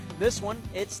This one,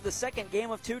 it's the second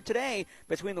game of 2 today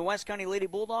between the West County Lady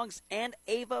Bulldogs and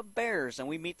Ava Bears. And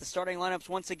we meet the starting lineups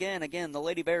once again. Again, the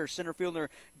Lady Bears center fielder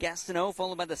Gastineau,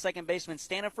 followed by the second baseman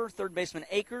Stanifer, third baseman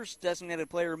Akers, designated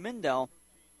player Mindell,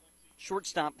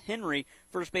 shortstop Henry,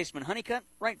 first baseman Honeycutt,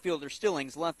 right fielder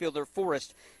Stillings, left fielder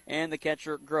Forrest, and the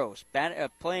catcher Gross.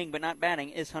 Playing but not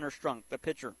batting is Hunter Strunk, the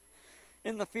pitcher.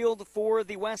 In the field for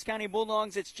the West County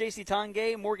Bulldogs, it's J.C.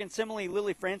 Tongay, Morgan Simile,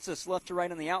 Lily Francis, left to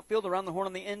right in the outfield. Around the horn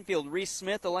on the infield, Reese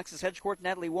Smith, Alexis Hedgecourt,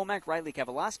 Natalie Womack, Riley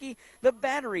Kavaloski. The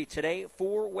battery today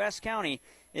for West County,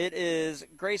 it is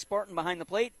Grace Barton behind the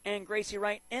plate and Gracie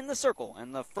Wright in the circle.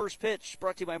 And the first pitch,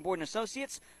 brought to you by Boyd &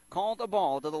 Associates, called a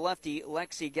ball to the lefty,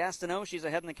 Lexi Gastineau. She's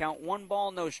ahead in the count, 1 ball,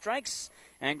 no strikes.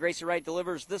 And Gracie Wright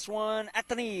delivers this one at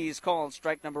the knees, called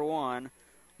strike number 1.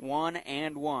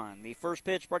 1-1. The first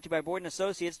pitch brought to you by Boyd &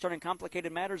 Associates, turning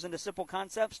complicated matters into simple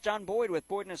concepts. John Boyd with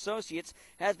Boyd & Associates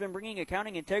has been bringing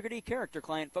accounting integrity, character,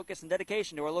 client focus, and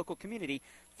dedication to our local community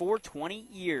for 20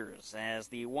 years. As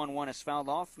the 1-1 is fouled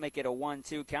off, make it a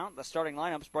 1-2 count. The starting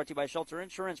lineup is brought to you by Shelter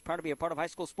Insurance, proud to be a part of high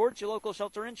school sports. Your local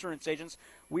Shelter Insurance agents.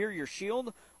 We're your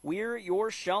shield. We're your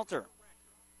shelter.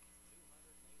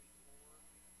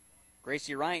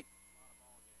 Gracie Wright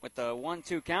with the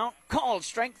 1-2 count, called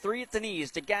strike 3 at the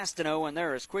knees to Gastineau, and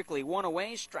there is quickly 1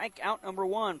 away. Strikeout number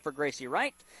 1 for Gracie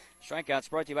Wright. Strikeouts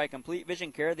brought to you by Complete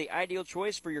Vision Care, the ideal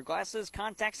choice for your glasses,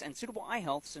 contacts, and suitable eye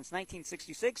health since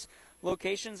 1966.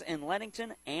 Locations in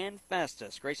Leadington and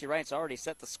Festus. Gracie Wright's already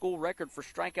set the school record for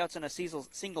strikeouts in a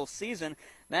single season.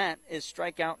 That is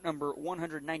strikeout number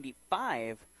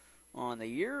 195 on the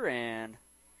year, and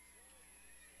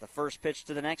the first pitch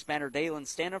to the next batter, Dalen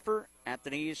Stanifer, at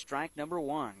the knees, strike number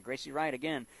 1. Gracie Wright,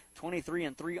 again,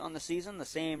 23-3 on the season, the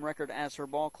same record as her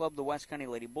ball club, the West County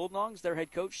Lady Bulldogs. Their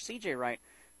head coach, C.J. Wright.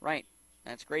 Right,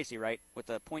 that's Gracie Wright with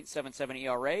a .77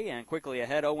 ERA, and quickly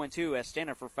ahead 0-2 as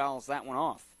Stanifer fouls that one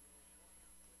off.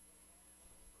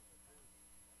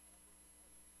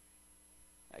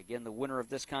 Again, the winner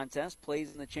of this contest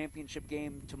plays in the championship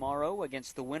game tomorrow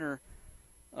against the winner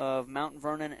of Mount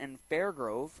Vernon and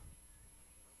Fairgrove.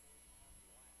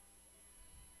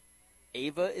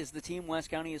 Ava is the team West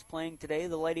County is playing today,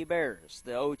 the Lady Bears,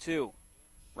 the 0-2.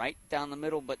 Right down the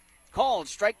middle, but called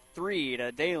strike 3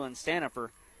 to Dalen Stanifer.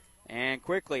 And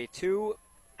quickly, 2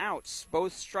 outs,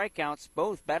 both strikeouts,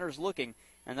 both batters looking.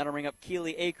 And that'll bring up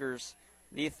Keely Akers,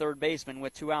 the third baseman,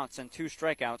 with 2 outs and 2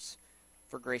 strikeouts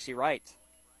for Gracie Wright.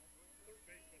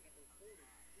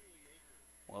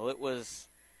 Well, it was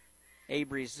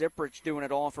Avery Zipprich doing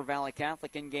it all for Valley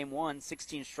Catholic in Game 1,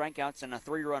 16 strikeouts and a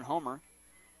 3-run homer.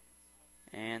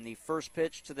 And the first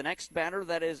pitch to the next batter,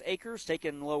 that is Akers,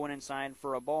 taken low and inside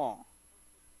for a ball.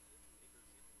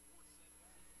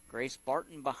 Grace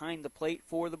Barton behind the plate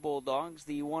for the Bulldogs.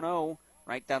 The 1-0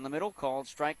 right down the middle, called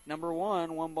strike number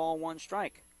 1, 1 ball, 1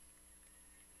 strike.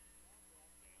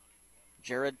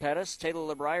 Jared Pettis,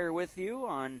 Taylor LeBrier with you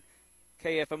on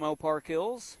KFMO Park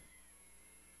Hills.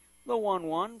 The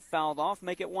 1-1 fouled off,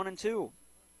 make it 1-2.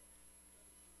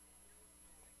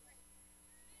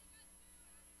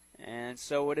 And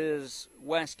so it is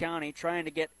West County trying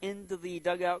to get into the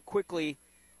dugout quickly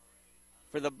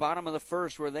for the bottom of the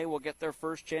first, where they will get their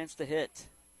first chance to hit.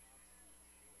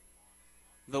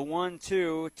 The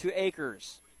 1-2 to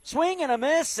Akers. Swing and a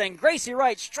miss, and Gracie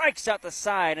Wright strikes out the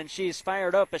side, and she's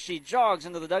fired up as she jogs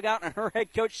into the dugout, and her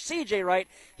head coach, C.J. Wright,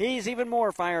 he's even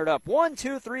more fired up. 1,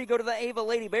 2, 3 go to the Ava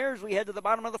Lady Bears. We head to the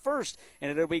bottom of the first, and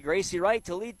it'll be Gracie Wright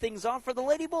to lead things off for the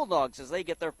Lady Bulldogs as they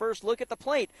get their first look at the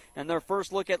plate and their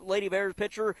first look at Lady Bears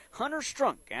pitcher Hunter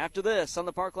Strunk. After this, on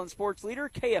the Parkland Sports Leader,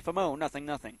 KFMO,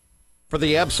 0-0. For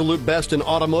the absolute best in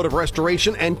automotive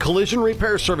restoration and collision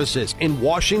repair services in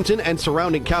Washington and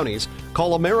surrounding counties,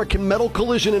 call American Metal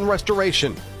Collision and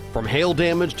Restoration. From hail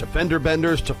damage to fender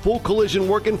benders to full collision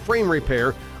work and frame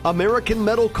repair, American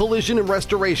Metal Collision and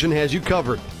Restoration has you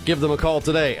covered. Give them a call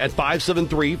today at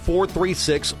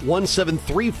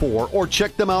 573-436-1734 or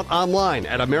check them out online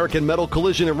at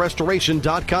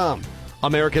AmericanMetalCollisionAndRestoration.com.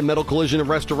 American Metal Collision and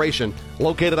Restoration,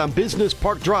 located on Business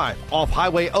Park Drive off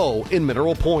Highway O in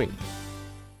Mineral Point.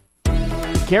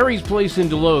 Carrie's Place in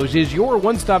Deloge is your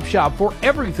one-stop shop for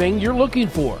everything you're looking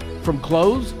for, from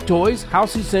clothes, toys,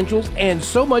 house essentials, and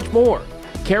so much more.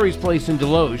 Carrie's Place in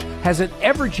Deloge has an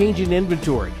ever-changing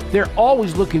inventory. They're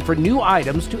always looking for new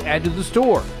items to add to the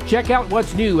store. Check out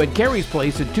what's new at Carrie's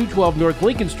Place at 212 North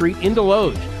Lincoln Street in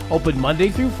Deloge. Open Monday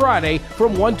through Friday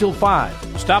from 1 till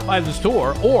 5. Stop by the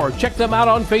store or check them out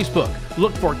on Facebook.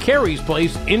 Look for Carrie's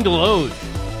Place in Deloge.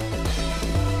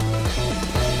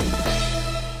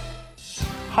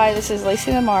 Hi, this is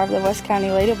Lacey Lamar of the West County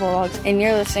Lady Bulldogs, and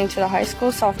you're listening to the High School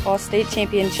Softball State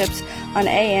Championships on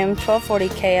AM 1240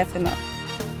 KFMO.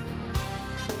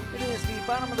 It is the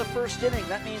bottom of the first inning.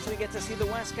 That means we get to see the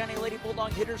West County Lady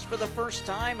Bulldog hitters for the first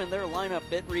time, and their lineup,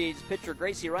 it reads pitcher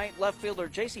Gracie Wright, left fielder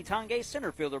J.C. Tongay,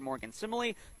 center fielder Morgan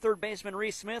Simile, third baseman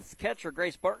Reese Smith, catcher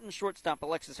Grace Barton, shortstop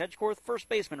Alexis Hedgecorth, first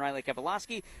baseman Riley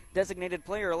Kavaloski, designated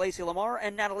player Lacey Lamar,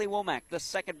 and Natalie Womack, the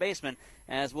second baseman,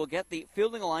 as we'll get the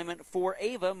fielding alignment for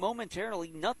Ava momentarily.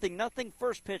 0-0,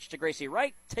 first pitch to Gracie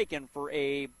Wright, taken for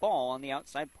a ball on the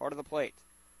outside part of the plate.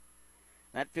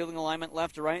 That fielding alignment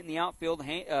left to right in the outfield,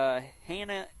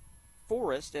 Hannah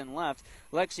Forrest in left,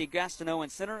 Lexi Gastineau in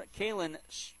center, Kaylin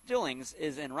Stillings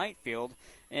is in right field,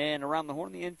 and around the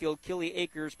horn in the infield, Killy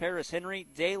Akers, Paris Henry,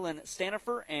 Dalen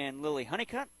Stanifer, and Lily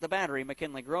Honeycutt. The battery,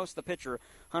 McKinley Gross. The pitcher,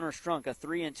 Hunter Strunk, a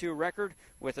 3-2 record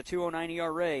with a 2.09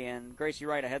 ERA, and Gracie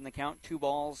Wright ahead in the count, 2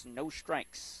 balls, no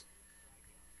strikes.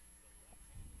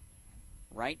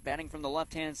 Wright batting from the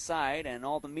left-hand side, and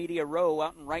all the media row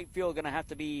out in right field going to have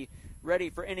to be ready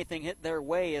for anything hit their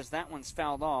way, as that one's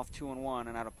fouled off, 2-1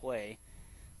 and out of play.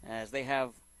 As they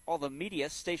have all the media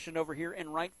stationed over here in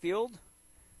right field.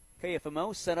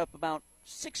 KFMO set up about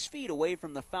 6 feet away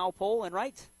from the foul pole, and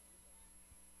right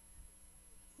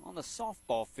on the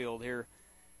softball field here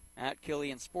at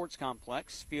Killian Sports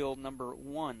Complex, field number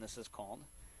 1 this is called.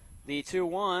 The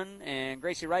 2-1, and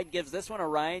Gracie Wright gives this one a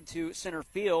ride to center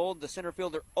field. The center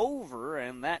fielder over,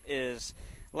 and that is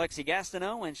Lexi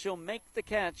Gastineau, and she'll make the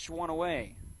catch, one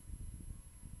away.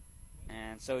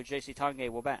 And so J.C. Tongay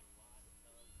will bat.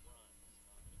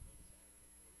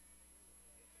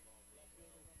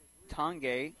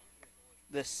 Tongay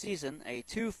this season, a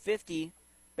 .250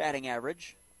 batting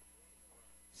average,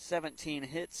 17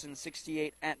 hits and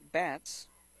 68 at-bats.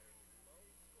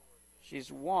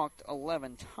 She's walked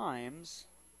 11 times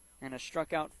and has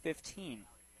struck out 15.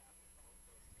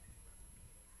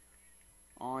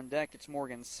 On deck, it's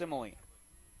Morgan Simile.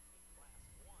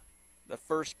 The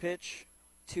first pitch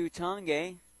to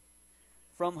Tongay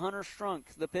from Hunter Strunk.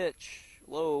 The pitch,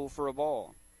 low for a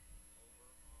ball.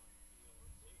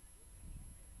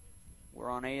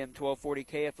 We're on AM 1240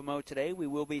 KFMO today. We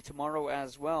will be tomorrow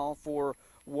as well for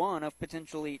one of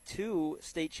potentially 2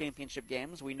 state championship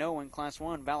games. We know in Class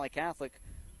 1, Valley Catholic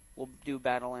will do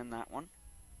battle in that one.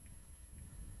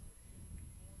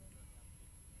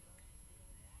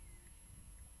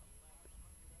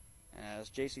 As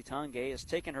J.C. Tongay has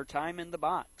taken her time in the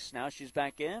box. Now she's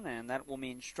back in, and that will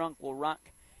mean Strunk will rock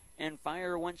and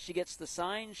fire once she gets the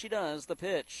sign. She does. The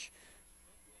pitch.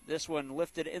 This one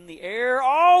lifted in the air.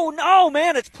 Oh, no,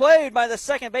 man, it's played by the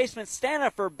second baseman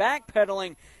Stanifer,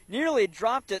 backpedaling, nearly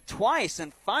dropped it twice,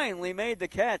 and finally made the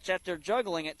catch after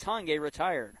juggling it. Tongay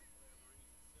retired.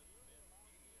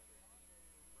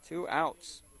 2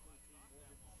 outs.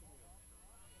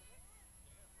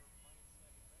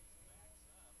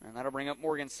 And that'll bring up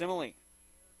Morgan Simile.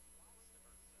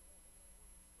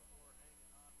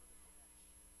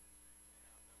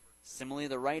 Simile,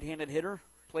 the right-handed hitter,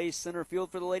 plays center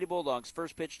field for the Lady Bulldogs.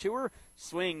 First pitch to her,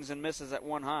 swings and misses at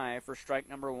 1 high for strike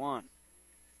number 1.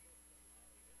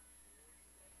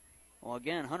 Well,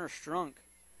 again, Hunter Strunk,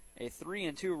 a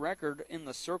 3-2 record in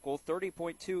the circle, 30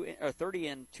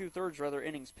 and 2/3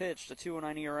 innings pitched, a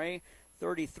 2.09 ERA,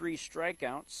 33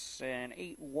 strikeouts, and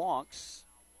 8 walks,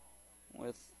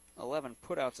 with 11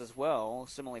 putouts as well.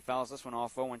 Simile fouls this one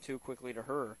off 0-2 quickly to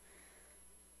her.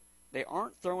 They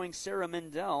aren't throwing Sarah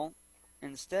Mendel.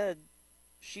 Instead,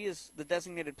 she is the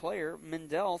designated player.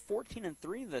 Mendel,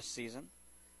 14-3 this season,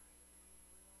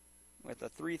 with a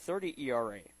 3.30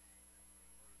 ERA.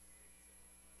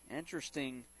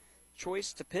 Interesting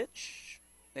choice to pitch.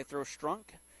 They throw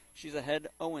Strunk. She's ahead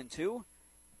 0-2.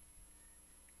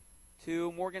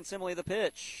 To Morgan Simile, the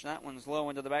pitch. That one's low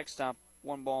into the backstop.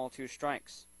 1 ball, 2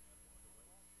 strikes.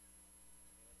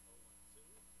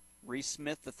 Reese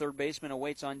Smith, the third baseman,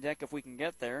 awaits on deck if we can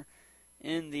get there.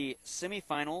 In the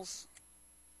semifinals,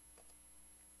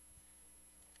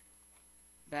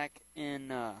 back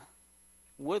in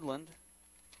Woodland,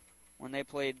 when they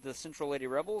played the Central Lady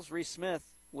Rebels, Reese Smith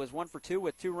was 1 for 2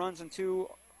 with 2 runs and 2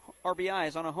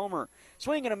 RBIs on a homer.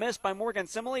 Swing and a miss by Morgan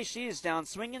Simile. She's down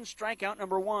swinging. Strikeout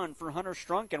number 1 for Hunter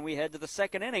Strunk, and we head to the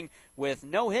second inning with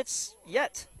no hits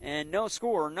yet and no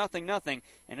score, 0-0.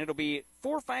 And it'll be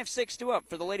 4-5-6 up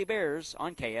for the Lady Bears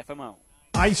on KFMO.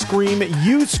 Ice cream,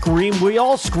 you scream, we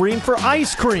all scream for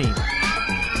ice cream.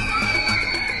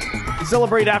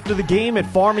 Celebrate after the game at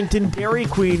Farmington Dairy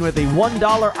Queen with a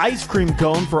 $1 ice cream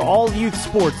cone for all youth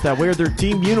sports that wear their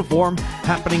team uniform,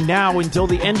 happening now until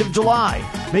the end of July.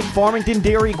 Make Farmington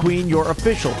Dairy Queen your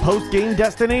official post-game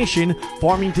destination.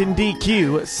 Farmington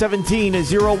DQ,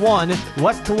 1701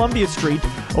 West Columbia Street,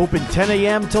 open 10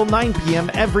 a.m. till 9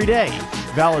 p.m. every day.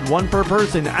 Valid one per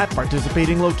person at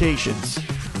participating locations.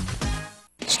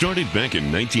 Started back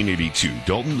in 1982,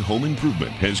 Dalton Home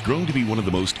Improvement has grown to be one of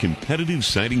the most competitive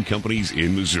siding companies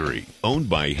in Missouri. Owned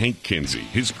by Hank Kinsey,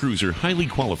 his crews are highly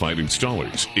qualified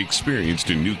installers, experienced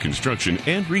in new construction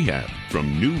and rehab.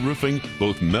 From new roofing,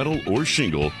 both metal or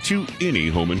shingle, to any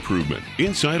home improvement.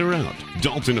 Inside or out,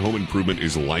 Dalton Home Improvement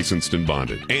is licensed and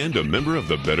bonded and a member of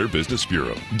the Better Business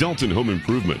Bureau. Dalton Home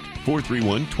Improvement,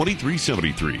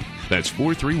 431-2373. That's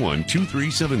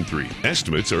 431-2373.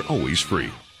 Estimates are always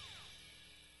free.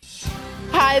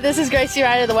 Hi, this is Gracie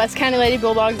Wright of the West County Lady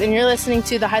Bulldogs, and you're listening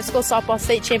to the High School Softball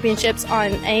State Championships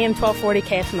on AM 1240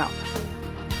 KFML.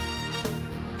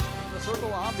 The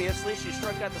circle, obviously, she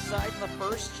struck out the side in the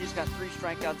first. She's got 3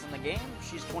 strikeouts in the game.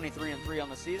 She's 23-3 on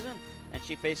the season, and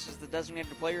she faces the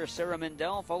designated player, Sarah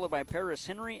Mendel, followed by Paris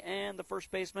Henry and the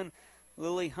first baseman,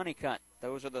 Lily Honeycutt.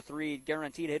 Those are the 3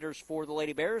 guaranteed hitters for the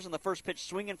Lady Bears, and the first pitch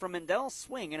swinging from Mendel,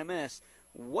 swing and a miss,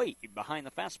 way behind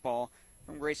the fastball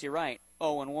from Gracie Wright,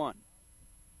 0-1.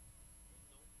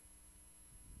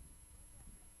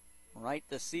 Right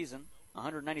this season,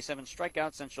 197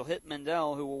 strikeouts, and she'll hit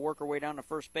Mendel, who will work her way down to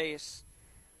first base.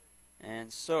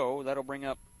 And so that'll bring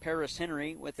up Paris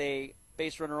Henry with a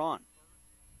base runner on.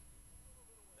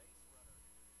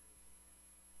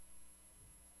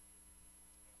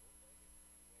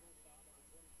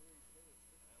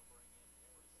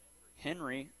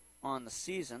 Henry on the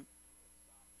season,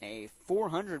 a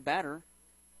 .400 batter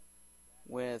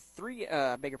with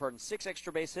 6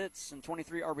 extra base hits and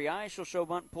 23 RBI. She'll show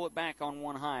bunt, pull it back on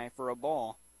one high for a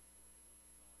ball.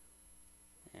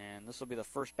 And this will be the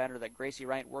first batter that Gracie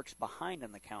Wright works behind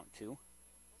in the count to.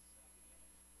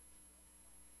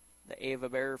 The Ava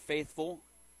Bear faithful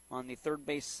on the third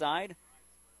base side.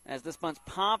 As this bunt's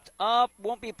popped up,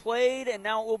 won't be played, and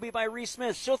now it will be by Reese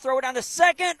Smith. She'll throw it down to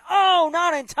second. Oh,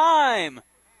 not in time!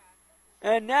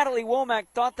 And Natalie Womack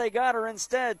thought they got her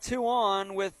instead. 2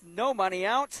 on with nobody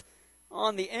out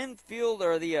on the infield,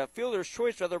 or the fielder's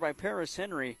choice rather, by Paris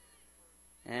Henry.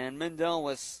 And Mendel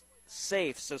was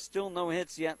safe, so still no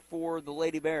hits yet for the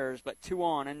Lady Bears, but 2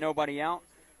 on and nobody out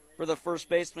for the first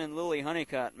baseman, Lily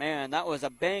Honeycutt. Man, that was a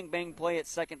bang-bang play at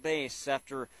second base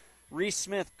after Reese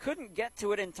Smith couldn't get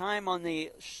to it in time on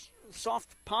the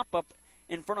soft pop-up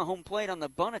in front of home plate on the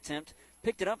bunt attempt.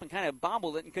 Picked it up and kind of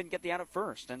bobbled it and couldn't get the out at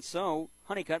first. And so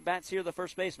Honeycutt bats here, the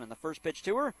first baseman. The first pitch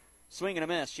to her, swing and a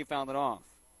miss. She fouled it off.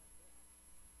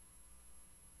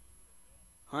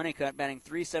 Honeycutt batting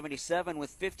 .377 with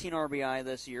 15 RBI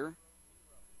this year,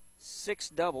 6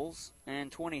 doubles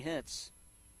and 20 hits.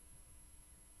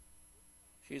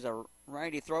 She's a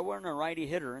righty thrower and a righty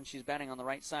hitter, and she's batting on the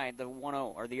right side, the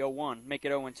 1-0 or the 0-1. Make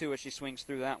it 0-2 as she swings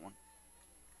through that one.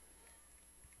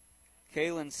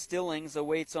 Kaylin Stillings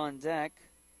awaits on deck.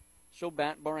 She'll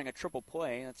bat barring a triple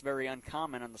play. That's very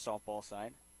uncommon on the softball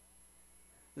side.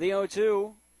 The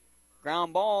 0-2.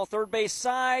 Ground ball, third base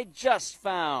side, just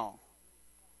foul.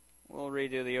 We'll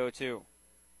redo the 0-2.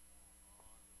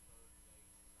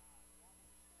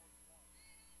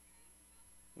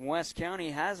 West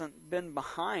County hasn't been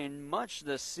behind much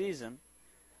this season.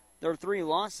 There are 3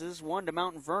 losses, 1 to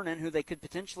Mount Vernon, who they could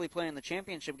potentially play in the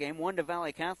championship game, 1 to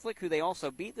Valley Catholic, who they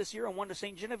also beat this year, and 1 to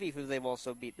St. Genevieve, who they've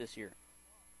also beat this year.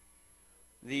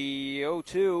 The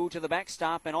 0-2 to the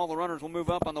backstop, and all the runners will move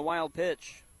up on the wild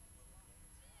pitch.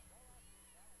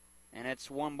 And it's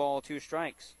 1 ball, 2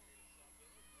 strikes.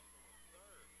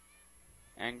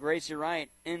 And Gracie Wright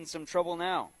in some trouble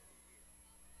now.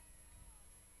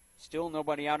 Still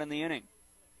nobody out in the inning.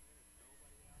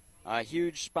 A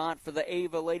huge spot for the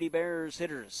Ava Lady Bears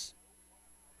hitters.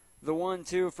 The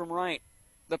 1-2 from Wright.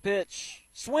 The pitch.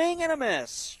 Swing and a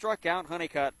miss. Struck out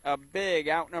Honeycutt. A big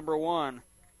out, number 1.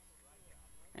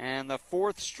 And the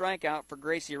 4th strikeout for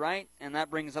Gracie Wright. And that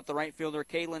brings up the right fielder,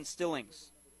 Kaylin Stillings.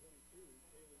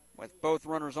 With both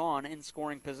runners on in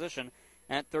scoring position.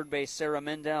 At third base, Sarah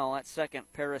Mendel. At second,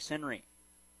 Paris Henry.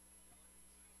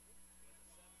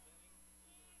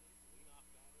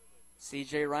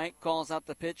 C.J. Wright calls out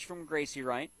the pitch from Gracie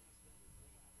Wright.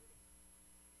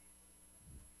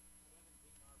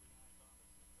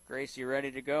 Gracie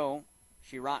ready to go.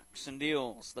 She rocks and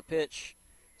deals. The pitch,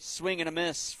 swing and a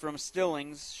miss from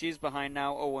Stillings. She's behind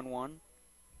now, 0-1.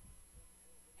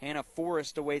 Hannah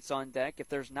Forrest awaits on deck. If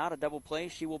there's not a double play,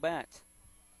 she will bat.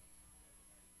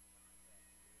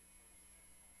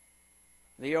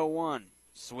 The 0-1.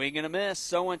 Swing and a miss.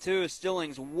 0-2.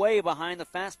 Stillings way behind the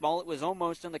fastball. It was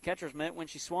almost in the catcher's mitt when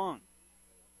she swung.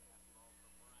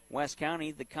 West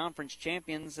County, the conference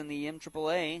champions in the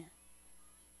MAAA,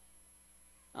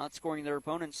 outscoring their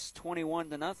opponents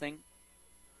 21-0.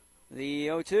 The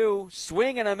 0-2.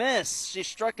 Swing and a miss. She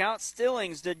struck out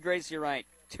Stillings, did Gracie Wright.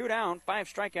 2 down, 5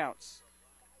 strikeouts.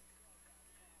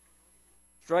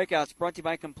 Strikeouts brought to you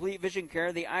by Complete Vision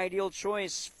Care, the ideal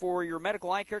choice for your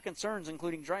medical eye care concerns,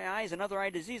 including dry eyes and other eye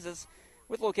diseases,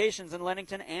 with locations in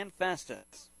Leadington and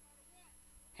Festus.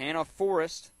 Hannah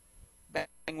Forrest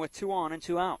batting with 2 on and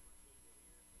 2 out.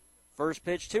 First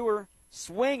pitch to her,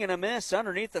 swing and a miss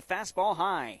underneath the fastball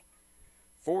high.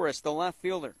 Forrest, the left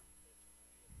fielder.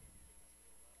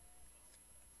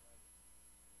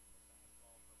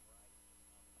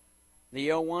 The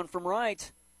 0-1 from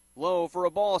right. Low for a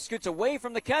ball, scoots away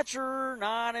from the catcher,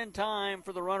 not in time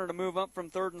for the runner to move up from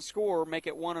third and score, make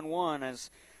it 1-1 as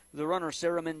the runner,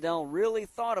 Sarah Mendel, really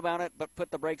thought about it but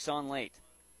put the brakes on late.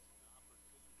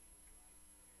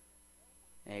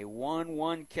 A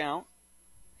 1-1 count.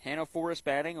 Hannah Forrest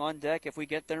batting on deck if we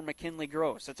get there, McKinley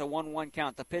Gross. It's a 1-1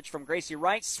 count. The pitch from Gracie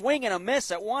Wright, swing and a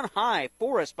miss at 1 high.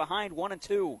 Forrest behind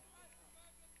 1-2.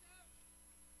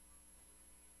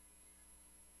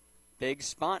 Big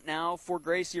spot now for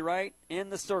Gracie Wright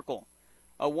in the circle.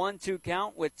 A 1-2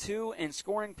 count with 2 in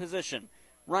scoring position.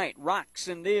 Wright rocks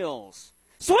and deals.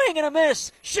 Swing and a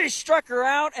miss. She struck her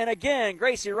out, and again,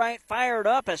 Gracie Wright fired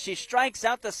up as she strikes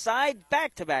out the side,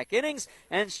 back-to-back innings,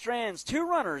 and strands 2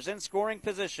 runners in scoring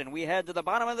position. We head to the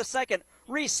bottom of the second.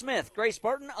 Reese Smith, Grace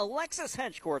Barton, Alexis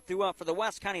Hedgecourt threw up for the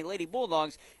West County Lady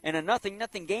Bulldogs in a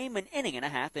 0-0 game, an inning and a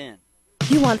half in.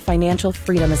 You want financial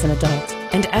freedom as an adult.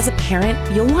 And as a parent,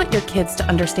 you'll want your kids to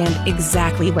understand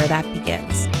exactly where that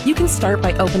begins. You can start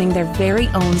by opening their very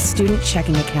own student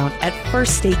checking account at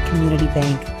First State Community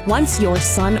Bank. Once your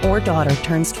son or daughter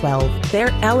turns 12,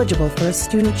 they're eligible for a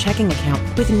student checking account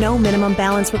with no minimum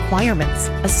balance requirements.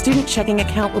 A student checking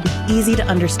account will be easy to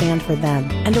understand for them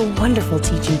and a wonderful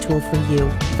teaching tool for you.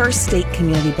 First State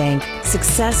Community Bank.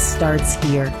 Success starts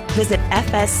here. Visit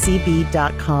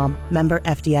fscb.com. Member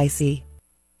FDIC.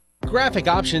 Graphic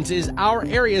Options is our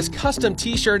area's custom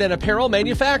t-shirt and apparel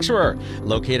manufacturer.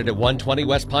 Located at 120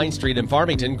 West Pine Street in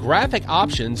Farmington, Graphic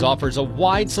Options offers a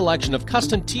wide selection of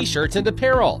custom t-shirts and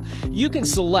apparel. You can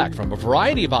select from a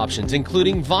variety of options,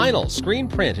 including vinyl, screen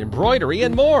print, embroidery,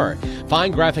 and more.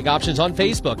 Find Graphic Options on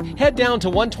Facebook. Head down to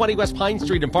 120 West Pine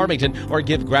Street in Farmington or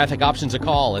give Graphic Options a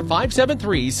call at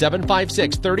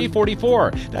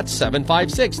 573-756-3044. That's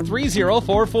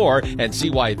 756-3044 and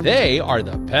see why they are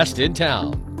the best in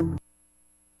town.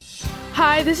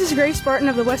 Hi, this is Grace Barton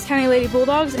of the West County Lady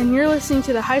Bulldogs, and you're listening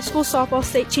to the High School Softball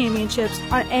State Championships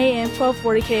on AM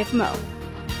 1240 KFMO.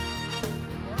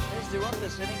 As due up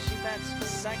this inning, she bats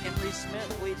second. Reese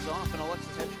Smith leads off, and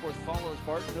Alexis Hedgecourt follows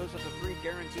Barton. Those are the 3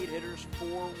 guaranteed hitters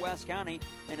for West County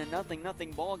in a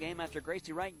 0-0 ball game after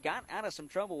Gracie Wright got out of some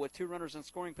trouble with 2 runners in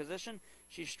scoring position.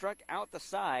 She struck out the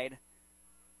side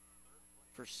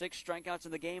for 6 strikeouts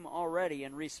in the game already,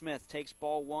 and Reese Smith takes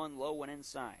ball 1 low and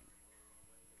inside.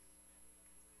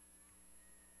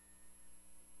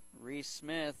 Reese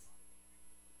Smith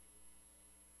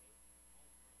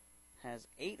has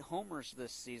 8 homers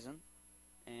this season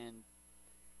and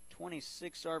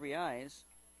 26 RBIs.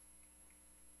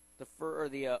 The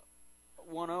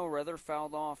 1-0 rather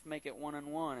fouled off, make it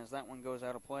 1-1 as that one goes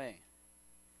out of play.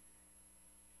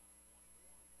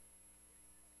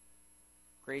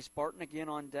 Grace Barton again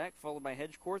on deck, followed by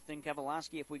Hedgecourt, then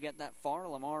Kavalaski if we get that far,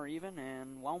 Lamar even,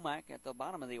 and Womack at the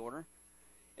bottom of the order.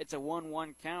 It's a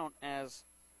 1-1 count as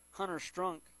Hunter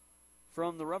Strunk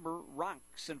from the rubber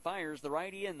rocks and fires the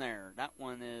righty in there. That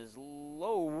one is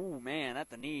low. Ooh, man, at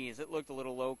the knees. It looked a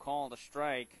little low, called a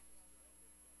strike.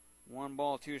 1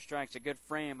 ball, 2 strikes. A good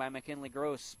frame by McKinley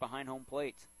Gross behind home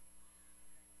plate.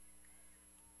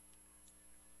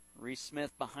 Reese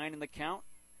Smith behind in the count.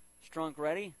 Strunk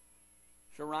ready.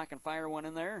 She'll rock and fire one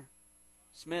in there.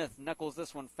 Smith knuckles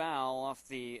this one foul off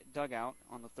the dugout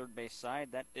on the third base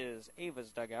side. That is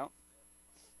Ava's dugout.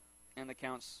 And the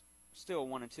count's still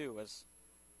 1-2 as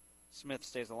Smith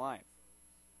stays alive.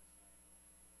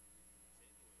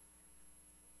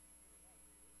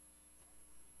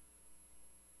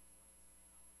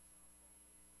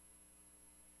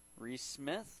 Reese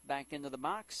Smith back into the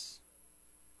box.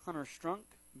 Hunter Strunk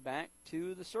back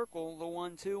to the circle. The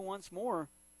 1-2 once more.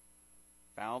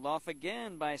 Fouled off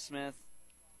again by Smith.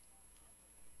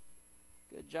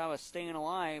 Good job of staying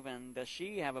alive, and does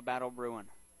she have a battle brewing?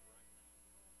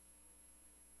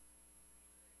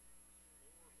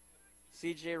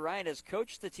 C.J. Wright has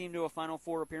coached the team to a Final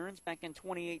Four appearance back in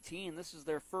 2018. This is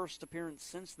their first appearance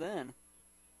since then.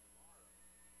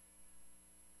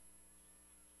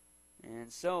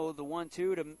 And so the 1-2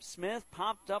 to Smith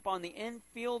popped up on the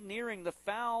infield nearing the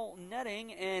foul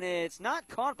netting, and it's not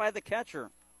caught by the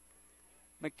catcher.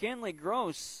 McKinley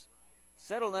Gross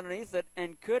settled underneath it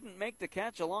and couldn't make the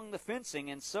catch along the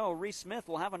fencing, and so Reese Smith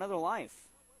will have another life.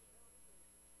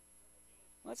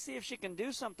 Let's see if she can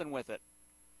do something with it.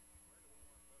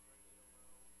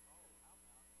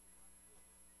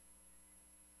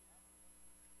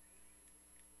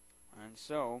 And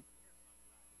so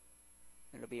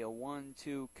it'll be a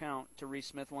 1-2 count to Reese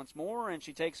Smith once more, and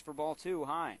she takes for ball 2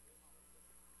 high.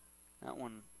 That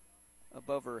one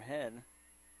above her head.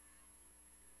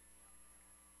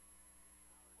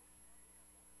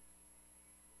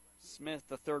 Smith,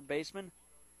 the third baseman,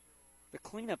 the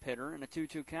cleanup hitter in a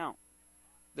 2-2 count.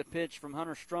 The pitch from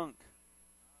Hunter Strunk.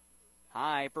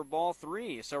 High for ball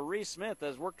 3. So Reese Smith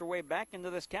has worked her way back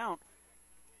into this count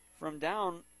from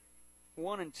down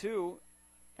 1-2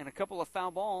 and a couple of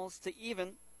foul balls to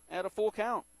even at a full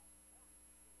count.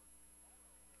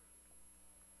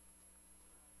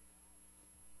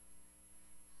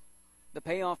 The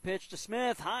payoff pitch to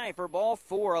Smith, high for ball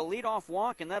 4, a leadoff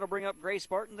walk, and that'll bring up Grace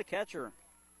Barton, the catcher.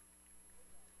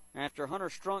 After Hunter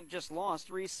Strunk just lost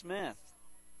Reese Smith.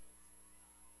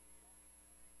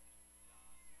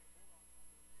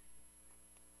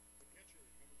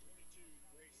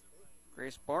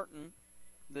 Grace Barton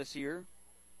this year,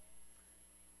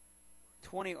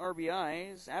 20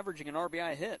 RBIs, averaging an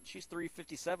RBI hit. She's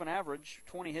 .357 average,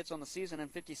 20 hits on the season and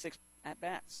 56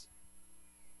 at-bats.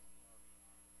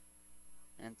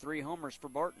 And 3 homers for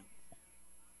Barton.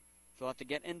 She'll have to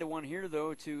get into one here,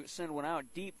 though, to send one out.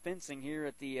 Deep fencing here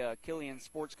at the Killian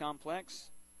Sports Complex.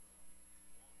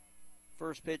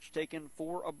 First pitch taken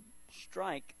for a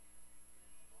strike.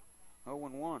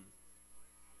 0-1.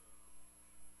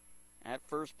 At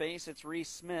first base, it's Reese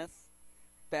Smith.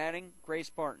 Batting, Grace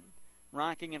Barton.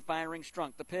 Rocking and firing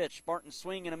Strunk. The pitch, Barton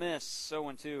swing and a miss.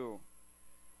 0-2.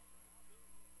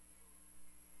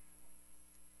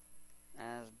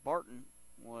 As Barton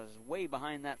was way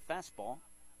behind that fastball.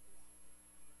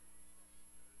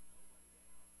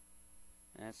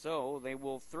 And so they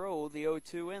will throw the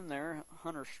 0-2 in there.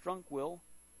 Hunter Strunk will.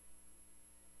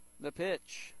 The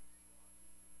pitch.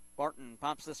 Barton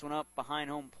pops this one up behind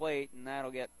home plate, and that'll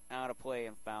get out of play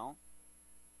and foul.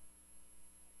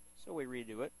 So we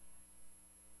redo it.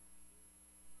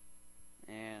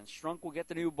 And Strunk will get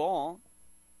the new ball.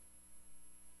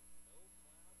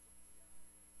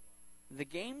 The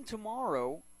game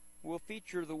tomorrow will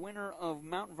feature the winner of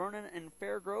Mount Vernon and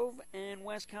Fairgrove and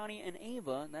West County and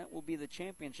Ava. That will be the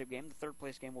championship game. The third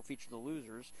place game will feature the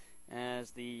losers,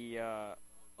 as the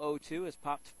 0-2 is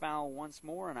popped foul once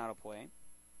more and out of play.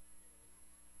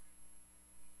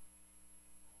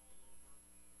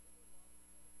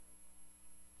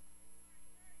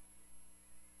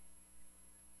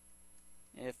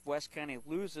 If West County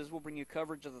loses, we'll bring you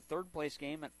coverage of the third place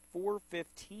game at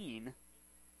 4:15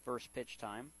 first pitch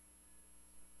time.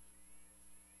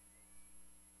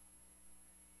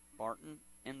 Barton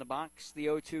in the box, the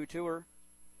 0-2 to her.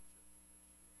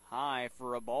 High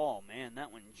for a ball. Man,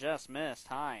 that one just missed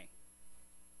high.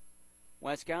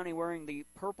 West County wearing the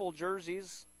purple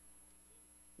jerseys.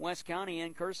 West County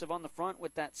in cursive on the front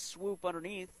with that swoop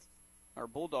underneath. Or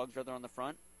Bulldogs, rather, on the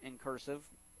front in cursive.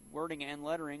 Wording and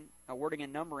lettering, wording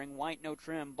and numbering, white no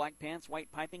trim, black pants,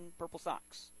 white piping, purple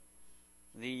socks.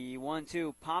 The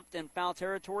 1-2 popped in foul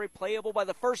territory, playable by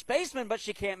the first baseman, but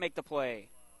she can't make the play.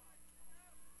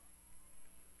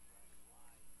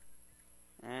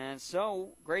 And so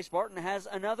Grace Barton has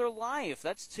another life.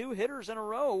 That's 2 hitters in a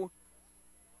row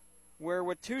where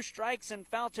with 2 strikes in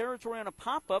foul territory on a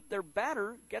pop-up, their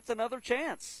batter gets another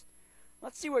chance.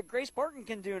 Let's see what Grace Barton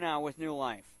can do now with new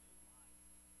life.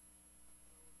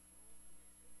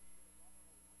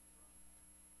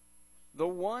 The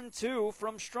 1-2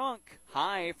 from Strunk.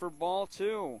 High for ball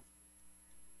 2.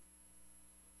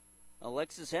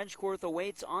 Alexis Hedgecorth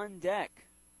awaits on deck.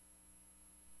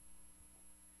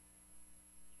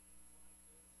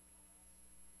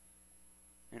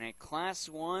 In a Class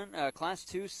 2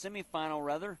 semifinal,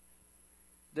 rather.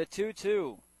 The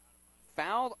 2-2.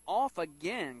 Fouled off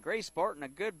again. Grace Barton, a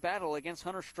good battle against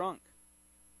Hunter Strunk.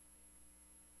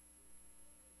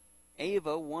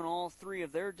 Ava won all 3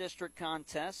 of their district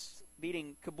contests,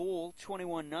 beating Kabul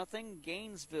 21-0,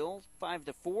 Gainesville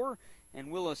 5-4, and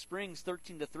Willow Springs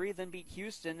 13-3. Then beat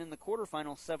Houston in the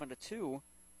quarterfinal 7-2.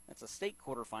 That's a state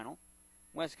quarterfinal.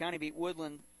 West County beat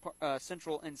Woodland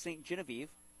Central and St. Genevieve.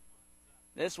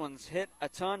 This one's hit a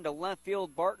ton to left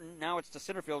field. Barton, now it's to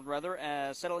center field, rather,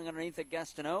 as settling underneath at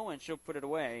Gastineau, and she'll put it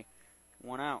away.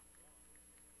 1 out.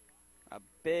 A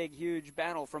big, huge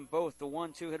battle from both the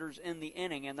 1-2 hitters in the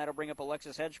inning, and that'll bring up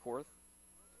Alexis Hedgecorth.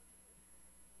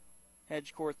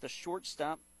 Hedgecorth, the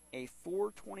shortstop, a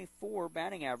 .424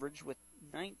 batting average with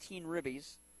 19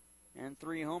 ribbies and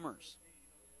 3 homers.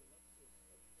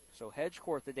 So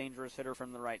Hedgecorth, the dangerous hitter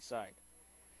from the right side.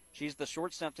 She's the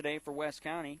shortstop today for West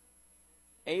County.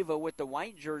 Ava with the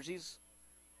white jerseys,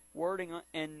 wording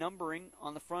and numbering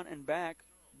on the front and back,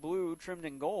 blue trimmed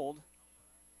in gold.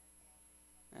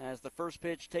 As the first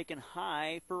pitch taken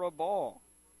high for a ball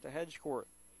to Hedgecorth.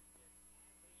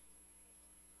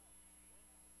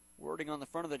 Wording on the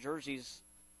front of the jerseys,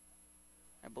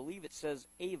 I believe it says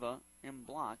Ava in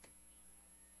block,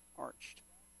 arched.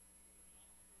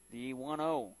 The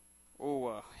 1-0. Oh,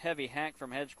 a heavy hack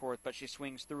from Hedgecorth, but she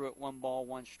swings through it. 1 ball,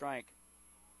 1 strike.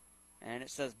 And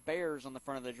it says Bears on the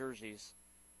front of the jerseys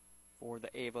for the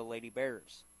Ava Lady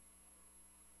Bears.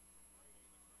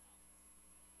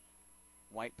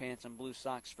 White pants and blue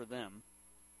socks for them.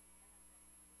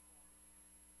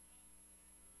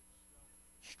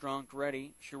 Strunk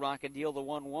ready. Shiraka deal the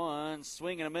 1-1.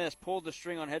 Swing and a miss. Pulled the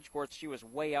string on Hedgecorth. She was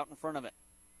way out in front of it.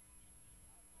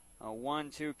 A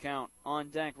 1-2 count. On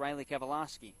deck, Riley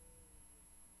Kavaloski.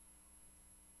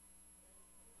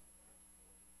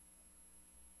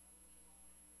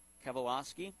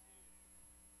 Kavaloski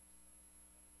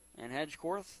and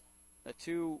Hedgecorth, the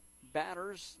 2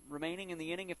 batters remaining in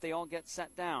the inning if they all get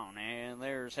set down. And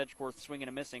there's Hedgecorth swinging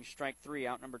and missing. Strike 3,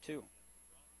 out number 2.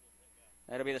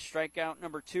 That'll be the strikeout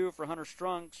number 2 for Hunter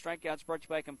Strunk. Strikeouts brought to you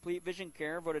by Complete Vision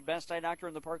Care, voted best eye doctor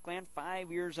in the Parkland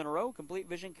 5 years in a row. Complete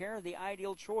Vision Care, the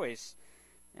ideal choice.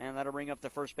 And that'll bring up the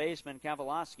first baseman,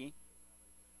 Kavaloski.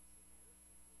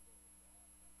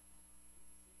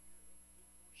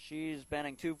 She's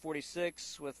batting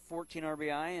 .246 with 14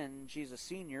 RBI, and she's a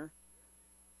senior.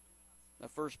 The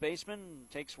first baseman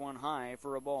takes one high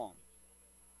for a ball.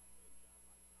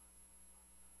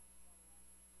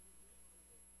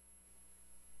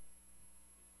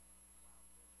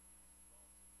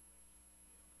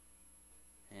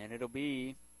 And it'll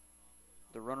be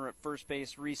the runner at first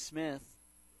base, Reese Smith,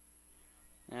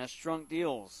 as Strunk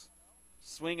deals.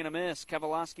 Swing and a miss.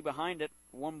 Kavaloski behind it.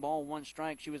 1 ball, 1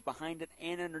 strike. She was behind it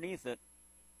and underneath it.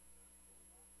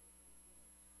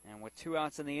 And with 2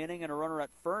 outs in the inning and a runner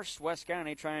at first, West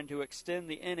County trying to extend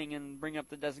the inning and bring up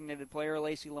the designated player,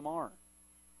 Lacey Lamar.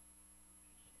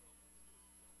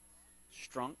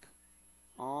 Strunk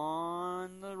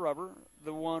on the rubber,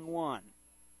 the 1-1.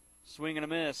 Swing and a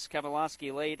miss.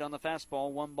 Kavaloski late on the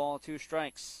fastball. 1 ball, 2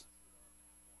 strikes.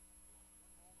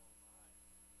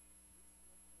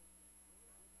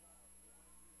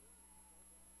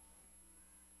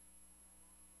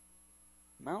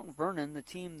 Mount Vernon, the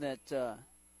team that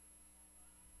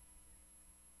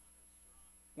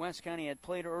West County had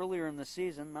played earlier in the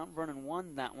season, Mount Vernon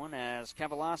won that one as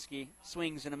Kavaloski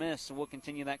swings and a miss. So we'll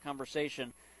continue that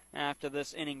conversation after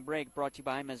this inning break, brought to you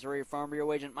by Missouri Farm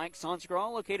Bureau agent Mike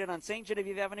Sonsgral, located on St.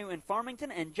 Genevieve Avenue in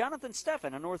Farmington, and Jonathan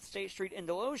Steffen on North State Street in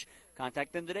Deloge.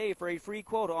 Contact them today for a free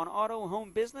quote on auto,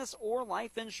 home, business, or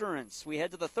life insurance. We head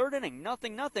to the 3rd inning,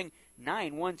 0-0,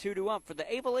 9-1-2 up for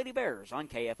the Ava Lady Bears on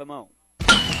KFMO.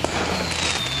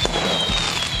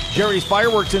 Jerry's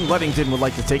Fireworks in Leadington would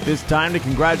like to take this time to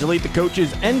congratulate the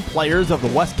coaches and players of the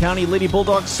West County Lady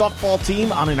Bulldogs softball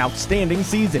team on an outstanding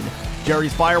season.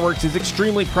 Jerry's Fireworks is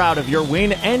extremely proud of your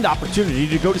win and opportunity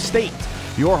to go to state.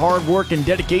 Your hard work and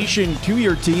dedication to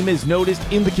your team is noticed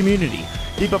in the community.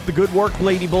 Keep up the good work,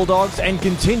 Lady Bulldogs, and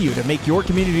continue to make your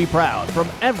community proud. From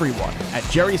everyone at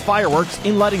Jerry's Fireworks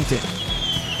in Leadington.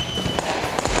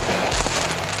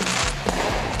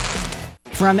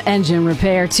 From engine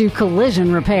repair to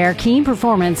collision repair, Keen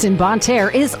Performance in Bonne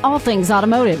Terre is all things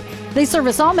automotive. They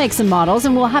service all makes and models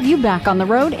and will have you back on the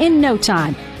road in no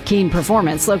time. Keen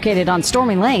Performance, located on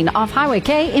Stormy Lane off Highway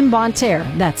K in Bonne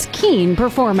Terre. That's Keen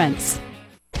Performance.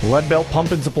 Leadbelt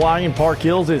Pump and Supply in Park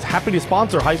Hills is happy to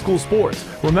sponsor high school sports.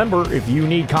 Remember, if you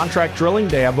need contract drilling,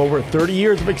 they have over 30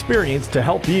 years of experience to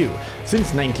help you.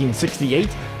 Since 1968,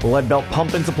 Leadbelt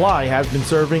Pump and Supply has been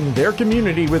serving their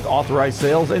community with authorized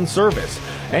sales and service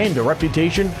and a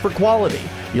reputation for quality.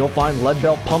 You'll find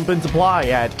Leadbelt Pump and Supply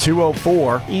at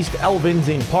 204 East Elvins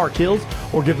in Park Hills,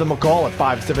 or give them a call at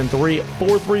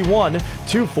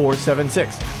 573-431-2476.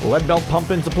 Leadbelt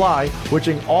Pump and Supply,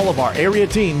 wishing all of our area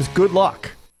teams good luck.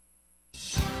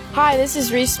 Hi, this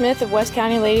is Reese Smith of West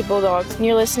County Lady Bulldogs, and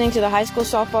you're listening to the High School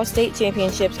Softball State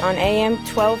Championships on AM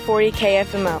 1240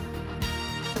 KFMO.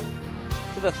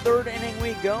 the third inning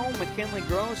we go. McKinley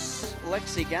Gross,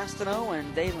 Lexi Gastineau,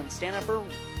 and Dalen Stanifer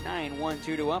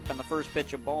 9-1-2 up, and the first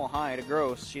pitch, a ball high to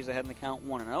Gross. She's ahead in the count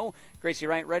 1-0. Gracie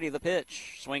Wright ready, the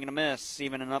pitch. Swing and a miss,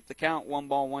 evening up the count. 1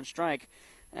 ball, 1 strike.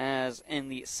 As in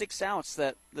the 6 outs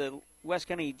that the West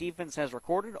County defense has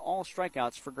recorded, all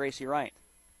strikeouts for Gracie Wright.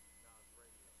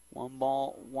 1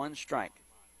 ball, 1 strike.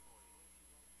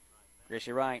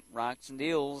 Gracie Wright rocks and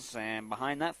deals, and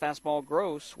behind that fastball,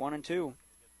 Gross, 1-2.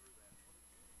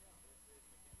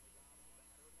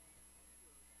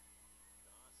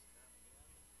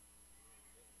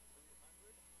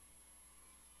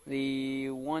 The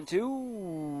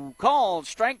 1-2 called,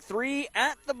 strike 3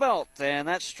 at the belt, and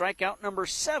that's strikeout number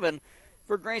 7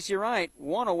 for Gracie Wright.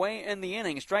 1 away in the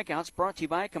inning. Strikeouts brought to you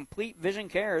by Complete Vision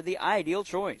Care, the ideal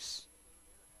choice.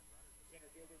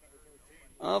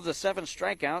 Of the 7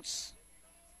 strikeouts,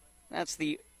 that's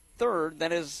the third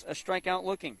that is a strikeout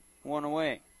looking. 1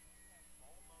 away.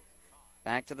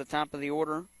 Back to the top of the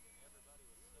order.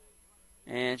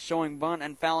 And showing bunt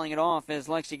and fouling it off is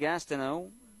Lexi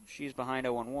Gastineau. She's behind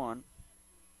 0-1.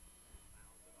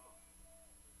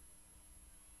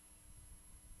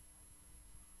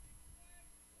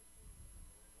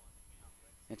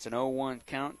 It's an 0-1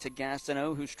 count to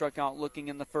Gastineau, who struck out looking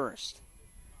in the first.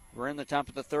 We're in the top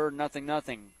of the third,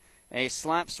 0-0. A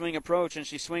slap swing approach, and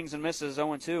she swings and misses,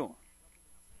 0-2.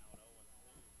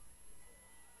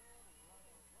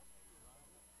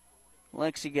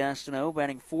 Lexi Gastineau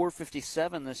batting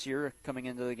 .457 this year coming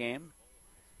into the game.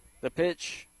 The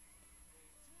pitch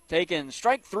taken,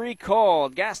 strike 3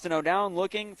 called. Gastineau down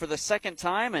looking for the second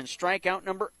time, and strikeout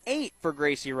number 8 for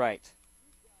Gracie Wright.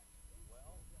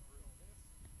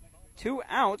 2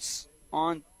 outs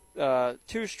on 2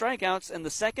 strikeouts in the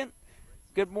second.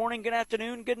 Good morning, good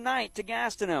afternoon, good night to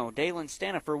Gastineau. Dalen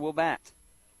Stanifer will bat.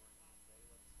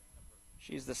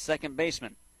 She's the second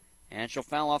baseman. And she'll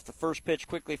foul off the first pitch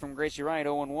quickly from Gracie Wright,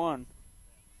 0-1.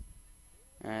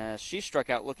 She struck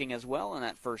out looking as well in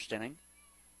that first inning.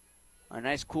 A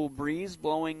nice cool breeze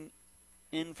blowing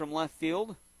in from left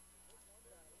field.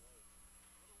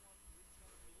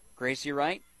 Gracie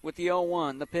Wright with the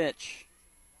 0-1, the pitch.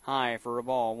 High for a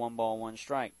ball, 1 ball, 1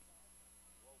 strike.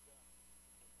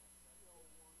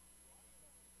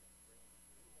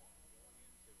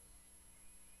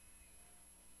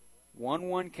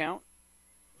 One count.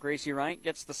 Gracie Wright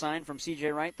gets the sign from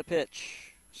C.J. Wright, the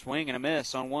pitch. Swing and a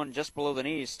miss on one just below the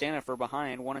knees. Stanifer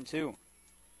behind, 1-2.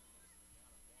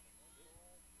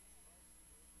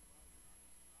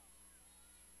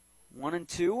 One and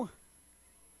two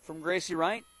from Gracie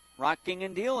Wright. Rocking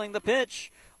and dealing the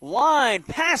pitch. Line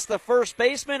past the first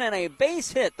baseman, and a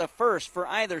base hit, the first for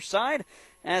either side,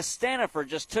 as Stanifer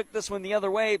just took this one the other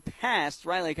way past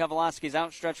Riley Kowalski's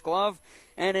outstretched glove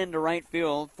and into right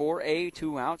field for a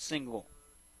 2-out single.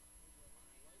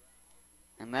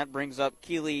 And that brings up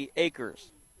Keely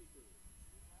Akers.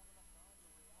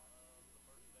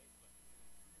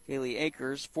 Keely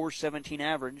Akers, .417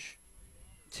 average.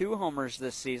 2 homers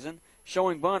this season.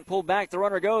 Showing bunt, pulled back, the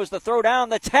runner goes, the throw down,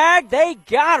 the tag, they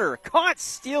got her. Caught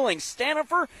stealing.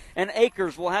 Stanifer and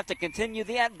Akers will have to continue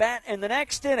the at-bat in the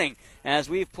next inning, as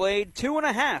we've played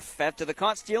 2.5 after the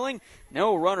caught stealing.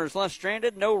 No runners left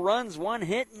stranded, no runs, 1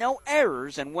 hit, no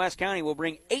errors, and West County will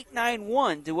bring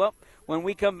 8-9-1 to up when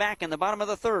we come back in the bottom of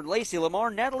the third. Lacey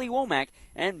Lamar, Natalie Womack,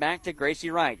 and back to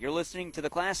Gracie Wright. You're listening to the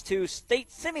Class 2 state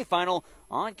semifinal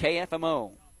on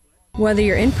KFMO. Whether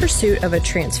you're in pursuit of a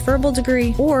transferable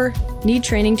degree or need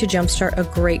training to jumpstart a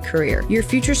great career, your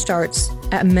future starts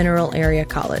at Mineral Area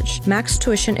College. Max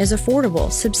tuition is affordable,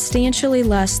 substantially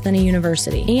less than a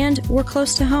university, and we're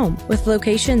close to home with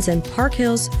locations in Park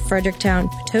Hills, Fredericktown,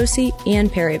 Potosi,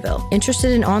 and Perryville.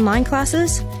 Interested in online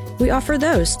classes? We offer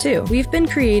those too. We've been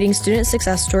creating student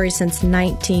success stories since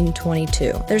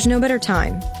 1922. There's no better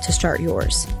time to start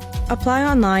yours. Apply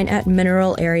online at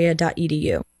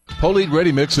mineralarea.edu. Polite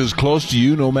Ready Mix is close to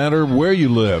you no matter where you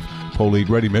live. Polite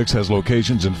Ready Mix has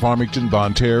locations in Farmington,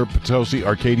 Bonne Terre, Potosi,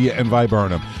 Arcadia, and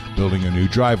Viburnum. Building a new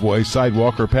driveway,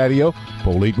 sidewalk, or patio?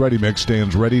 Polite Ready Mix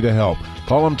stands ready to help.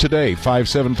 Call them today,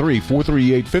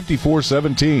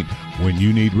 573-438-5417. When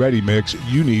you need Ready Mix,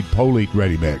 you need Polite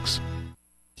Ready Mix.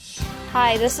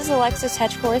 Hi, this is Alexis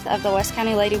Hedgeworth of the West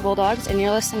County Lady Bulldogs, and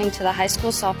you're listening to the High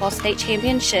School Softball State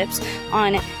Championships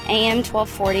on AM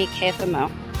 1240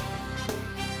 KFMO.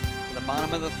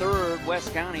 Bottom of the third,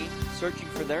 West County searching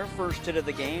for their first hit of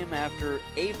the game after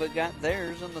Ava got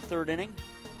theirs in the third inning.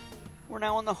 We're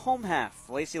now in the home half.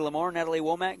 Lacey Lamar, Natalie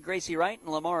Womack, Gracie Wright, and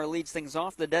Lamar leads things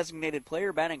off. The designated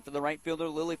player batting for the right fielder,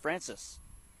 Lily Francis.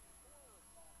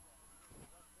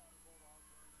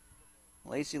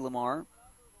 Lacey Lamar,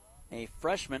 a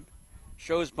freshman.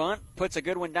 Shows bunt, puts a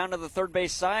good one down to the third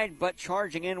base side, but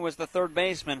charging in was the third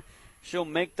baseman. She'll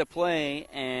make the play,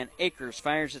 and Akers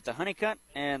fires it to Honeycutt,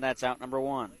 and that's out number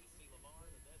 1.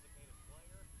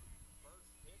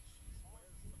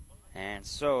 And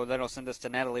so that'll send us to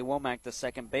Natalie Womack, the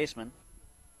second baseman.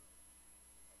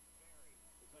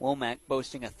 Womack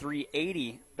boasting a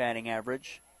 .380 batting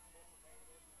average.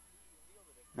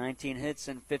 19 hits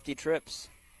and 50 trips.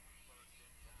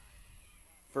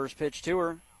 First pitch to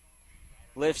her.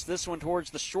 Lifts this one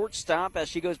towards the shortstop as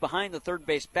she goes behind the third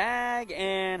base bag,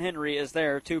 and Henry is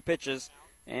there. 2 pitches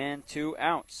and 2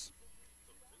 outs.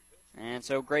 And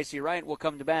so Gracie Wright will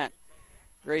come to bat.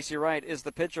 Gracie Wright is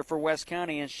the pitcher for West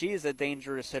County, and she's a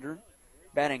dangerous hitter,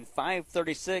 batting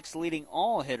 .536, leading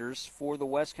all hitters for the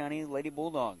West County Lady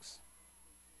Bulldogs.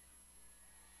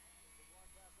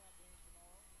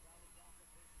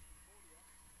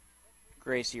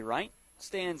 Gracie Wright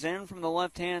stands in from the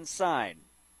left-hand side.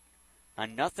 A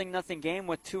 0-0 game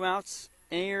with 2 outs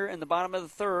here in the bottom of the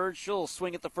third. She'll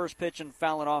swing at the first pitch and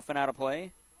foul it off and out of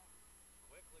play.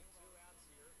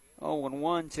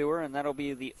 0-1 to her, and that'll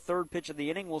be the third pitch of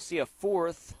the inning. We'll see a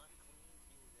fourth.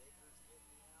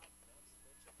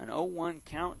 An 0-1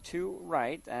 count to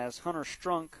Wright as Hunter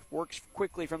Strunk works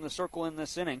quickly from the circle in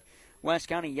this inning. West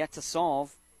County yet to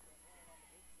solve.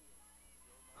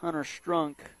 Hunter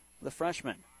Strunk, the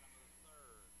freshman.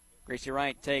 Gracie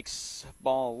Wright takes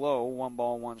ball low, 1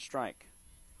 ball, 1 strike.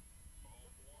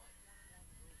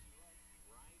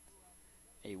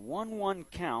 A 1-1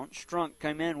 count. Strunk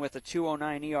came in with a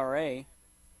 2.09 ERA.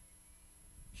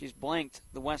 She's blanked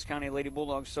the West County Lady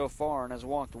Bulldogs so far and has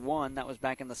walked 1. That was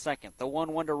back in the second. The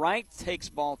 1-1 to Wright takes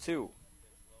ball 2.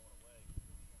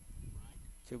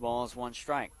 2 balls, 1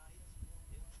 strike.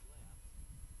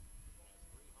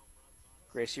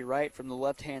 Gracie Wright from the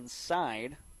left-hand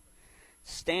side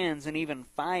stands an even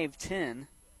 5'10".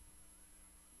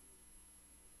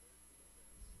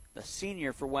 The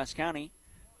senior for West County.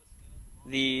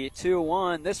 The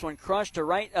 2-1, this one crushed to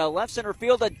right, left center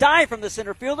field. A dive from the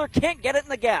center fielder, can't get it in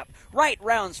the gap. Wright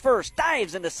rounds first,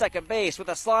 dives into second base with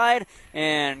a slide,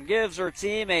 and gives her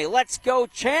team a let's go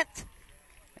chant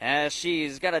as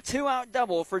she's got a 2-out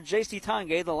double for J.C.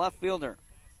 Tongay, the left fielder.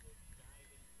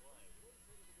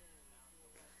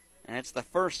 And it's the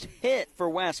first hit for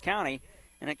West County,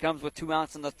 and it comes with 2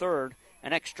 outs in the third.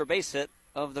 An extra base hit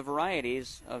of the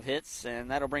varieties of hits, and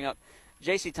that'll bring up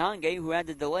J.C. Tongay, who had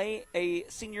to delay a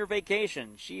senior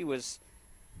vacation. She was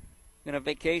going to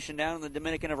vacation down in the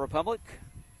Dominican Republic,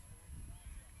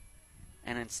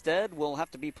 and instead will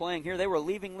have to be playing here. They were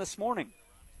leaving this morning.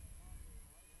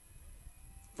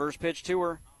 First pitch to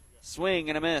her, swing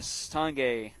and a miss.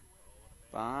 Tongay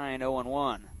behind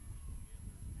 0-1.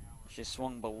 She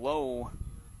swung below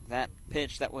that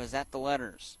pitch that was at the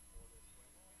letters.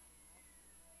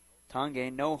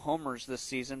 Tongay, no homers this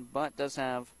season, but does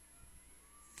have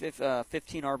 15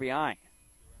 RBI.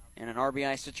 In an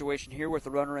RBI situation here with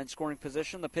the runner in scoring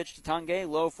position, the pitch to Tongay,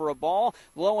 low for a ball,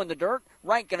 low in the dirt.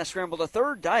 Wright going to scramble to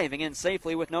third, diving in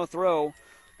safely with no throw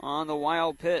on the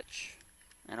wild pitch.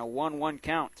 And a 1-1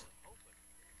 count.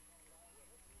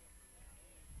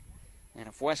 And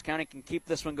if West County can keep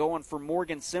this one going for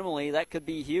Morgan Simile, that could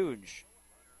be huge.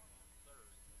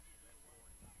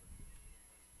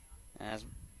 As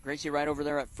Gracie Wright over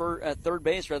there at third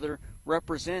base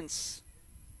represents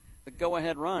the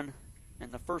go-ahead run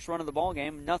and the first run of the ball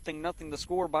game. 0-0 to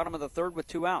score, bottom of the third with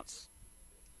 2 outs.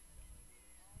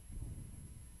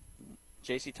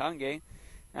 J.C. Tongay,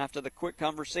 after the quick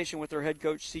conversation with her head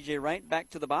coach C.J. Wright, back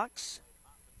to the box.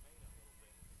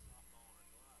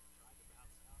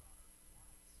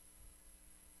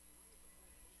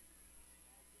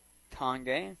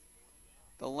 Tongay,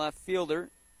 the left fielder,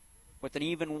 with an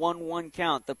even 1-1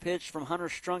 count. The pitch from Hunter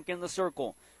Strunk in the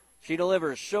circle. She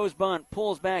delivers, shows bunt,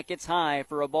 pulls back, gets high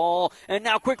for a ball, and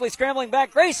now quickly scrambling back.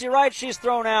 Gracie Wright, she's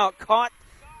thrown out, caught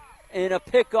in a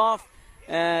pickoff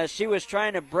as she was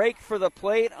trying to break for the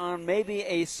plate on maybe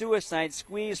a suicide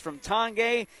squeeze from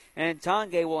Tongay, and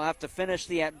Tongay will have to finish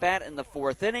the at-bat in the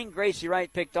 4th inning. Gracie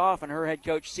Wright picked off, and her head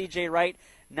coach C.J. Wright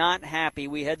not happy.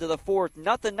 We head to the 4th.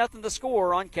 0-0 to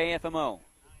score on KFMO.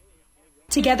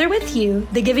 Together with you,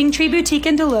 the Giving Tree Boutique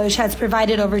in Deloge has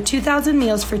provided over 2,000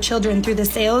 meals for children through the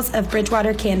sales of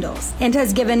Bridgewater candles and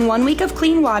has given 1 week of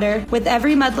clean water with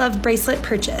every Mud Love bracelet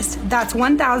purchased. That's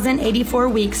 1,084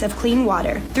 weeks of clean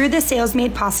water through the sales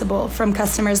made possible from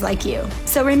customers like you.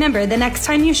 So remember, the next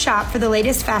time you shop for the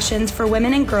latest fashions for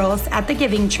women and girls at the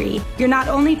Giving Tree, you're not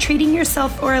only treating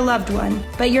yourself or a loved one,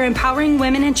 but you're empowering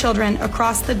women and children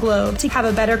across the globe to have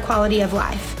a better quality of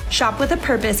life. Shop with a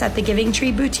purpose at the Giving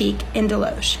Tree Boutique in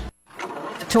Deloge.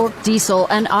 Torque Diesel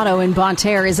and Auto in Bonne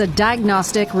Terre is a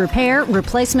diagnostic, repair,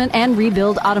 replacement, and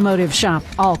rebuild automotive shop.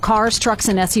 All cars, trucks,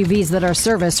 and SUVs that are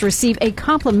serviced receive a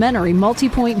complimentary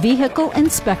multi-point vehicle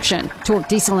inspection. Torque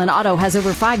Diesel and Auto has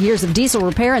over 5 years of diesel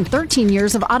repair and 13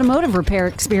 years of automotive repair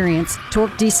experience.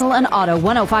 Torque Diesel and Auto,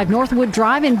 105 Northwood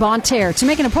Drive in Bonne Terre. To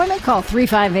make an appointment, call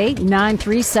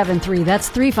 358-9373. That's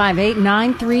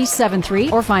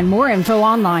 358-9373. Or find more info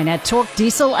online at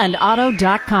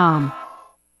torquedieselandauto.com.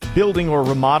 Building or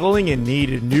remodeling and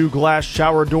need new glass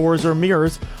shower doors or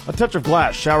mirrors? A Touch of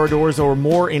Glass shower doors or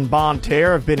more in Bonne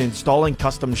Terre have been installing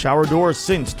custom shower doors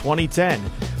since 2010,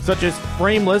 such as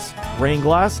frameless, rain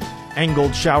glass,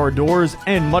 angled shower doors,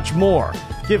 and much more.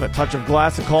 Give A Touch of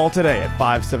Glass a call today at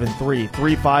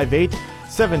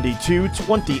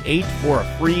 573-358-7228 for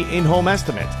a free in-home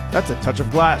estimate. That's A Touch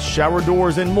of Glass shower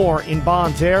doors and more in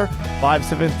Bonne Terre,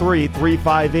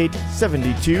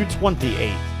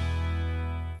 573-358-7228.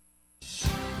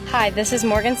 Hi, this is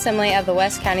Morgan Simley of the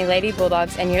West County Lady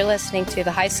Bulldogs, and you're listening to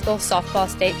the High School Softball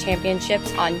State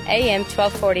Championships on AM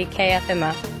 1240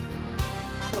 KFMO.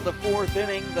 For the fourth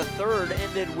inning, the third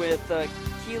ended with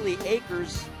Keeley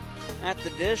Akers at the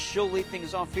dish. She'll lead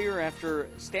things off here after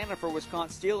Stanifer was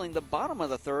caught stealing. The bottom of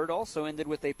the third also ended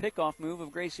with a pickoff move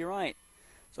of Gracie Wright.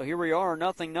 So here we are,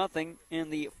 0-0 in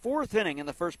the fourth inning, and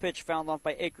the first pitch fouled off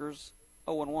by Akers,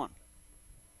 0-1.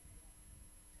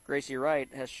 Gracie Wright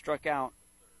has struck out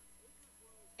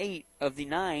 8 of the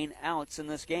 9 outs in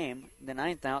this game. The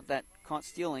 9th out, that caught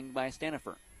stealing by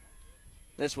Stanifer.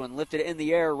 This one lifted in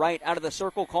the air, right out of the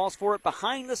circle, calls for it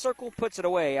behind the circle, puts it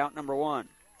away, out number 1.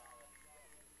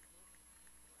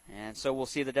 And so we'll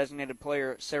see the designated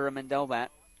player, Sarah Mendel, bat.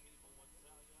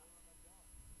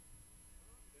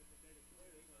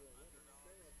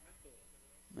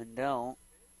 Mendel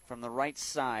from the right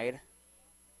side.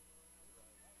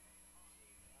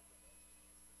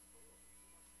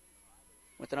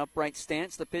 With an upright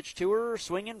stance, the pitch to her,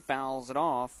 swinging, fouls it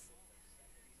off.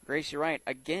 Gracie Wright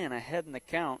again ahead in the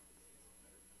count.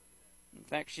 In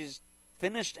fact, she's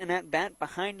finished an at-bat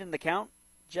behind in the count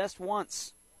just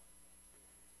once.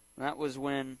 That was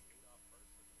when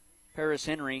Paris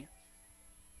Henry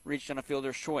reached on a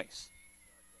fielder's choice.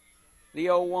 The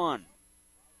 0-1.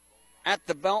 At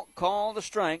the belt, call the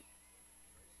strike.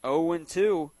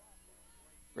 0-2.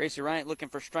 Gracie Wright looking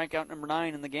for strikeout number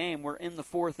 9 in the game. We're in the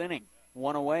fourth inning.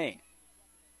 1 away.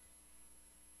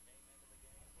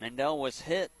 Mendel was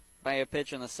hit by a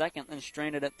pitch in the second, then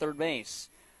stranded at third base.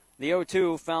 The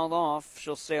 0-2 fouled off.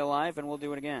 She'll stay alive, and we'll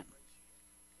do it again.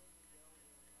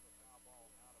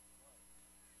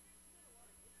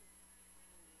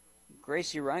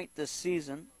 Gracie Wright this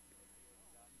season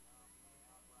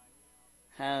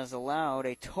has allowed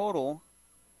a total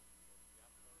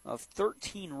of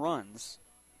 13 runs,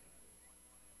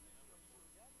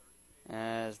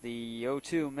 as the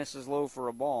 0-2 misses low for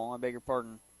a ball. I beg your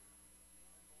pardon.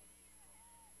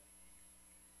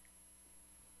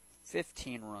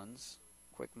 15 runs,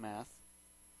 quick math,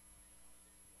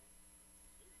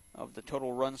 of the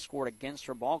total runs scored against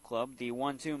her ball club. The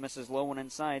 1-2 misses low and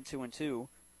inside, 2-2.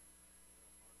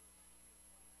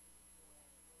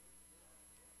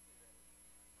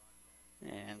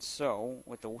 And so,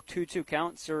 with the 2-2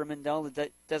 count, Sarah Mendel,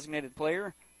 the designated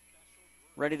player,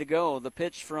 ready to go. The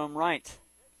pitch from Wright.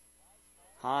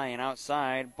 High and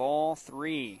outside, ball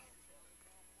 3.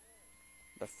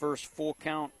 The first full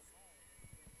count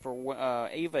for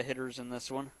Ava hitters in this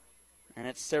one. And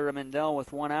it's Sarah Mendel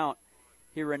with 1 out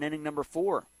here in inning number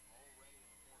 4.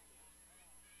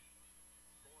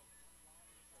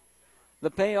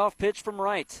 The payoff pitch from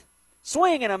Wright.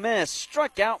 Swing and a miss.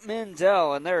 Struck out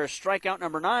Mendel. And there's strikeout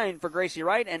number 9 for Gracie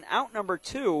Wright, and out number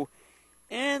 2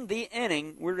 in the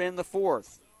inning. We're in the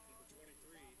fourth.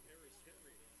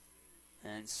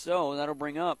 And so that'll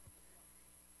bring up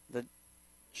the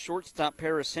shortstop,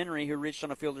 Paris Henry, who reached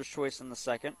on a fielder's choice in the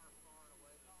second.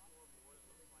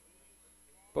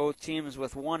 Both teams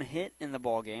with 1 hit in the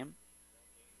ball game.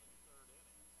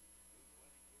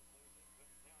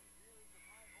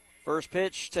 First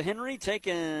pitch to Henry,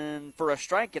 taken for a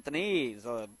strike at the knees.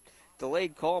 A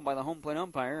delayed call by the home plate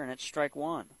umpire, and it's strike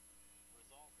 1.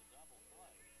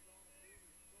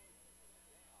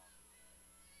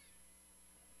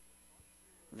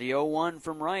 The 0-1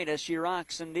 from Wright as she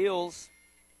rocks and deals.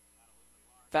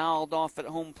 Fouled off at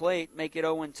home plate, make it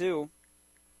 0-2.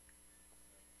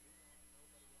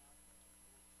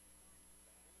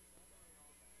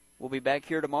 We'll be back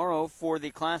here tomorrow for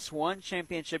the Class 1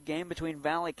 championship game between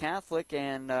Valley Catholic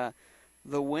and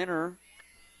the winner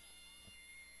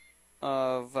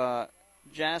of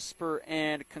Jasper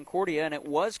and Concordia. And it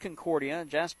was Concordia.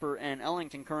 Jasper and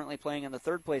Ellington currently playing in the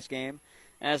third place game.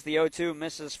 as the 0-2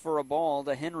 misses for a ball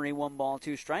to Henry. 1 ball,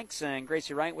 2 strikes, and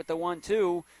Gracie Wright with the 1-2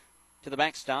 to the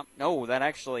backstop. No, that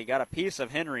actually got a piece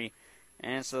of Henry.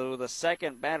 And so the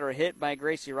second batter hit by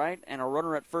Gracie Wright, and a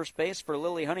runner at first base for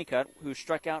Lily Honeycutt, who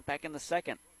struck out back in the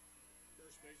second.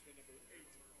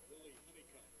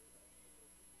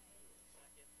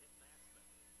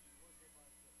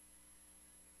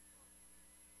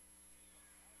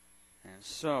 And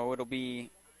so it'll be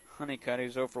Honeycutt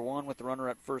who's 0 for 1 with the runner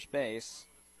at first base.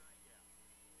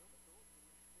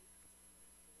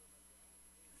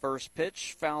 First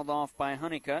pitch fouled off by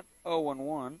Honeycutt,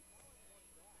 0-1.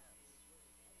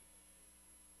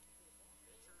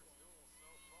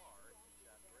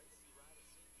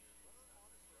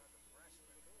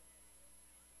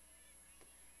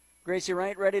 Gracie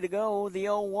Wright ready to go. The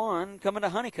 0-1 coming to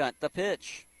Honeycutt. The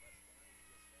pitch.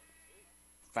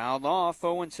 Fouled off,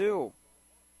 0-2.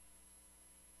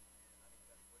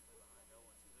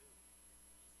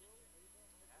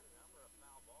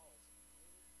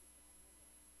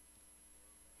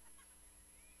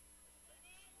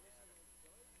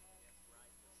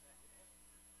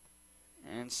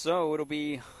 And so it'll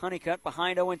be Honeycutt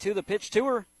behind 0-2. The pitch to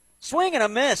her. Swing and a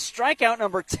miss. Strikeout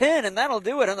number 10, and that'll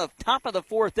do it on the top of the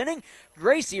 4th inning.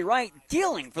 Gracie Wright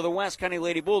dealing for the West County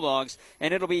Lady Bulldogs,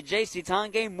 and it'll be J.C.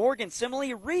 Tongay, Morgan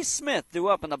Simile, Reese Smith due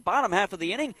up in the bottom half of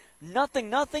the inning.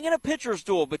 0-0 in a pitcher's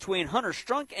duel between Hunter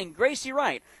Strunk and Gracie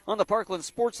Wright on the Parkland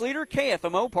Sports Leader,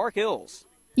 KFMO Park Hills.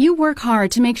 You work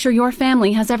hard to make sure your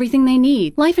family has everything they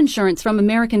need. Life insurance from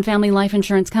American Family Life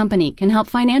Insurance Company can help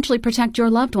financially protect your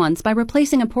loved ones by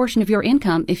replacing a portion of your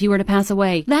income if you were to pass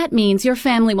away. That means your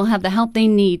family will have the help they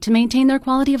need to maintain their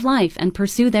quality of life and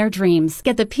pursue their dreams.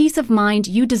 Get the peace of mind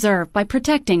you deserve by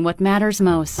protecting what matters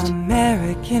most.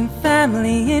 American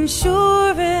Family Insurance.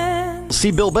 See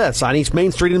Bill Betts on East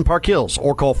Main Street in Park Hills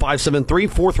or call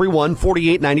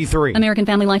 573-431-4893. American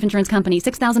Family Life Insurance Company,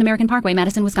 6000 American Parkway,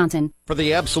 Madison, Wisconsin. For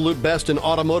the absolute best in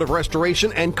automotive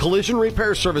restoration and collision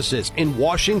repair services in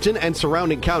Washington and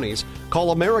surrounding counties,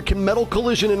 call American Metal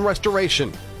Collision and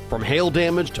Restoration. From hail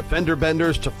damage to fender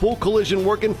benders to full collision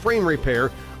work and frame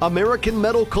repair, American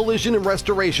Metal Collision and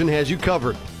Restoration has you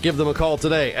covered. Give them a call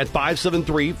today at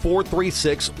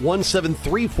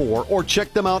 573-436-1734 or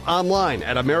check them out online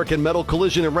at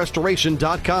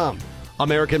AmericanMetalCollisionAndRestoration.com.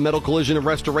 American Metal Collision and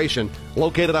Restoration,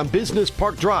 located on Business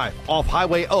Park Drive off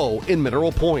Highway O in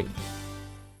Mineral Point.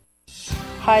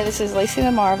 Hi, this is Lacey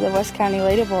Lamar of the West County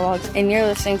Lady Bulldogs, and you're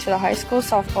listening to the High School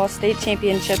Softball State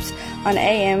Championships on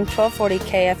AM 1240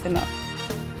 KFMO.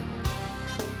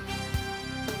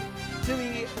 To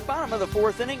the bottom of the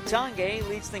 4th inning, Tongay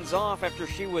leads things off after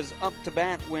she was up to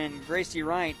bat when Gracie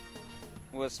Wright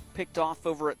was picked off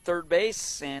over at third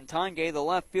base, and Tongay, the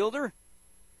left fielder,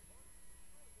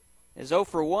 is 0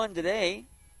 for 1 today.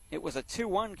 It was a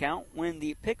 2-1 count when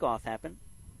the pickoff happened.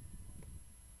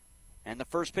 And the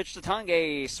first pitch to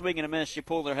Tongay, swing and a miss. She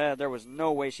pulled her head. There was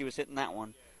no way she was hitting that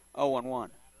one. 0-1.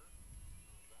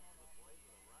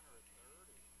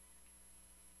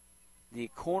 The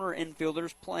corner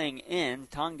infielders playing in.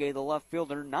 Tongay, the left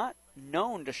fielder, not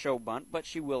known to show bunt, but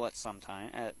she will at certain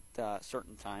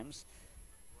times.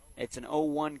 It's an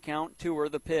 0-1 count to her.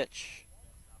 The pitch.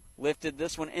 Lifted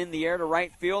this one in the air to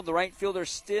right field. The right fielder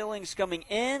Stillings coming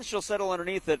in. She'll settle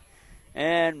underneath it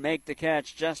and make the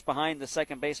catch just behind the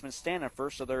second baseman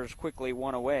Stanifer, so there's quickly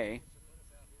one away.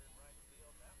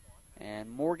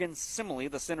 And Morgan Simile,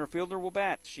 the center fielder, will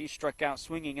bat. She struck out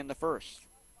swinging in the first.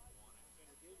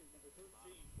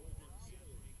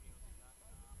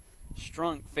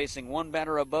 Strunk facing one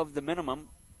batter above the minimum.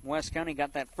 West County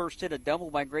got that first hit, a double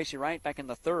by Gracie Wright back in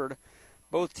the third.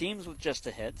 Both teams with just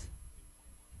a hit.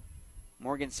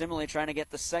 Morgan Simile trying to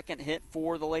get the second hit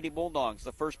for the Lady Bulldogs.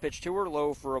 The first pitch to her,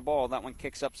 low for a ball. That one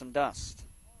kicks up some dust.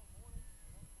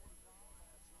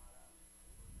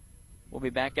 We'll be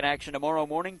back in action tomorrow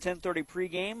morning, 10:30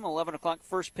 pregame, 11 o'clock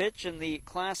first pitch in the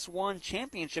Class 1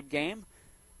 championship game.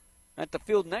 At the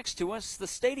field next to us, the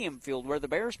stadium field where the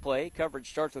Bears play. Coverage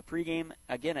starts with pregame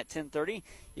again at 10:30.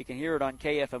 You can hear it on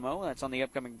KFMO. That's on the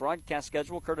upcoming broadcast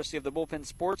schedule, courtesy of the Bullpen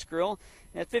Sports Grill.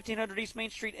 At 1500 East Main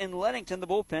Street in Leadington, the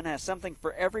Bullpen has something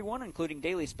for everyone, including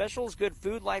daily specials, good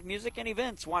food, live music, and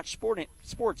events. Watch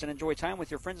sports and enjoy time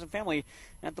with your friends and family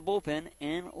at the Bullpen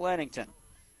in Leadington.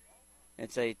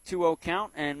 It's a 2-0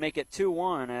 count and make it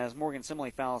 2-1 as Morgan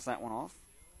Simile fouls that one off.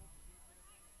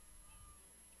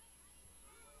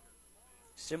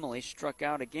 Simile struck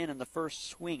out again in the first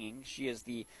swinging. She is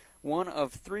the one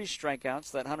of 3 strikeouts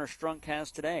that Hunter Strunk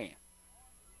has today.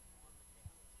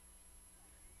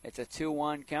 It's a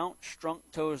 2-1 count. Strunk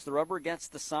toes the rubber, gets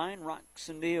the sign, rocks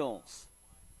and deals.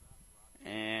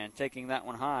 And taking that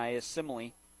one high is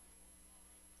Simile.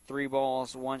 3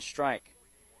 balls, 1 strike.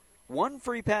 1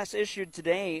 free pass issued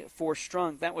today for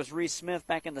Strunk. That was Reese Smith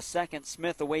back in the second.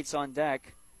 Smith awaits on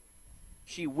deck.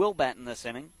 She will bat in this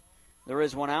inning. There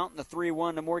is 1 out, and the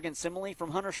 3-1 to Morgan Simile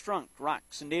from Hunter Strunk.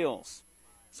 Rocks and deals.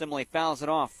 Simile fouls it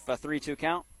off, a 3-2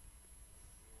 count.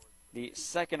 The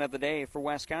second of the day for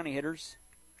West County hitters.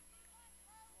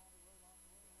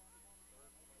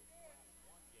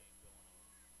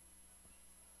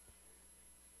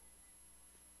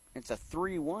 It's a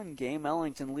 3-1 game.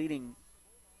 Ellington leading.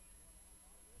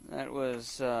 That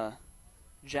was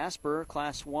Jasper,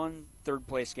 Class 1,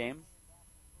 third-place game.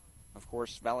 Of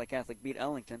course, Valley Catholic beat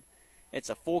Ellington. It's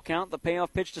a full count. The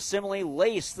payoff pitch to Simile.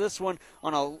 Lace this one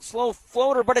on a slow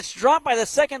floater, but it's dropped by the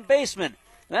second baseman.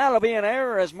 That'll be an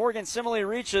error as Morgan Simile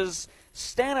reaches.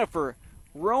 Stanifer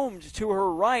roamed to her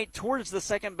right towards the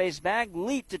second base bag,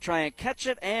 leaped to try and catch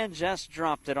it, and just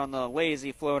dropped it on the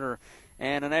lazy floater.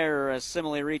 And an error as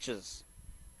Simile reaches.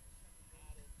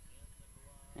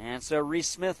 And so Reese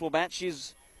Smith will bat.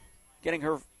 She's getting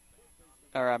her,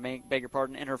 beg your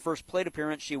pardon, in her first plate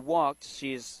appearance, she walked.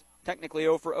 She's technically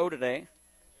 0 for 0 today.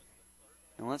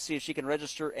 And let's see if she can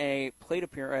register a plate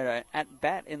appearance at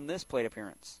bat in this plate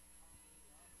appearance.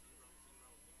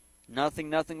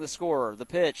 0-0 the score. The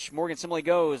pitch. Morgan Simile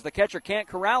goes. The catcher can't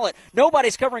corral it.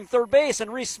 Nobody's covering third base, and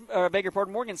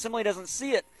Morgan Simile doesn't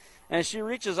see it. And she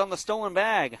reaches on the stolen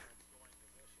bag.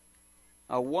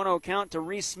 A 1-0 count to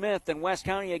Reese Smith, and West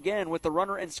County again with the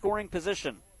runner in scoring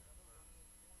position.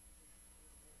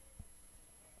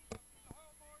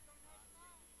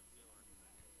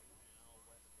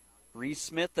 Reese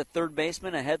Smith, the third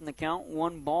baseman, ahead in the count.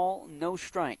 1 ball, no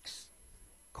strikes.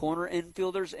 Corner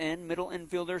infielders and middle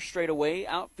infielders straight away,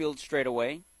 outfield straight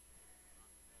away.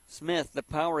 Smith, the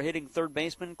power-hitting third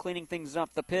baseman, cleaning things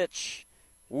up. The pitch.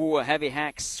 Ooh, a heavy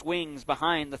hack swings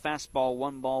behind the fastball.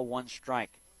 1 ball, 1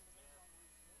 strike.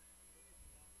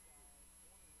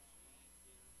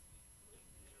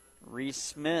 Reese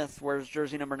Smith wears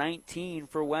jersey number 19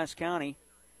 for West County.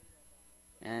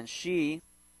 And she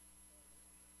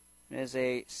is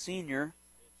a senior.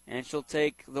 And she'll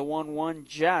take the 1-1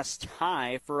 just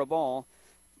high for a ball.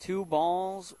 2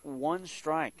 balls, 1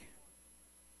 strike.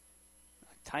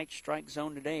 A tight strike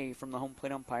zone today from the home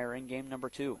plate umpire in game number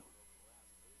 2.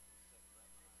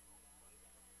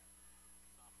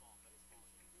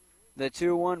 The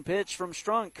 2-1 pitch from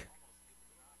Strunk.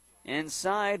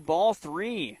 Inside, ball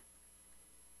 3.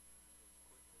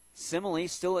 Simile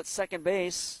still at second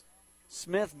base.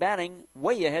 Smith batting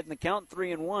way ahead in the count,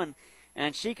 3-1.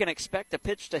 And she can expect a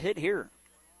pitch to hit here.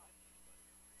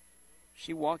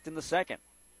 She walked in the second.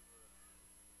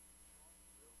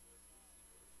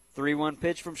 3-1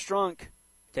 pitch from Strunk.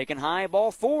 Taken high,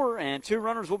 ball 4, and 2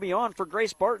 runners will be on for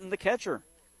Grace Barton, the catcher,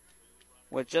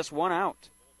 with just 1 out.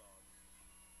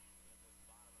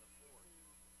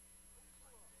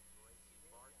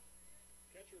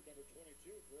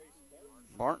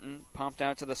 Barton popped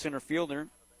out to the center fielder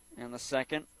in the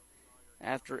second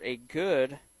after a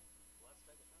good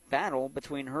battle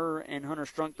between her and Hunter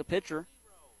Strunk, the pitcher.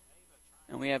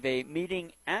 And we have a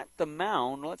meeting at the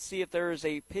mound. Let's see if there is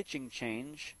a pitching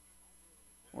change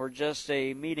or just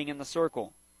a meeting in the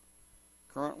circle.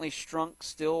 Currently Strunk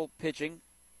still pitching.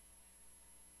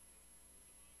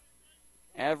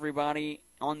 Everybody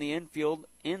on the infield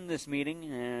in this meeting,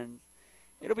 and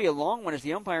it'll be a long one as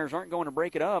the umpires aren't going to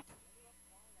break it up.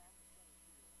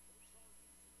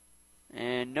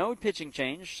 And no pitching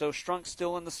change, so Strunk's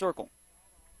still in the circle.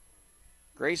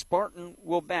 Grace Barton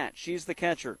will bat. She's the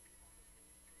catcher.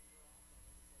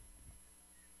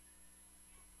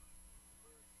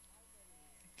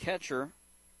 Catcher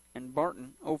and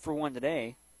Barton 0 for 1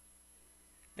 today.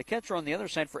 The catcher on the other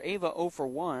side for Ava 0 for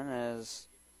 1 as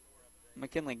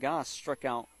McKinley Goss struck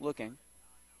out looking.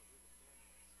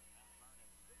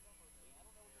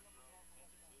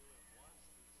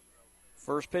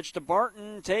 First pitch to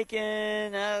Barton,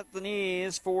 taken at the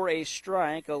knees for a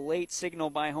strike. A late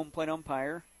signal by home plate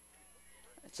umpire.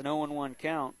 It's an 0-1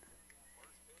 count.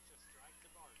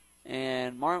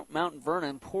 And Mount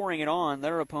Vernon pouring it on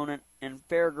their opponent in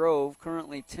Fair Grove,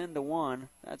 currently 10-1.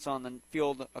 That's on the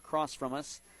field across from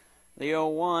us. The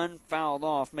 0-1 fouled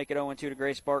off, make it 0-2 to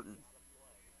Grace Barton.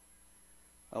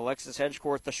 Alexis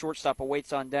Hedgecourt, the shortstop,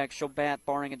 awaits on deck. She'll bat,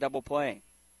 barring a double play.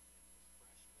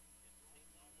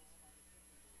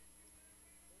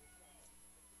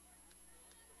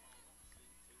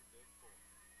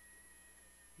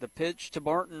 The pitch to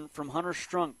Barton from Hunter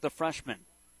Strunk, the freshman.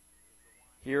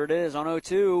 Here it is on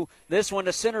 0-2. This one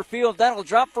to center field. That'll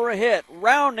drop for a hit.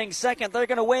 Rounding second. They're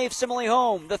going to wave Simile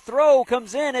home. The throw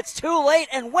comes in. It's too late,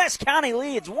 and West County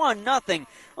leads 1-0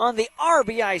 on the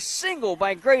RBI single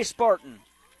by Grace Barton.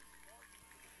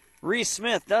 Reese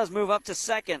Smith does move up to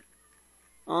second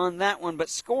on that one, but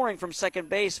scoring from second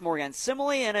base, Morgan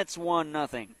Simile, and it's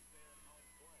 1-0.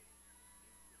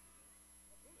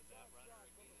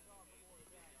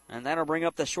 And that'll bring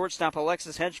up the shortstop,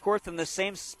 Alexis Hedgecorth, in the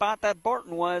same spot that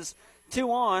Barton was. 2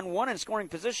 on, 1 in scoring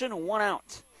position, 1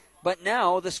 out. But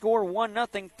now the score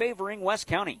 1-0 favoring West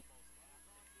County.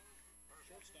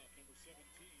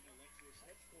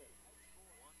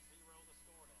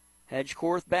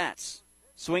 Hedgecorth bats.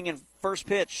 Swinging first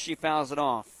pitch, she fouls it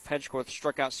off. Hedgecorth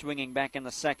struck out swinging back in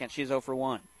the second. She's 0 for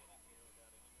 1.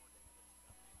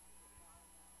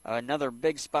 Another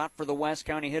big spot for the West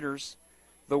County hitters.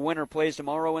 The winner plays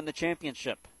tomorrow in the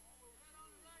championship.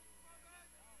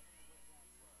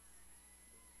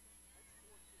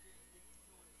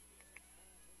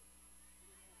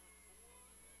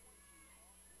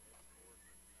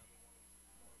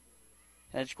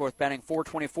 Hedgecorth batting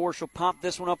 .424. She'll pop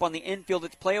this one up on the infield.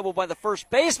 It's playable by the first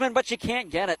baseman, but she can't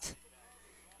get it.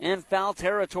 In foul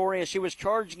territory as she was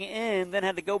charging in, then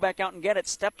had to go back out and get it.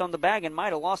 Stepped on the bag and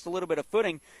might have lost a little bit of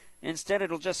footing. Instead,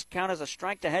 it'll just count as a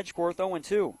strike to Hedgecorth,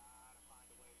 0-2.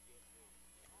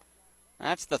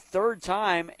 That's the third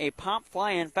time a pop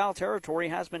fly in foul territory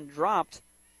has been dropped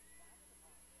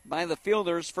by the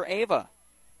fielders for Ava.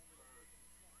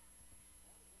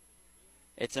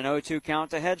 It's an 0-2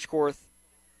 count to Hedgecorth.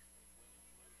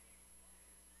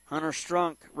 Hunter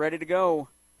Strunk ready to go.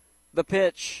 The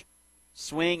pitch.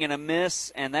 Swing and a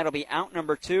miss, and that'll be out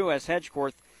number 2 as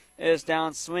Hedgecorth is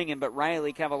down swinging, but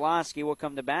Riley Kavaloski will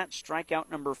come to bat.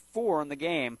 Strikeout number 4 in the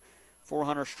game for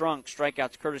Hunter Strunk.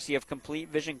 Strikeouts courtesy of Complete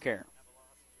Vision Care.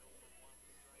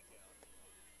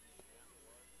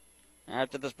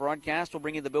 After this broadcast, we'll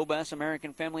bring you the Bill Bass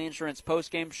American Family Insurance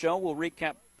postgame show. We'll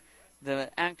recap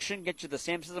the action, get you the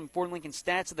Samsons and Ford Lincoln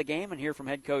stats of the game, and hear from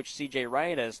head coach C.J.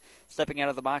 Wright as stepping out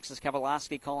of the box is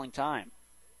Kavaloski calling time.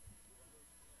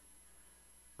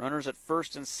 Runners at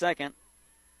first and second.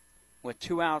 With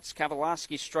 2 outs,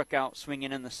 Kavaloski struck out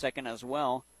swinging in the second as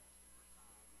well.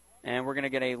 And we're going to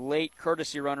get a late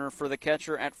courtesy runner for the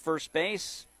catcher at first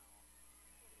base.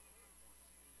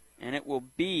 And it will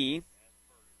be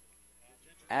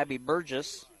Abby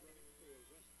Burgess.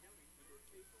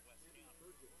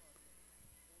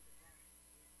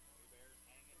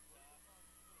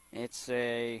 It's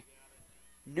a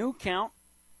new count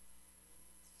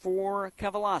for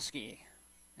Kavaloski,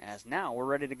 as now we're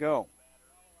ready to go.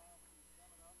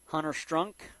 Hunter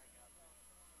Strunk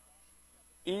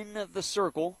in the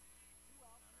circle.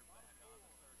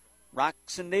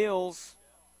 Rocks and deals.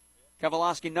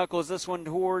 Kavaloski knuckles this one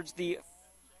towards the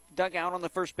dugout on the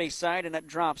first base side, and it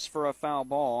drops for a foul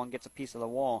ball and gets a piece of the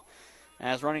wall.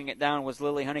 As running it down was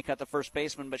Lily Honeycutt, the first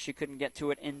baseman, but she couldn't get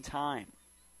to it in time.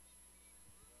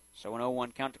 So an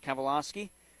 0-1 count to Kavaloski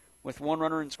with 1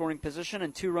 runner in scoring position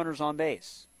and 2 runners on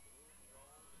base.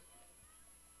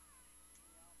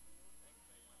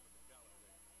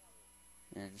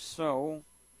 And so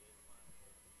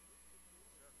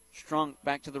Strunk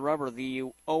back to the rubber. The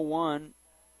 0-1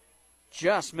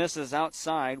 just misses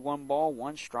outside. 1 ball,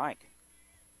 1 strike.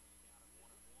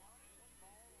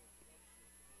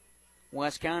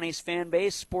 West County's fan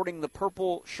base sporting the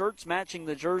purple shirts matching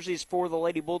the jerseys for the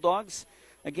Lady Bulldogs.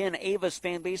 Again, Ava's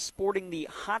fan base sporting the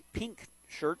hot pink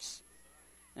shirts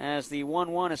as the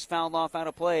 1-1 is fouled off out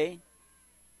of play.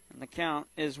 And the count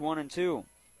is 1-2.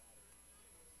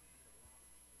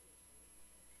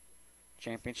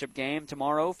 Championship game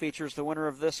tomorrow features the winner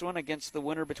of this one against the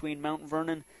winner between Mount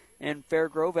Vernon and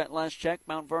Fairgrove. At last check,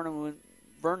 Mount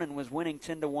Vernon was winning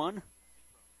 10-1.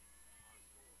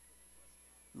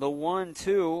 The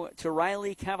 1-2 to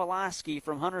Riley Kavaloski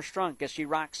from Hunter Strunk as she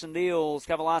rocks and deals.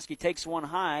 Kavaloski takes one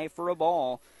high for a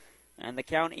ball. And the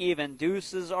count even.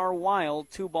 Deuces are wild.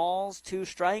 2 balls, 2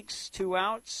 strikes, 2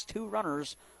 outs, 2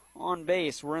 runners on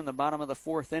base. We're in the bottom of the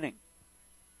 4th inning.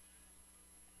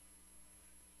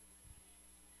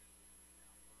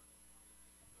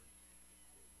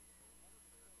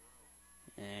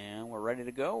 And we're ready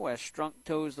to go as Strunk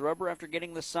toes the rubber after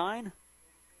getting the sign.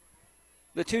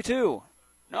 The 2-2.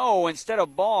 No, instead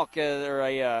of balk, or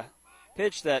a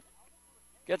pitch that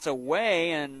gets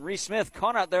away, and Reese Smith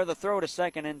caught out there the throw to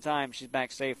second in time. She's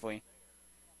back safely.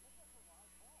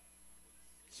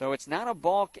 So it's not a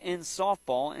balk in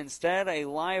softball, instead a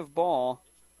live ball,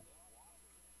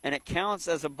 and it counts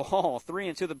as a ball.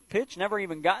 3-2. The pitch never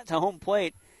even got to home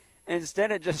plate.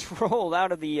 Instead, it just rolled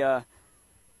out of the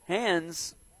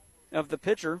hands of the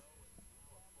pitcher,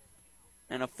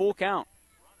 and a full count.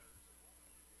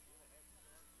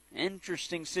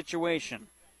 Interesting situation.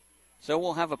 So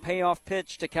we'll have a payoff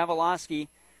pitch to Kavaloski,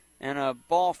 and a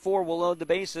ball 4 will load the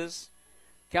bases.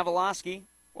 Kavaloski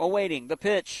awaiting the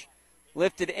pitch.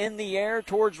 Lifted in the air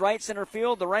towards right center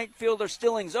field. The right fielder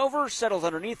Stillings over, settles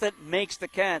underneath it, makes the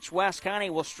catch. West County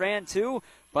will strand 2,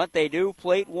 but they do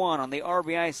plate 1 on the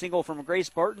RBI single from Grace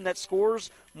Barton that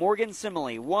scores Morgan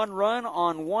Simile. 1 run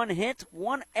on 1 hit,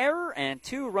 1 error, and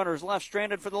 2 runners left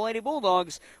stranded for the Lady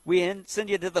Bulldogs. We send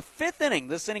you to the 5th inning.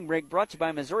 This inning break brought to you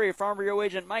by Missouri Farm Bureau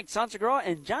agent Mike Sansagraw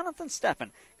and Jonathan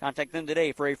Steffen. Contact them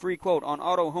today for a free quote on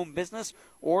auto, home business,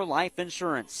 or life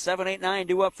insurance. 7-8-9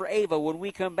 due up for Ava when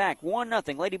we come back.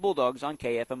 1-0 Lady Bulldogs on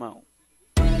KFMO.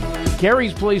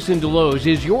 Carrie's Place in Deloge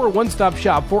is your one-stop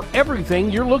shop for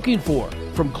everything you're looking for,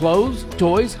 from clothes,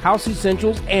 toys, house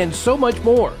essentials, and so much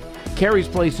more. Carrie's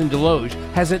Place in Deloge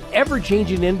has an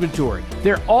ever-changing inventory.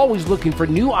 They're always looking for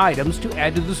new items to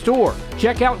add to the store.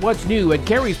 Check out what's new at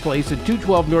Carrie's Place at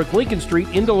 212 North Lincoln Street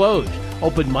in Deloge.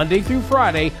 Open Monday through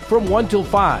Friday from 1 till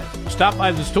 5. Stop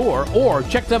by the store or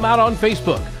check them out on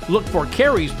Facebook. Look for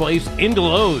Carrie's Place in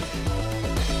Deloge.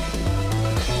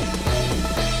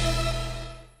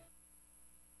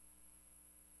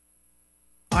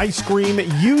 I scream,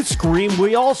 you scream,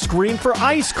 we all scream for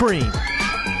ice cream.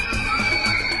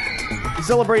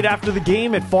 Celebrate after the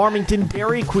game at Farmington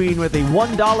Dairy Queen with a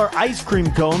 $1 ice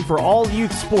cream cone for all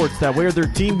youth sports that wear their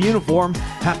team uniform,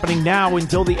 happening now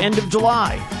until the end of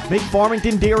July. Make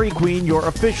Farmington Dairy Queen your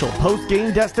official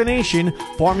post-game destination.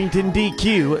 Farmington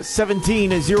DQ,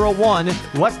 1701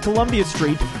 West Columbia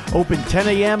Street, open 10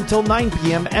 a.m. till 9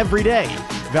 p.m. every day.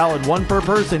 Valid 1 per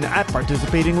person at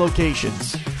participating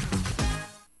locations.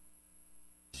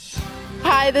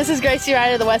 Hi, this is Gracie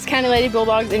Ryder of the West County Lady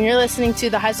Bulldogs, and you're listening to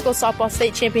the High School Softball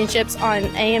State Championships on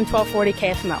AM 1240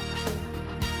 KFMO.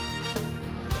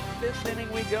 5th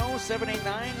inning we go,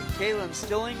 7-8-9. Kaylin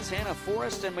Stillings, Hannah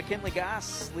Forrest, and McKinley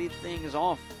Goss lead things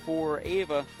off for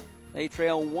Ava. They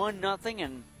trail 1-0,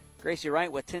 and Gracie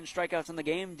Wright with 10 strikeouts in the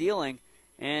game dealing,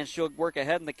 and she'll work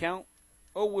ahead in the count.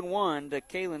 0-1 to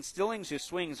Kaylin Stillings, who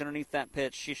swings underneath that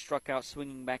pitch. She struck out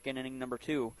swinging back in inning number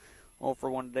 2. 0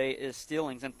 for 1 today is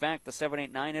Stillings. In fact, the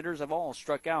 7-8-9 hitters have all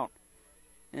struck out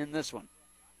in this one.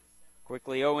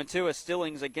 Quickly 0-2 as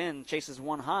Stillings again chases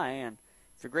one high, and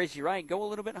for Gracie Wright, go a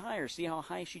little bit higher. See how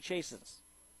high she chases.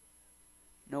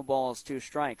 No balls, 2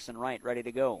 strikes, and Wright ready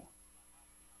to go.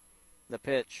 The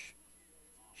pitch.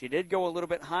 She did go a little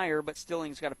bit higher, but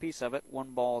Stillings got a piece of it. 1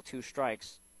 ball, 2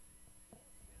 strikes.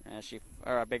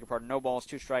 I beg your pardon, no balls,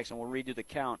 2 strikes, and we'll redo the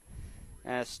count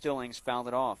as Stillings fouled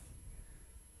it off.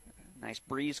 Nice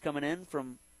breeze coming in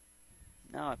from,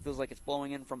 now it feels like it's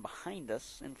blowing in from behind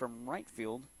us and from right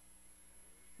field.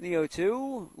 The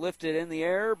 0-2 lifted in the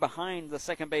air behind the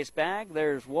second base bag.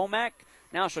 There's Womack.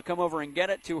 Now she'll come over and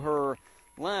get it to her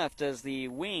left as the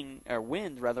wind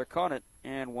caught it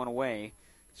and went away.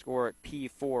 Score at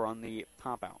P4 on the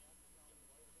pop out.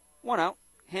 1 out.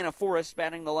 Hannah Forrest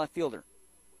batting the left fielder.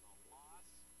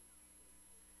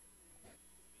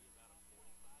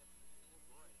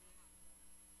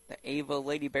 The Ava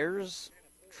Lady Bears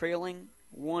trailing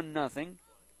 1-0.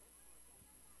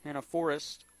 Hannah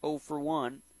Forrest 0 for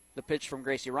 1. The pitch from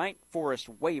Gracie Wright. Forrest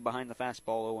way behind the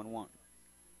fastball, 0-1.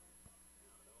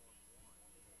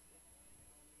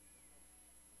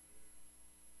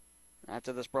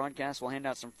 After this broadcast, we'll hand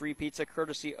out some free pizza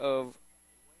courtesy of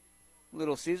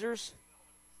Little Caesars.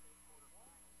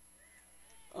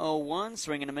 0-1,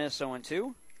 swing and a miss,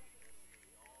 0-2.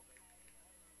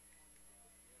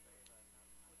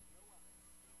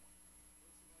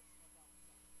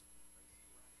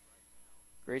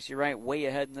 Gracie Wright way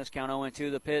ahead in this count, 0-2.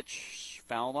 The pitch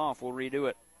fouled off. We'll redo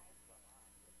it.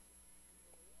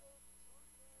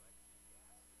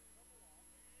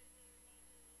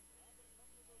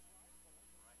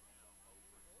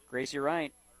 Gracie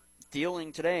Wright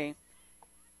dealing today.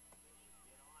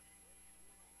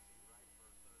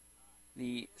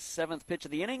 The 7th pitch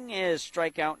of the inning is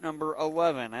strikeout number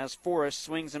 11 as Forrest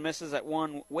swings and misses at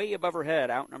 1 way above her head,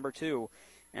 out number 2.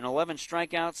 And 11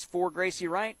 strikeouts for Gracie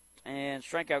Wright. And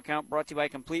strikeout count brought to you by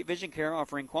Complete Vision Care,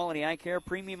 offering quality eye care,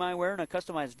 premium eyewear, and a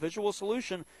customized visual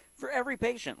solution for every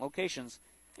patient. Locations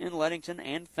in Leadington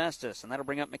and Festus. And that'll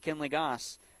bring up McKinley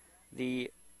Goss,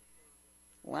 the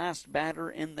last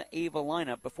batter in the Ava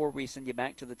lineup before we send you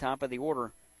back to the top of the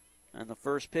order. And the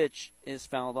first pitch is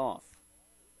fouled off.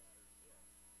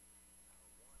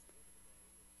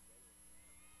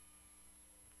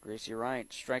 Gracie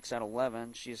Wright strikes out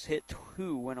 11. She's hit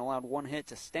 2 and allowed 1 hit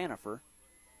to Stanifer.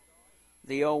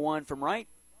 The 0-1 from Wright,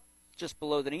 just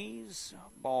below the knees.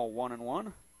 Ball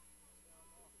 1-1.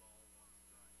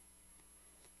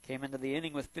 Came into the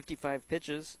inning with 55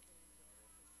 pitches.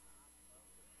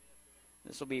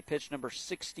 This will be pitch number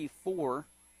 64.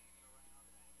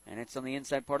 And it's on the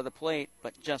inside part of the plate,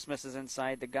 but just misses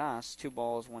inside the Goss. 2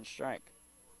 balls, 1 strike.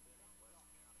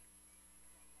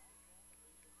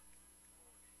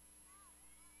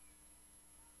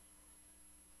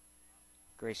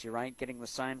 Gracie Wright getting the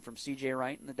sign from C.J.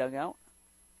 Wright in the dugout.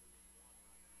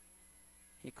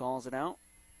 He calls it out.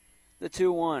 The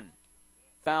 2-1.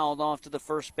 Fouled off to the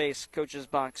first base coach's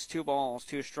box. 2 balls,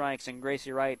 2 strikes, and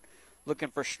Gracie Wright looking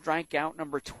for strikeout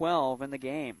number 12 in the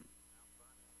game.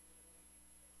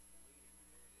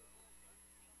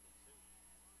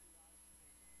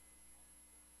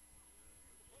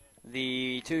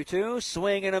 The 2-2,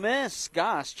 swing and a miss.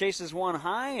 Goss chases one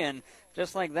high, and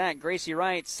just like that, Gracie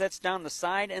Wright sets down the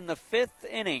side in the 5th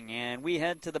inning. And we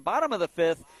head to the bottom of the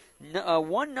 5th.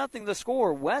 1-0 the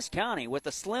score. West County with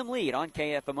a slim lead on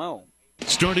KFMO.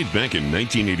 Started back in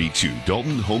 1982,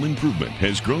 Dalton Home Improvement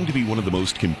has grown to be one of the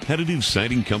most competitive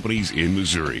siding companies in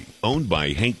Missouri. Owned by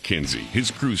Hank Kinsey, his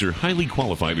crews are highly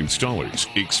qualified installers,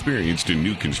 experienced in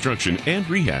new construction and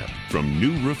rehab. From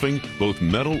new roofing, both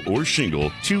metal or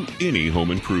shingle, to any home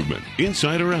improvement.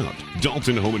 Inside or out,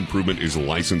 Dalton Home Improvement is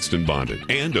licensed and bonded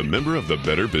and a member of the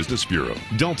Better Business Bureau.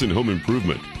 Dalton Home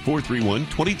Improvement,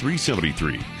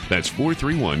 431-2373. That's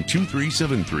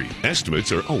 431-2373.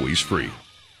 Estimates are always free.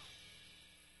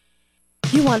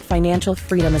 You want financial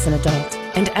freedom as an adult.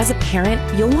 And as a parent,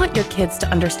 you'll want your kids to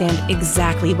understand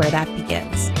exactly where that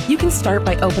begins. You can start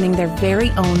by opening their very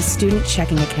own student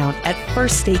checking account at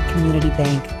First State Community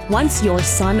Bank. Once your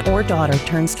son or daughter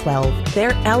turns 12,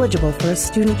 they're eligible for a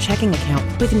student checking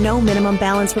account with no minimum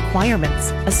balance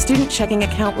requirements. A student checking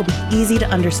account will be easy to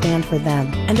understand for them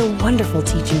and a wonderful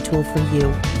teaching tool for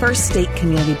you. First State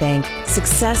Community Bank.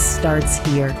 Success starts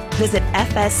here. Visit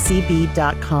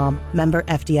fscb.com. Member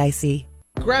FDIC.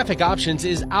 Graphic Options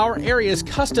is our area's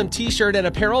custom t-shirt and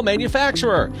apparel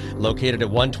manufacturer. Located at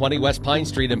 120 West Pine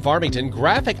Street in Farmington,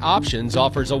 Graphic Options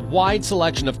offers a wide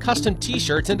selection of custom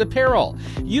t-shirts and apparel.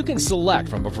 You can select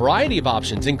from a variety of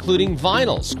options, including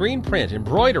vinyl, screen print,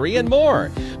 embroidery, and more.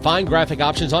 Find Graphic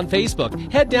Options on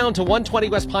Facebook. Head down to 120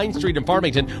 West Pine Street in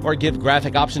Farmington or give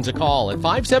Graphic Options a call at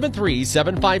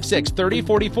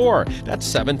 573-756-3044.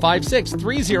 That's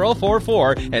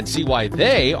 756-3044 and see why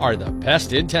they are the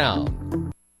best in town.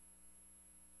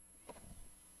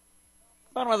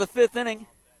 Bottom of the 5th inning.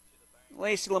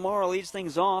 Lacey Lamar leads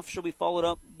things off. She'll be followed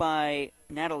up by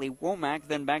Natalie Womack.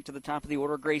 Then back to the top of the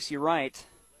order, Gracie Wright.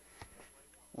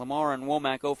 Lamar and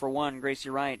Womack 0 for 1. Gracie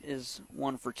Wright is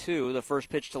 1 for 2. The first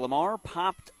pitch to Lamar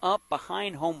popped up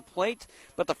behind home plate,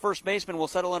 but the first baseman will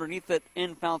settle underneath it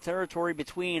in foul territory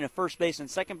between first base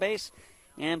and second base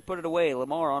and put it away.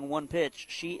 Lamar on 1 pitch.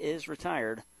 She is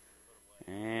retired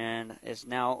and is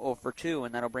now 0 for 2,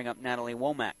 and that'll bring up Natalie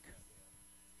Womack.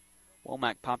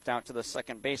 Womack popped out to the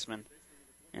second baseman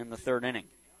in the 3rd inning.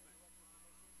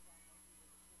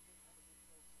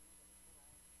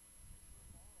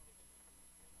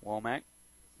 Womack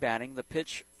batting. The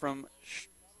pitch from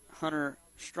Hunter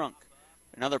Strunk.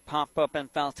 Another pop-up in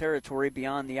foul territory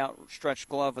beyond the outstretched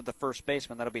glove of the first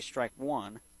baseman. That'll be strike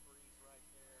 1.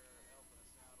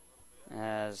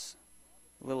 As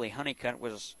Lily Honeycutt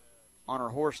was on her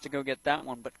horse to go get that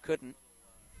one, but couldn't.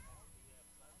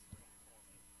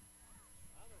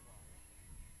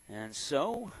 And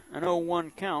so, an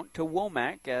 0-1 count to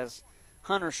Womack as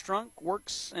Hunter Strunk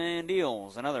works and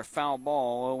deals. Another foul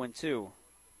ball, 0-2.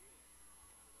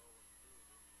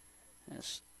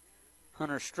 As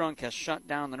Hunter Strunk has shut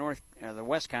down the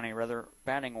West County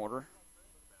batting order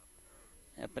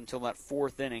up until that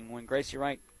 4th inning when Gracie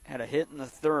Wright had a hit in the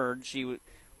 3rd. She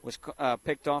was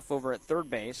picked off over at third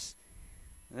base.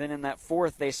 Then in that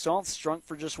 4th, they saw Strunk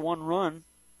for just 1 run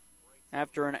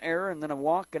after an error and then a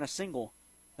walk and a single.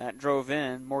 That drove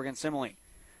in Morgan Simley.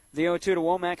 The 0-2 to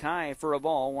Womack, high for a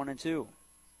ball, 1-2.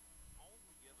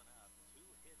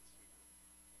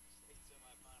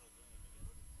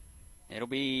 It'll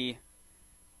be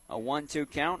a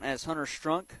 1-2 count as Hunter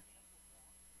Strunk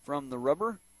from the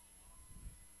rubber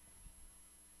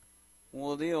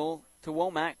will deal to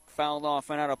Womack. Fouled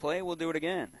off and out of play. We'll do it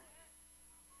again.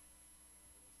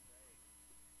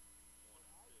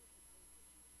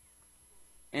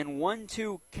 And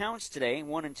 1-2 counts today,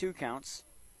 1-2 counts.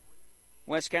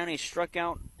 West County struck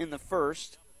out in the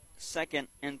 1st, 2nd,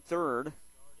 and 3rd.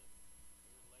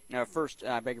 No, first,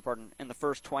 I beg your pardon, in the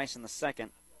 1st, twice in the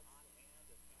 2nd.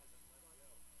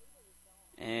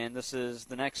 And this is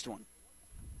the next one.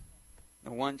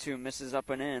 The 1-2 misses up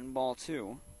and in, ball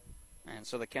 2. And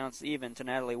so the count's even to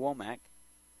Natalie Womack.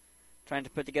 Trying to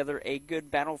put together a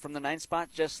good battle from the 9th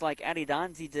spot, just like Addie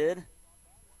Donzi did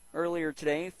earlier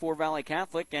today for Valley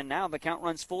Catholic, and now the count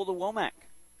runs full to Womack.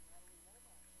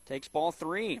 Takes ball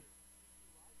 3.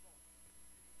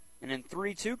 And in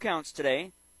 3-2 counts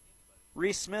today,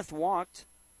 Reese Smith walked,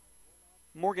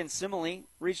 Morgan Simile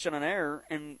reached on an error,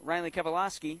 and Riley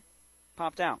Kepelowski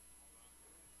popped out.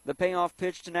 The payoff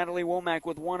pitch to Natalie Womack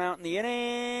with 1 out in the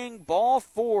inning. Ball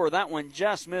 4. That one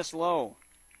just missed low.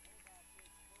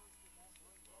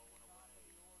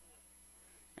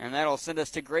 And that'll send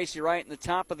us to Gracie Wright in the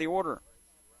top of the order.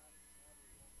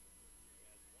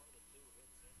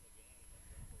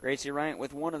 Gracie Wright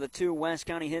with one of the 2 West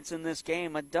County hits in this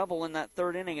game. A double in that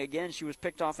 3rd inning. Again, she was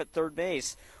picked off at 3rd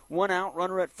base. 1 out,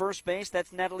 runner at 1st base.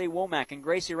 That's Natalie Womack. And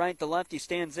Gracie Wright, the lefty,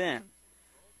 stands in.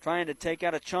 Trying to take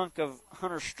out a chunk of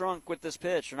Hunter Strunk with this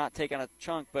pitch. Or not take out a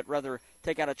chunk, but rather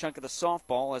take out a chunk of the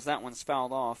softball as that one's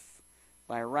fouled off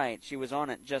by Wright. She was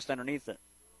on it just underneath it.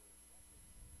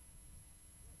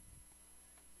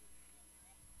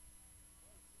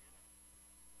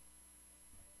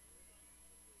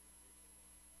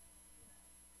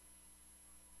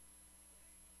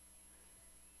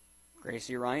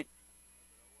 Gracie Wright.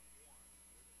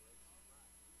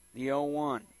 The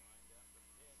 0-1.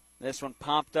 This one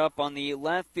popped up on the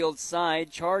left field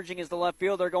side. Charging is the left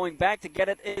fielder. Going back to get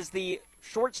it is the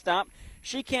shortstop.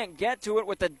 She can't get to it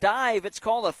with the dive. It's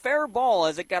called a fair ball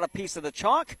as it got a piece of the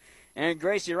chalk. And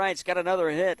Gracie Wright's got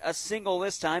another hit, a single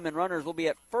this time, and runners will be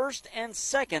at 1st and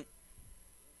 2nd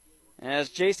as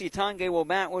J.C. Tange will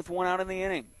bat with 1 out in the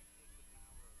inning.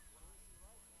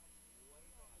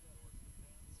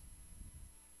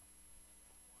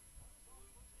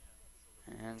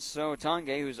 And so Tange,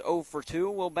 who's 0 for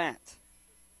 2, will bat.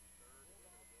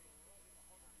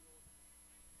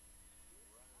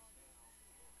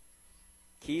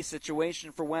 Key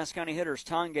situation for West County hitters.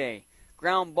 Tange,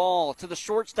 ground ball to the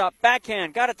shortstop,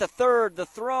 backhand, got it to 3rd. The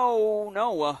throw,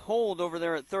 no, a hold over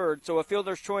there at 3rd. So a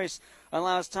fielder's choice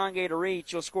allows Tange to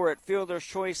reach. You'll score it fielder's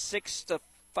choice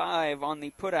 6-5 on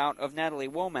the putout of Natalie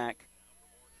Womack.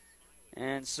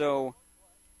 And so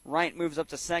Wright moves up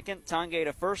to 2nd, Tange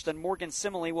to 1st, and Morgan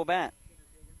Simile will bat.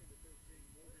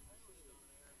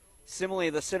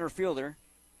 Simile, the center fielder,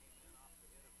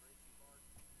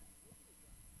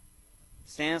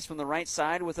 stands from the right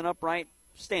side with an upright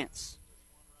stance.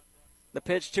 The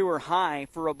pitch to her high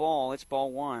for a ball. It's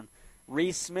ball 1.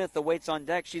 Reese Smith awaits on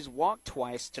deck. She's walked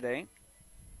twice today.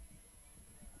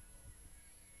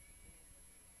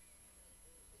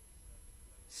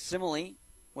 Simile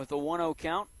with a 1-0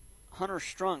 count. Hunter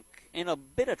Strunk in a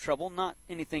bit of trouble, not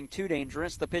anything too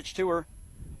dangerous. The pitch to her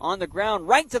on the ground,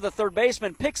 right to the 3rd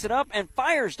baseman, picks it up and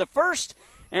fires to 1st,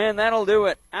 and that'll do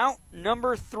it. Out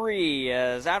number 3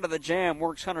 as out of the jam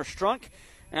works Hunter Strunk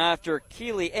after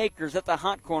Keely Akers at the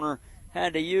hot corner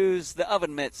had to use the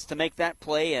oven mitts to make that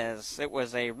play as it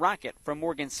was a rocket from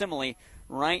Morgan Simile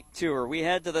right to her. We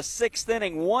head to the 6th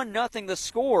inning, 1-0 the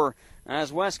score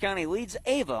as West County leads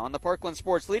Ava on the Parkland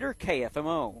Sports Leader,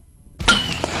 KFMO.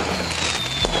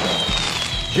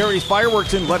 Jerry's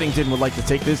Fireworks in Leadington would like to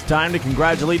take this time to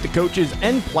congratulate the coaches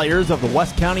and players of the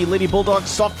West County Lady Bulldogs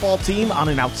softball team on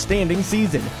an outstanding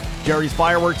season. Jerry's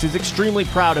Fireworks is extremely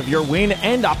proud of your win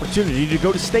and opportunity to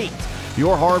go to state.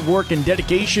 Your hard work and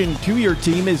dedication to your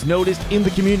team is noticed in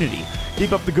the community.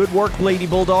 Keep up the good work, Lady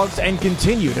Bulldogs, and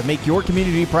continue to make your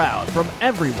community proud. From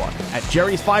everyone at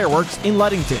Jerry's Fireworks in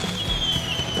Leadington.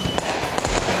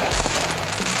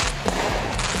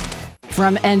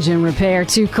 From engine repair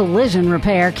to collision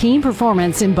repair, Keen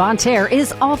Performance in Bonne Terre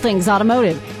is all things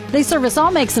automotive. They service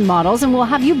all makes and models and will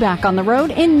have you back on the road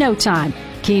in no time.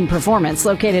 Keen Performance,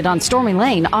 located on Stormy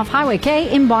Lane off Highway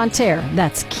K in Bonne Terre.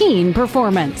 That's Keen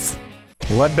Performance.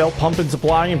 Lead Belt Pump and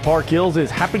Supply in Park Hills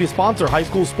is happy to sponsor high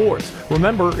school sports.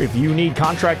 Remember, if you need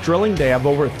contract drilling, they have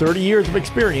over 30 years of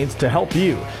experience to help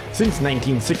you. Since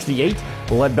 1968,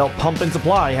 Lead Belt Pump and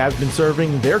Supply has been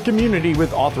serving their community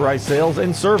with authorized sales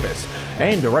and service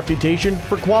and a reputation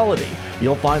for quality.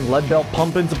 You'll find Lead Belt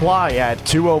Pump and Supply at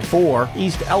 204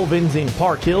 East Elvins in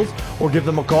Park Hills or give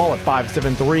them a call at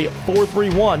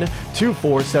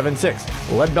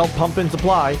 573-431-2476. Lead Belt Pump and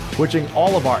Supply, wishing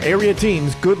all of our area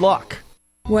teams good luck.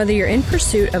 Whether you're in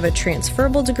pursuit of a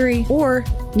transferable degree or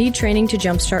need training to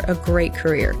jumpstart a great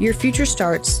career, your future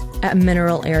starts at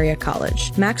Mineral Area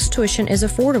College. Max tuition is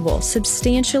affordable,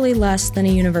 substantially less than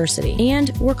a university,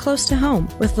 and we're close to home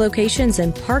with locations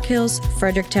in Park Hills,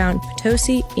 Fredericktown,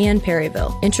 Potosi, and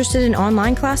Perryville. Interested in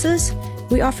online classes?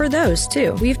 We offer those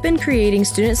too. We've been creating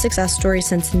student success stories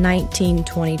since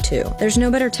 1922. There's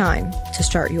no better time to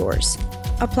start yours.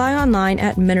 Apply online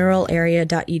at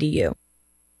mineralarea.edu.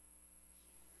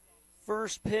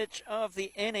 First pitch of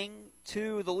the inning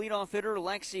to the leadoff hitter,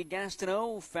 Lexi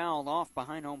Gastineau, fouled off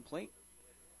behind home plate.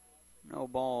 No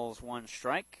balls, 1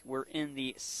 strike. We're in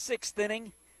the 6th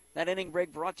inning. That inning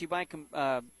break brought to you by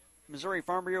Missouri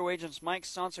Farm Bureau agents Mike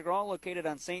Sansegral, located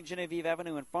on St. Genevieve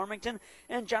Avenue in Farmington,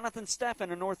 and Jonathan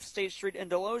Steffen on North State Street in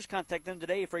Deloge. Contact them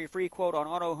today for a free quote on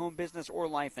auto, home, business, or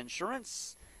life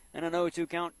insurance. and an 0-2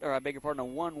 count, or I beg your pardon, a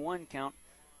 1-1 count.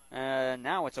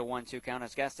 Now it's a 1-2 count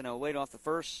as Gastineau laid off the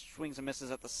first, swings and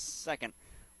misses at the second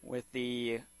with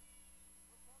the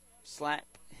slap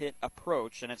hit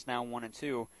approach, and it's now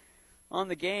 1-2. On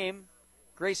the game,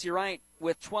 Gracie Wright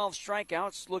with 12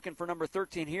 strikeouts, looking for number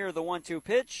 13 here. The 1-2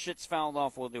 pitch, it's fouled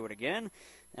off. We'll do it again.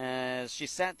 As she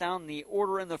sat down the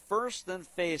order in the first, then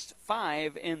faced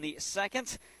 5 in the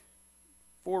second.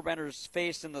 4 batters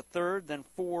faced in the third, then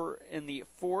 4 in the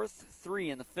fourth,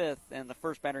 3 in the fifth, and the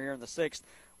first batter here in the sixth.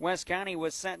 West County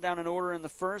was sat down in order in the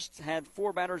first, had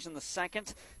 4 batters in the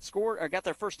second, got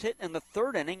their first hit in the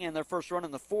third inning and their first run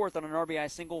in the fourth on an RBI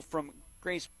single from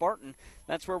Grace Barton.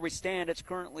 That's where we stand. It's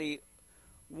currently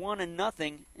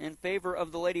 1-0 in favor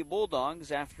of the Lady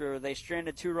Bulldogs after they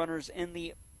stranded 2 runners in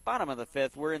the bottom of the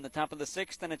fifth. We're in the top of the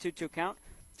sixth and a 2-2 count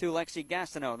to Lexi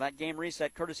Gastineau. That game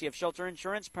reset courtesy of Shelter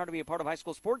Insurance, proud to be a part of high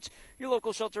school sports. Your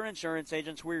local Shelter Insurance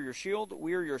agents, we're your shield,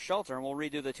 we're your shelter, and we'll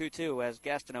redo the 2-2 as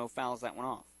Gastineau fouls that one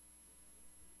off.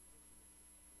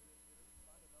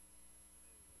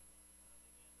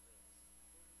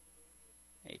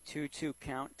 A 2-2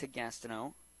 count to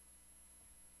Gastineau.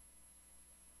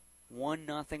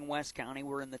 1-0 West County.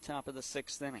 We're in the top of the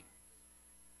sixth inning.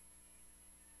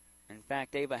 In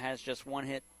fact, Ava has just 1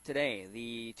 hit today.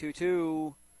 The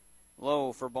 2-2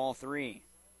 low for ball 3.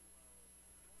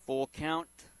 Full count,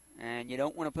 and you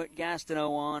don't want to put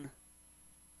Gastineau on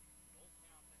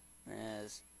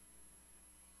as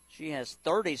she has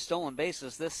 30 stolen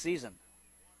bases this season.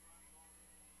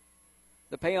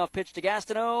 The payoff pitch to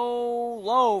Gastineau,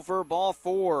 low for ball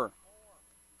 4.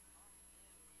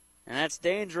 And that's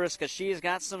dangerous because she's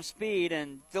got some speed,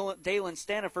 and Dalen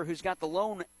Stanifer, who's got the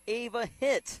lone Ava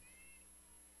hit,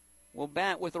 will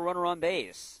bat with a runner on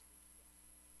base.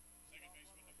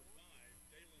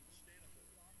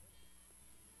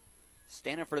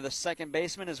 Stanifer, the second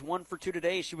baseman, is 1 for 2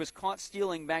 today. She was caught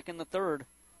stealing back in the third.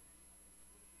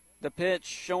 The pitch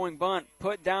showing bunt,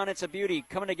 put down, it's a beauty,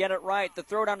 coming to get it right. The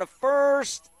throw down to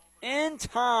first in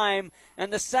time,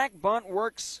 and the sac bunt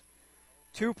works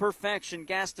to perfection.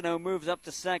 Gastineau moves up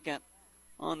to second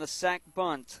on the sac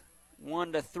bunt,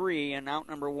 1-3, and out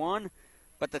number 1.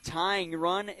 But the tying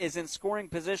run is in scoring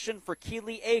position for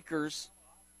Keeley Akers.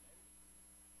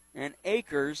 And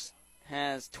Akers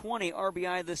has 20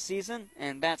 RBI this season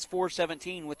and bats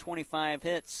 .417 with 25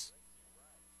 hits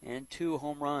and 2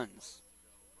 home runs.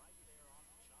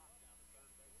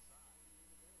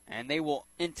 And they will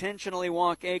intentionally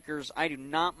walk Akers. I do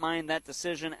not mind that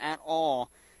decision at all.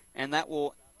 And that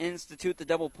will institute the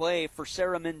double play for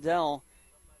Sarah Mindell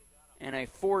and a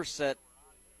force at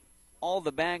all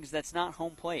the bags that's not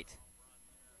home plate.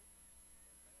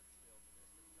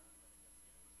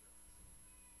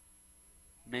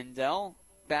 Mindell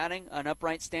batting an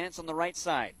upright stance on the right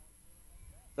side.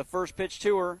 The first pitch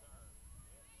to her,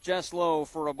 just low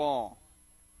for a ball.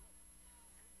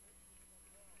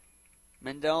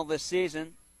 Mindell this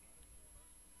season,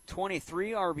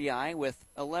 23 RBI with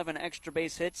 11 extra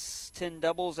base hits, 10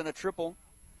 doubles and a triple,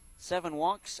 7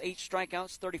 walks, 8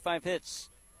 strikeouts, 35 hits.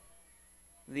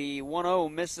 The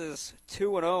 1-0 misses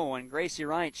 2-0, and Gracie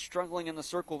Wright struggling in the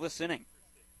circle this inning.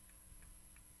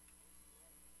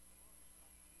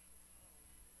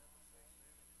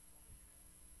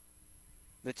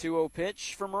 The 2-0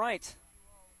 pitch from Wright.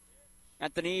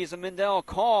 At the knees of Mindell,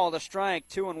 called a strike,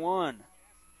 2-1.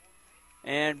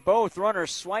 And both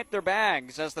runners swipe their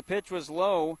bags as the pitch was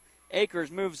low. Akers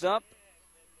moves up,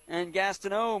 and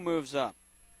Gastineau moves up.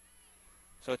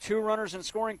 So 2 runners in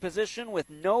scoring position with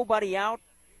nobody out.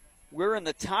 We're in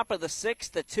the top of the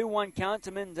sixth, the 2-1 count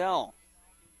to Mindell.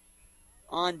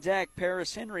 On deck,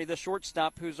 Paris Henry, the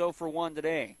shortstop, who's 0 for 1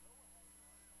 today.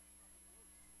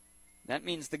 That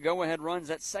means the go-ahead run's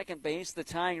at second base, the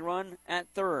tying run at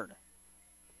third.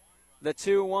 The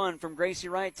 2-1 from Gracie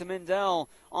Wright to Mindell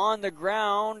on the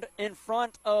ground in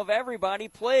front of everybody.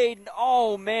 Played.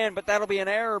 Oh, man, but that'll be an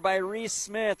error by Reese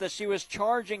Smith as she was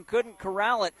charging, couldn't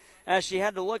corral it as she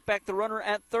had to look back the runner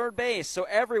at third base. So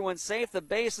everyone's safe. The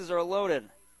bases are loaded.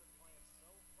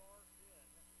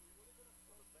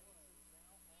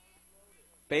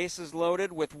 Bases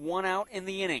loaded with 1 out in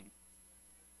the inning.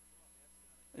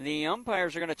 The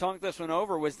umpires are going to talk this one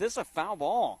over. Was this a foul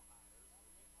ball?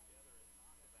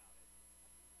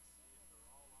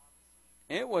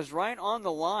 It was right on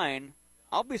the line.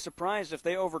 I'll be surprised if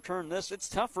they overturn this. It's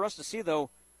tough for us to see, though.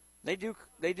 They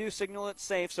do signal it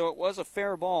safe, so it was a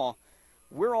fair ball.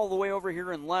 We're all the way over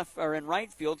here in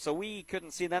right field, so we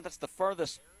couldn't see that. That's the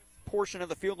farthest portion of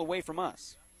the field away from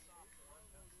us.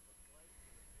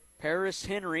 Paris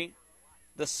Henry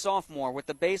the sophomore, with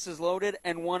the bases loaded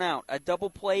and one out. A double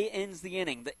play ends the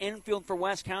inning. The infield for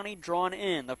West County drawn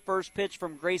in. The first pitch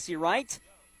from Gracie Wright,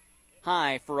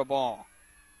 high for a ball.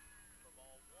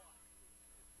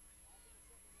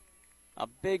 A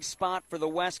big spot for the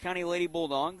West County Lady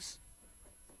Bulldogs,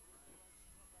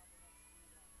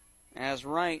 as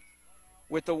Wright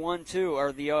with the 1-2,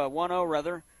 or the 1-0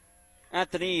 rather,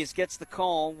 at the knees, gets the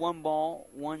call. 1 ball,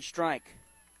 1 strike.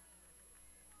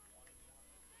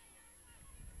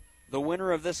 The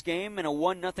winner of this game in a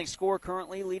 1-0 score,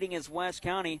 currently leading as West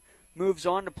County, moves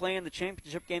on to play in the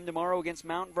championship game tomorrow against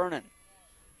Mount Vernon.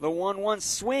 The 1-1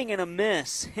 swing and a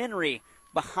miss. Henry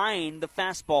behind the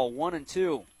fastball,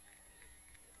 1-2.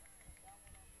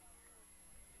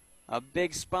 A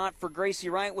big spot for Gracie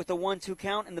Wright with the 1-2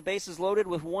 count and the bases loaded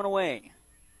with 1 away.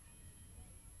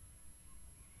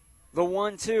 The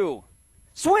 1-2.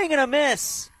 Swing and a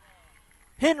miss.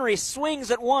 Henry swings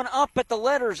at 1 up at the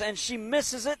letters, and she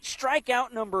misses it.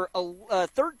 Strikeout number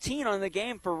 13 on the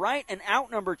game for Wright, and out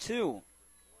number 2.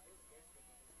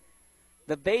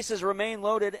 The bases remain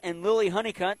loaded, and Lily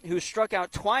Honeycutt, who struck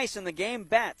out twice in the game,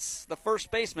 bats, the first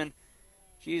baseman.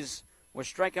 Was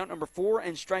strikeout number 4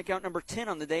 and strikeout number 10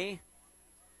 on the day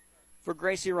for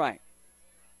Gracie Wright.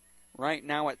 Wright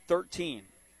now at 13.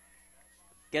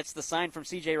 Gets the sign from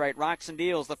C.J. Wright. Rocks and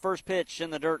deals. The first pitch in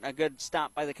the dirt. A good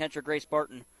stop by the catcher, Grace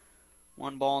Barton.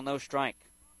 1 ball, no strike.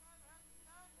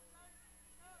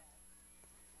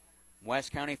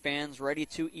 West County fans ready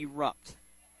to erupt.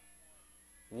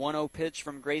 1-0 pitch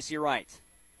from Gracie Wright.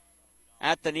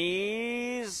 At the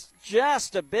knees,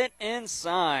 just a bit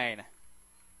inside.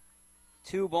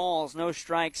 2 balls, no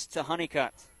strikes to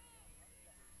Honeycutt.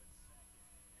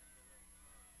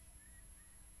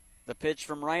 The pitch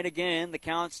from Wright again. The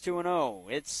count's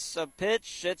 2-0. It's a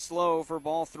pitch. It's low for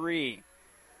ball 3.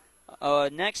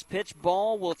 Next pitch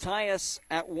ball will tie us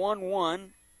at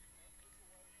 1-1.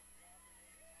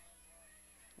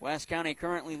 West County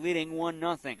currently leading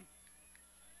 1-0.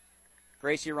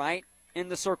 Gracie Wright in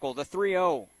the circle. The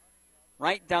 3-0.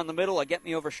 Right down the middle. A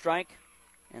get-me-over strike.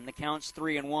 And the count's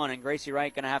 3-1. And Gracie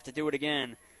Wright going to have to do it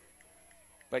again,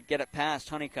 but get it past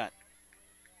Honeycutt.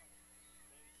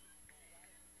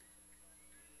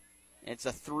 It's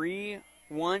a 3-1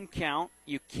 count.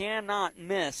 You cannot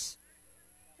miss,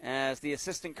 as the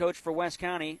assistant coach for West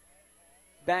County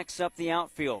backs up the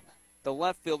outfield. The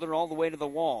left fielder all the way to the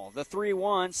wall. The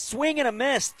 3-1, swing and a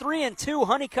miss. 3-2,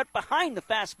 Honeycutt behind the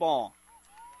fastball.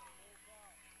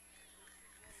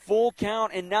 Full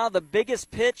count, and now the biggest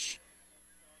pitch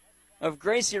of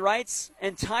Gracie Wright's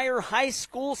entire high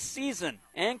school season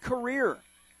and career.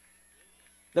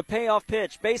 The payoff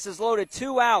pitch, bases loaded,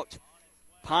 2 out.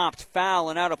 Popped, foul,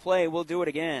 and out of play. We'll do it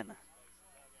again.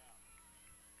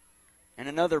 And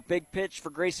another big pitch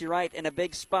for Gracie Wright in a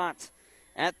big spot.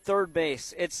 At third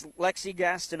base, it's Lexi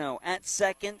Gastineau. At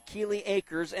second, Keely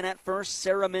Akers. And at first,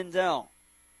 Sarah Mindell.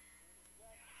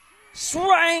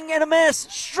 Swing and a miss.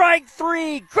 Strike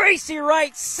 3. Gracie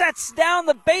Wright sets down,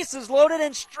 the bases loaded,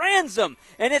 and strands them.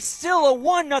 And it's still a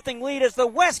 1-0 lead as the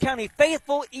West County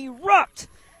faithful erupt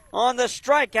on the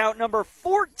strikeout number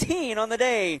 14 on the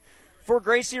day for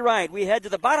Gracie Wright. We head to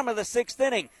the bottom of the 6th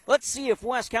inning. Let's see if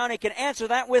West County can answer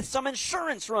that with some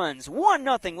insurance runs.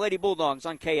 1-0 Lady Bulldogs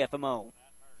on KFMO.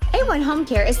 A1 Home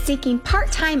Care is seeking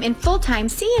part-time and full-time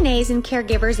CNAs and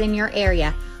caregivers in your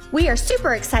area. We are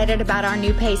super excited about our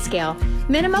new pay scale.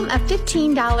 Minimum of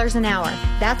 $15 an hour.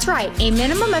 That's right, a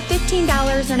minimum of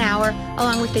 $15 an hour,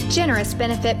 along with a generous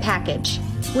benefit package.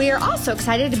 We are also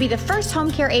excited to be the first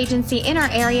home care agency in our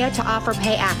area to offer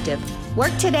Pay Active.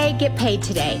 Work today, get paid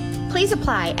today. Please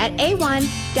apply at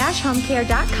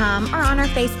a1-homecare.com or on our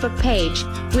Facebook page.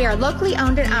 We are locally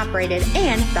owned and operated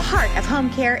and the heart of home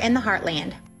care in the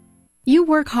Heartland. You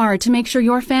work hard to make sure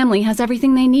your family has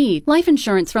everything they need. Life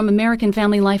insurance from American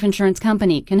Family Life Insurance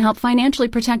Company can help financially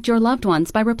protect your loved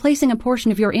ones by replacing a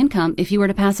portion of your income if you were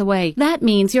to pass away. That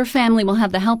means your family will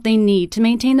have the help they need to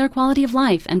maintain their quality of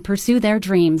life and pursue their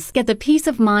dreams. Get the peace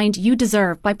of mind you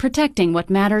deserve by protecting what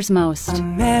matters most.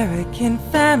 American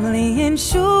Family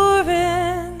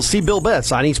Insurance. See Bill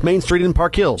Betts on East Main Street in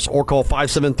Park Hills or call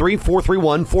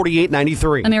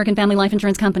 573-431-4893. American Family Life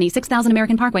Insurance Company, 6000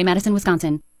 American Parkway, Madison,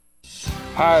 Wisconsin.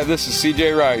 Hi, this is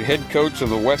C.J. Wright, head coach of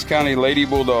the West County Lady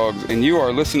Bulldogs, and you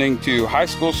are listening to High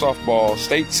School Softball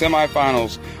State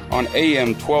Semifinals on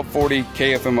AM 1240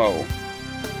 KFMO.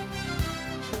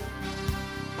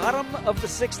 Bottom of the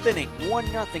 6th inning,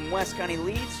 1-0 West County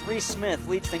leads. Reese Smith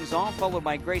leads things off, followed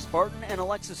by Grace Barton and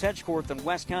Alexis Hedgecorth, and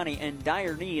West County in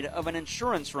dire need of an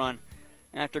insurance run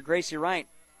after Gracie Wright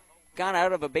got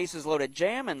out of a bases-loaded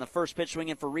jam, and the first pitch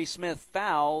swinging for Reese Smith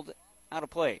fouled out of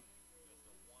play.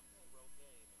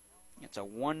 It's a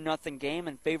 1-0 game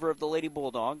in favor of the Lady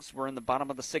Bulldogs. We're in the bottom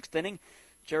of the 6th inning.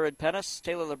 Jared Pettis,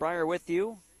 Taylor LeBrier with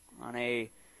you on a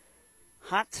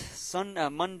hot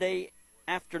Monday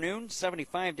afternoon,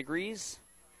 75 degrees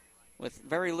with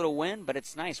very little wind, but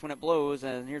it's nice when it blows.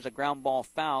 And here's a ground ball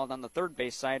fouled on the third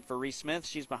base side for Reese Smith.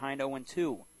 She's behind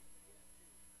 0-2.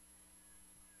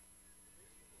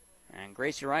 And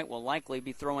Gracie Wright will likely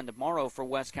be throwing tomorrow for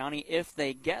West County if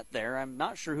they get there. I'm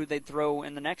not sure who they'd throw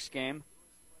in the next game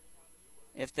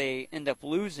if they end up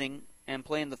losing and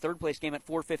playing the third place game at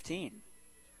 4:15.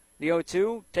 The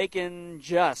 0-2 taken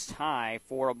just high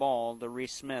for a ball to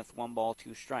Reese Smith. 1 ball,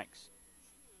 2 strikes.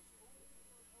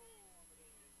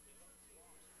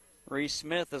 Reese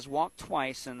Smith has walked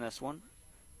twice in this one,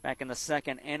 back in the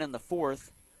 2nd and in the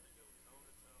 4th.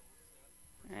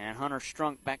 And Hunter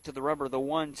Strunk back to the rubber. The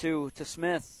 1-2 to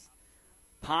Smith.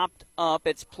 Popped up.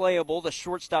 It's playable. The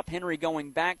shortstop Henry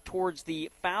going back towards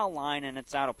the foul line, and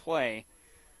it's out of play.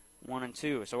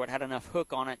 1-2. So it had enough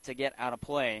hook on it to get out of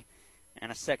play. And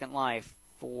a second life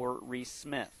for Reese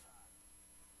Smith.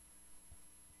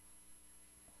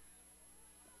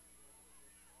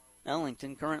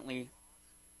 Ellington currently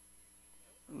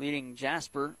leading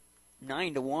Jasper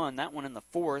 9-1. That one in the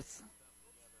 4th.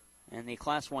 And the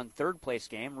Class 1 third place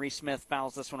game. Reese Smith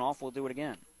fouls this one off. We'll do it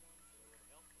again.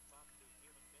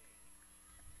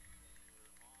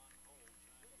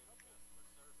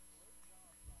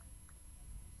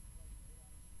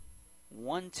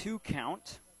 One, 2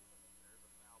 count.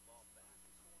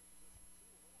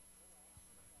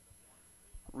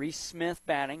 Reese Smith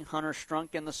batting. Hunter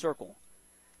Strunk in the circle.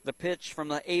 The pitch from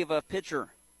the Ava pitcher.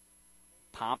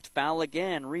 Popped foul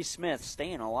again. Reese Smith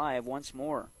staying alive once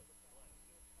more.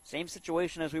 Same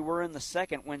situation as we were in the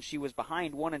 2nd when she was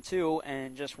behind 1-2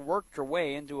 and just worked her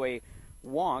way into a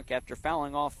walk after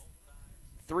fouling off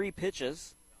 3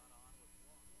 pitches.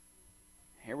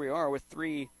 Here we are with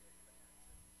 3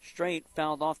 straight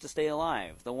fouled off to stay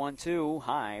alive. The 1-2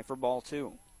 high for ball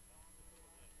 2.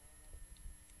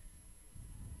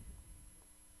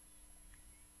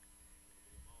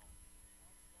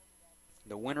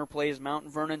 The winner plays Mount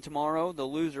Vernon tomorrow. The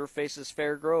loser faces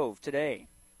Fair Grove today.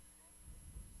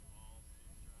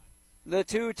 The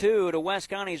 2-2 to West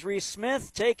County's Reese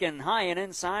Smith, taken high and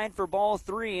inside for ball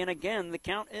 3. And again, the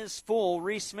count is full.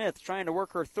 Reese Smith trying to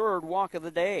work her 3rd walk of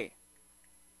the day.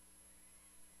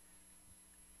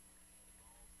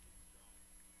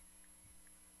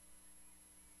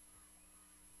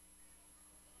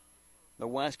 The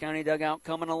West County dugout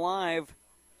coming alive.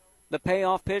 The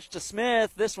payoff pitch to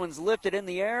Smith. This one's lifted in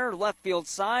the air. Left field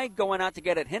side. Going out to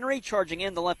get it Henry. Charging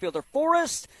in the left fielder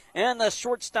Forrest. And the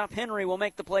shortstop Henry will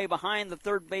make the play behind the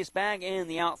third base bag in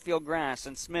the outfield grass.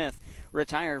 And Smith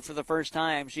retired for the first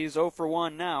time. She's 0 for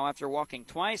 1 now after walking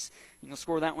twice. You'll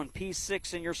score that one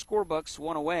P6 in your scorebooks.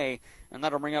 1 away. And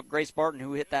that'll bring up Grace Barton,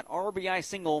 who hit that RBI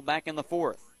single back in the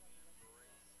 4th.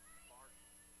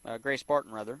 Grace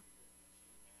Barton, rather.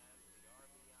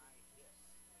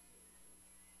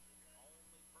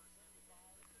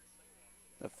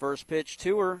 The first pitch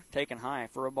to her, taken high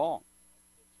for a ball.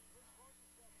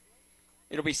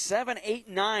 It'll be 7, 8,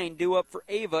 9 due up for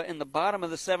Ava in the bottom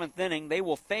of the 7th inning. They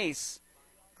will face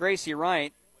Gracie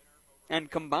Wright,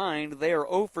 and combined they are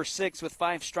 0 for 6 with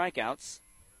 5 strikeouts.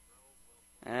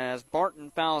 As Barton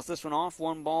fouls this one off,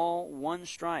 1 ball, 1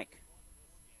 strike.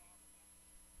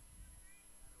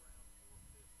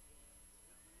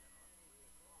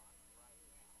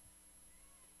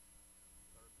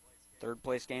 Third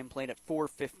place game played at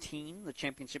 4:15. The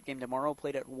championship game tomorrow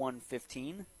played at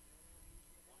 1:15.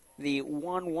 The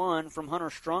 1-1 from Hunter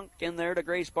Strunk in there to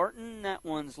Grace Barton. That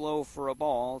one's low for a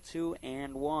ball.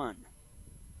 2-1.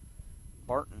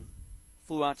 Barton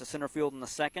flew out to center field in the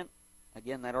 2nd.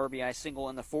 Again, that RBI single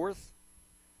in the 4th.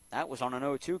 That was on an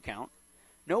 0-2 count.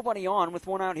 Nobody on with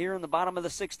 1 out here in the bottom of the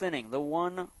 6th inning. The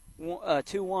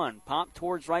 2-1 pop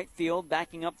towards right field,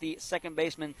 backing up the second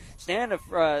baseman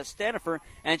Stanifer,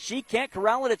 and she can't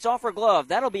corral it. It's off her glove.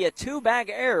 That'll be a 2-bag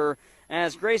error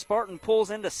as Grace Barton pulls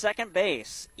into second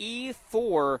base.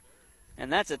 E4,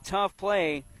 and that's a tough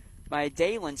play by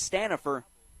Daylin Stanifer,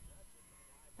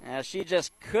 as she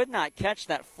just could not catch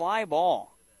that fly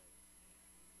ball.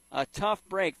 A tough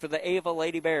break for the Ava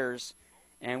Lady Bears,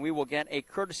 and we will get a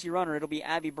courtesy runner. It'll be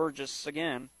Abby Burgess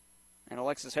again, and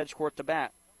Alexis Hedgecourt to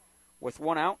bat, with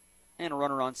 1 out and a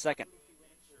runner on second.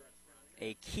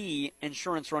 A key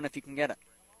insurance run if you can get it.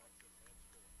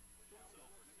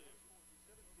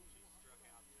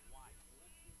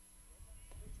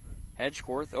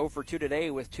 Hedgecourt 0 for 2 today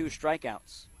with 2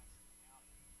 strikeouts.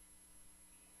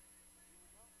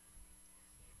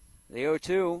 The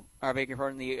 0-2,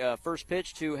 the first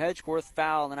pitch to Hedgecourt,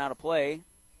 foul and out of play.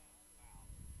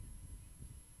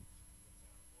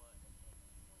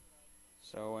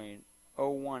 So a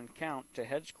 0-1 count to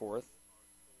Hedgecorth.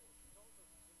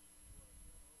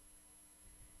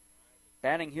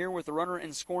 Batting here with the runner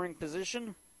in scoring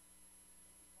position.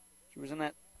 She was in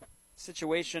that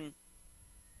situation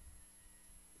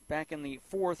back in the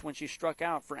fourth when she struck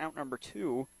out for out number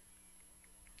 2.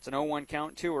 It's an 0-1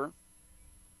 count to her.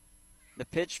 The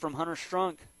pitch from Hunter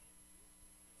Strunk.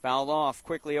 Fouled off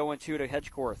quickly, 0-2 to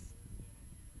Hedgecorth.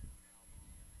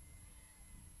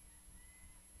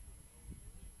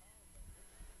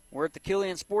 We're at the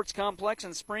Killian Sports Complex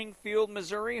in Springfield,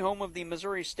 Missouri, home of the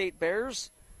Missouri State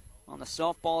Bears on the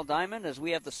softball diamond, as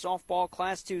we have the softball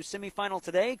Class 2 semifinal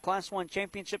today, Class 1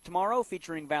 championship tomorrow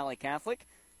featuring Valley Catholic.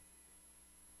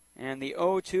 And the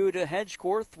 0-2 to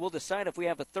Hedgecorth will decide if we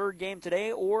have a third game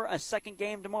today or a second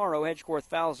game tomorrow. Hedgecorth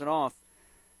fouls it off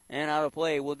and out of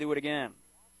play. We'll do it again.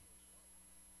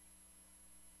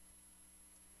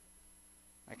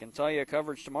 I can tell you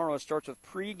coverage tomorrow starts with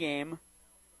pregame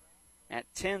at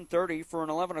 10:30 for an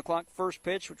 11 o'clock first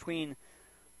pitch between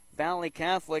Valley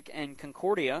Catholic and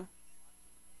Concordia.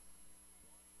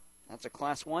 That's a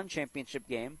Class 1 championship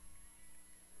game.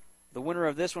 The winner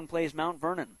of this one plays Mount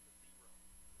Vernon.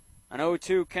 An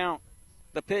 0-2 count.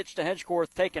 The pitch to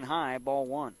Hedgecorth taken high, ball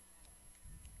 1.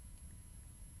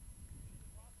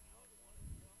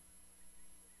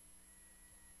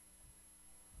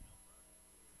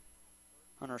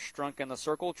 Hunter Strunk in the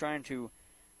circle, trying to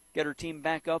get her team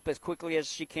back up as quickly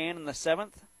as she can in the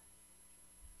 7th.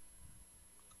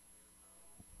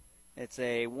 It's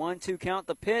a 1-2 count.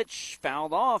 The pitch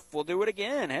fouled off. We'll do it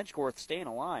again. Hedgecorth staying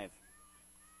alive.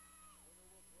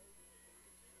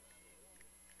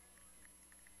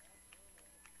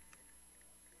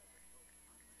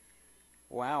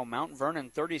 Wow, Mount Vernon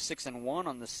 36-1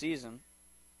 on the season.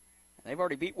 They've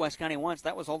already beat West County once.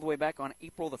 That was all the way back on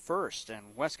April the 1st.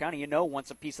 And West County,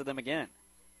 wants a piece of them again.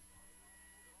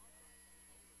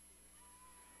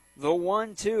 The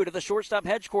 1-2 to the shortstop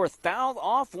Hedgecorth. Fouled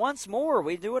off once more.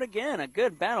 We do it again. A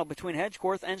good battle between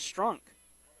Hedgecorth and Strunk.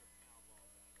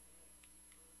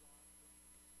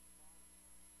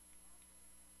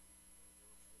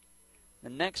 The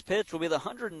next pitch will be the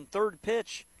 103rd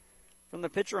pitch from the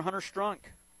pitcher Hunter Strunk.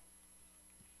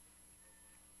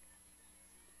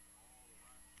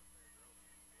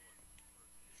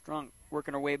 Strunk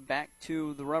working her way back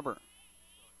to the rubber.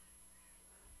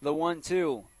 The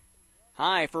 1-2.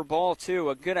 High for ball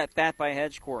 2. A good at bat by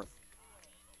Hedgecorth.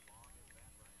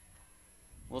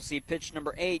 We'll see pitch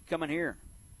number 8 coming here.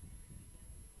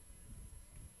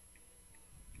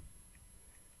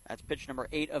 That's pitch number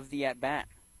 8 of the at bat.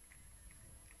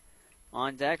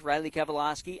 On deck, Riley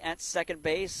Kavalowski at second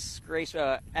base.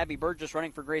 Abby Burgess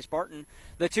running for Grace Barton.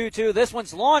 The 2-2. This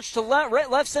one's launched to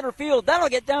left center field. That'll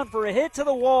get down for a hit to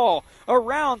the wall.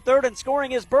 Around third and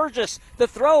scoring is Burgess. The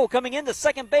throw coming into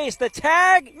second base. The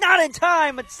tag, not in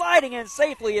time, but sliding in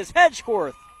safely is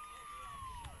Hedgecorth.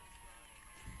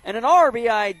 And an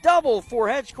RBI double for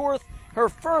Hedgecorth. Her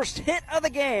first hit of the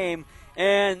game.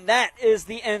 And that is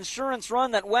the insurance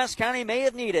run that West County may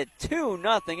have needed.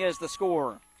 2-0 is the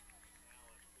score.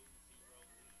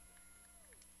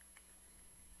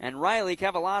 And Riley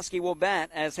Kavalowski will bat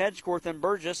as Hedgecorth and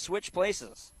Burgess switch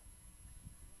places.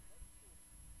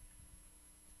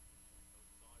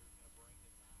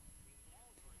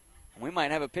 We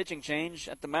might have a pitching change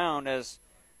at the mound as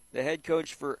the head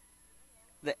coach for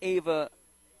the Ava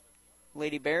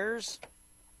Lady Bears.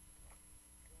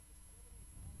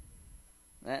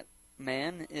 That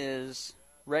man is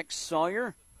Rex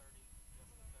Sawyer.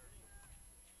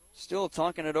 Still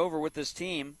talking it over with his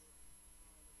team.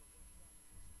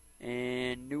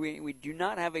 And we do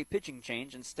not have a pitching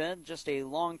change. Instead, just a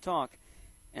long talk.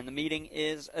 And the meeting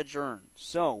is adjourned.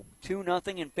 So,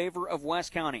 2-0 in favor of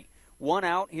West County. 1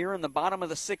 out here in the bottom of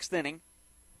the 6th inning.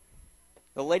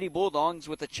 The Lady Bulldogs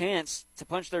with a chance to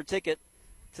punch their ticket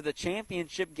to the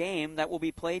championship game that will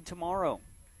be played tomorrow.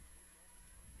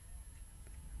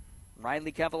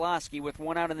 Riley Kavalowski with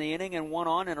 1 out in the inning and 1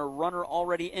 on and a runner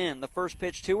already in. The first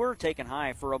pitch to her, taken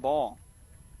high for a ball.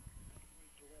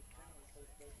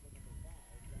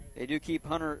 They do keep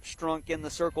Hunter Strunk in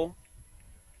the circle.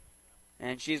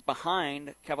 And she's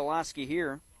behind Kavalowski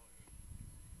here.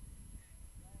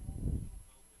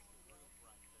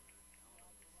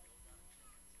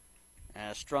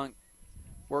 As Strunk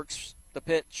works the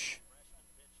pitch.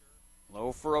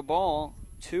 Low for a ball.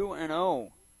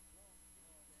 2-0.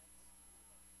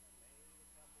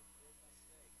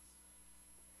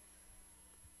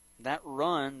 That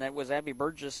run, that was Abby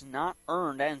Burgess, not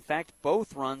earned. In fact,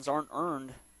 both runs aren't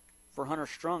earned for Hunter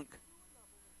Strunk.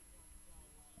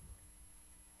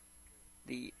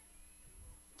 The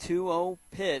 2-0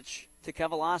 pitch to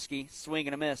Kavaloski. Swing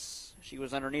and a miss. She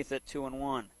was underneath it,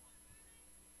 2-1.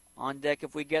 On deck,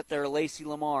 if we get there, Lacey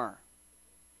Lamar.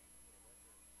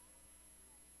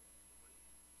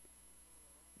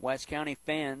 West County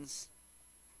fans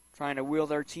trying to wheel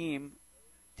their team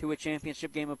to a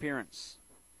championship game appearance.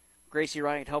 Gracie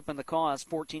Wright helping the cause,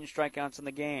 14 strikeouts in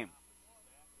the game.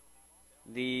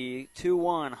 The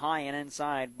 2-1 high and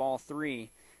inside, ball 3.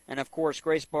 And, of course,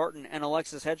 Grace Barton and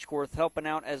Alexis Hedgecorth helping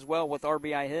out as well with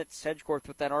RBI hits. Hedgecorth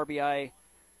with that RBI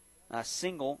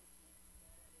single,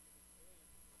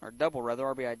 or double, rather,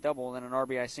 RBI double, then an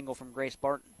RBI single from Grace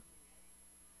Barton.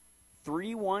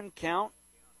 3-1 count.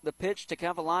 The pitch to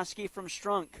Kavaloski from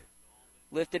Strunk.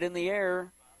 Lifted in the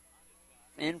air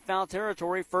in foul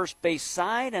territory, first base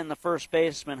side, and the first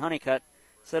baseman, Honeycutt,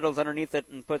 settles underneath it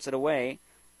and puts it away.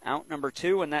 Out number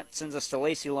 2, and that sends us to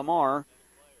Lacey Lamar,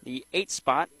 the 8th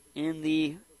spot in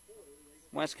the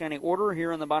West County order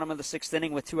here in the bottom of the 6th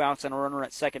inning with 2 outs and a runner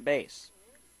at second base.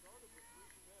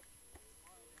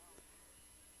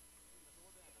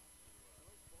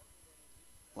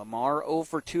 Lamar 0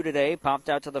 for 2 today, popped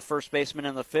out to the first baseman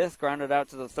in the 5th, grounded out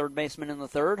to the third baseman in the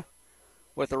 3rd.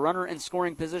 With a runner in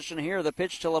scoring position here, the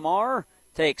pitch to Lamar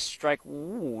takes strike.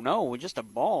 Ooh, no, just a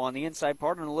ball on the inside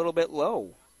part and a little bit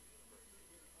low.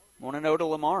 1-0 to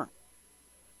Lamar.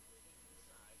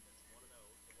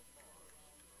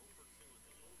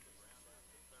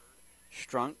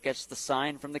 Strunk gets the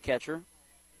sign from the catcher.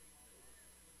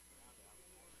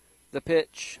 The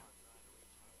pitch.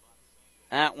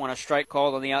 That one, a strike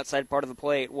called on the outside part of the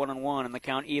plate, 1-1, and the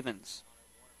count evens.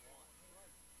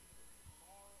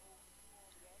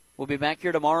 We'll be back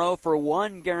here tomorrow for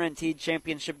one guaranteed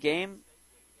championship game.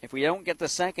 If we don't get the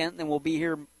second, then we'll be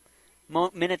here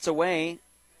minutes away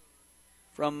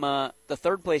from the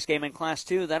third place game in Class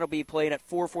 2. That'll be played at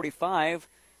 4:45.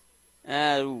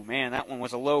 Oh, man, that one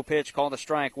was a low pitch, called a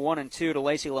strike. 1-2 to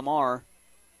Lacey Lamar.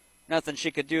 Nothing she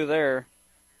could do there.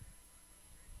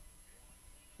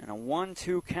 And a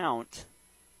 1-2 count.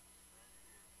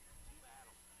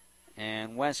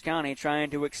 And West County trying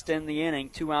to extend the inning.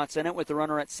 2 outs in it with the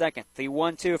runner at second. The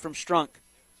 1-2 from Strunk.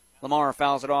 Lamar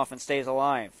fouls it off and stays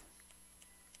alive.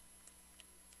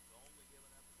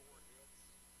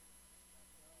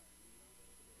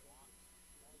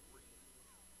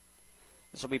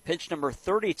 This will be pitch number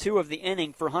 32 of the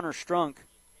inning for Hunter Strunk.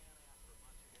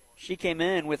 She came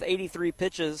in with 83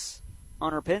 pitches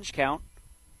on her pitch count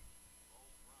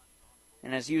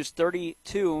and has used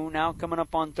 32, now coming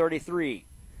up on 33.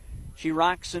 She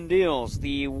rocks and deals.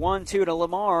 The 1-2 to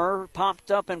Lamar, popped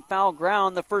up and foul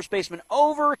ground. The first baseman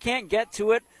over, can't get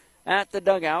to it at the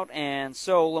dugout, and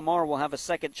so Lamar will have a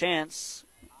second chance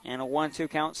and a 1-2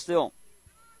 count still.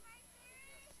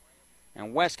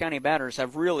 And West County batters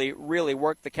have really, really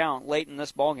worked the count late in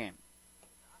this ballgame.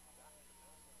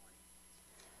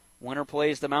 Winner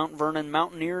plays the Mount Vernon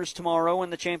Mountaineers tomorrow in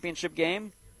the championship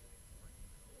game.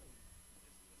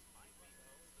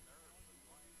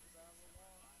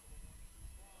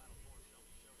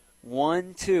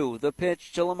 One, two, the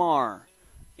pitch to Lamar.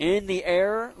 In the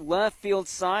air, left field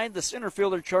side, the center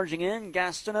fielder charging in.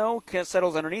 Gastineau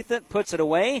settles underneath it, puts it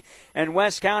away, and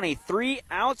West County 3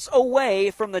 outs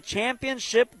away from the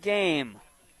championship game.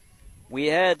 We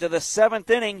head to the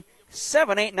 7th inning,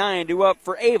 7-8-9 due up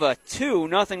for Ava,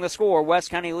 2-0 the score.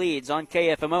 West County leads on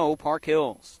KFMO Park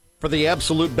Hills. For the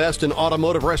absolute best in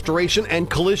automotive restoration and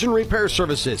collision repair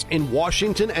services in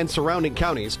Washington and surrounding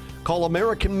counties, call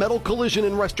American Metal Collision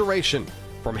and Restoration.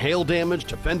 From hail damage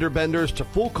to fender benders to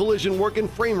full collision work and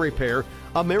frame repair,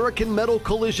 American Metal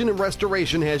Collision and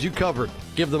Restoration has you covered.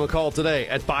 Give them a call today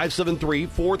at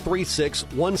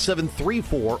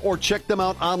 573-436-1734 or check them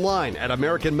out online at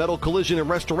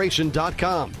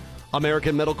AmericanMetalCollisionAndRestoration.com.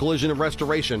 American Metal Collision and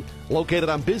Restoration, located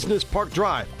on Business Park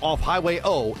Drive off Highway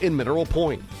O in Mineral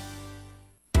Point.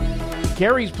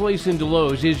 Carrie's Place in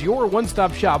Deloge is your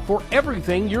one-stop shop for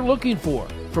everything you're looking for,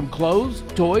 from clothes,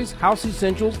 toys, house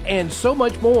essentials, and so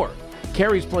much more.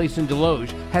 Carrie's Place in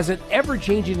Deloge has an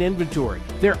ever-changing inventory.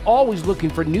 They're always looking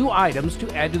for new items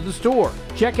to add to the store.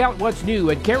 Check out what's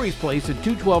new at Carrie's Place at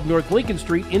 212 North Lincoln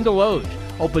Street in Deloge.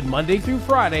 Open Monday through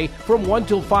Friday from 1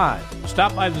 till 5.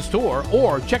 Stop by the store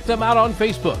or check them out on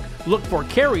Facebook. Look for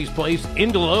Carrie's Place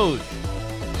in Deloge.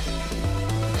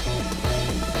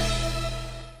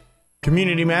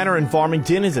 Community Manor in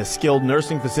Farmington is a skilled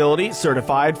nursing facility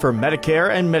certified for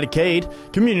Medicare and Medicaid.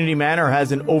 Community Manor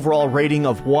has an overall rating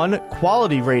of 1,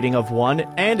 quality rating of 1,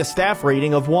 and a staff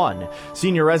rating of 1.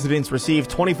 Senior residents receive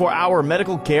 24-hour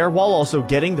medical care while also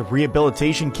getting the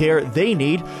rehabilitation care they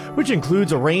need, which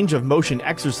includes a range of motion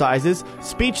exercises,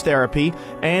 speech therapy,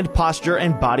 and posture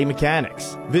and body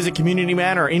mechanics. Visit Community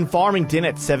Manor in Farmington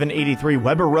at 783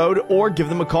 Weber Road or give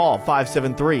them a call,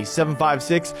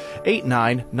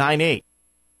 573-756-8998.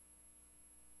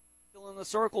 The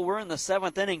circle, we're in the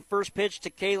 7th inning. First pitch to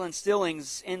Kaylin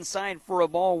Stillings, inside for a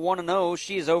ball, 1-0.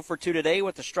 She is 0 for 2 today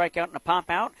with a strikeout and a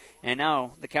pop out, and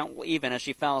now the count will even as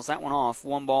she fouls that one off.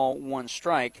 1 ball, 1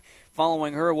 strike.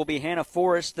 Following her will be Hannah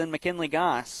Forrest, then McKinley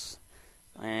Goss,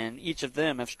 and each of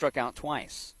them have struck out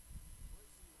twice.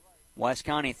 West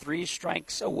County 3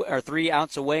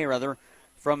 outs away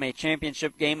from a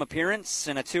championship game appearance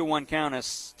and a 2-1 count as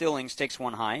Stillings takes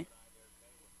one high.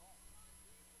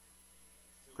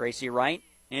 Gracie Wright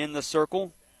in the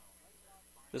circle.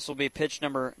 This will be pitch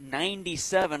number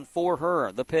 97 for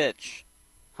her. The pitch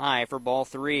high for ball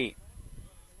 3.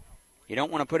 You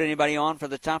don't want to put anybody on for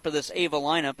the top of this Ava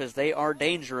lineup as they are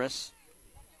dangerous.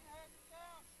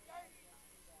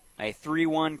 A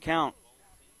 3-1 count.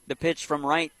 The pitch from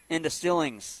Wright into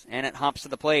Stillings, and it hops to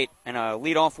the plate and a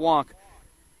leadoff walk.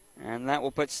 And that will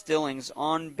put Stillings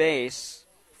on base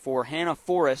for Hannah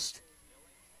Forrest.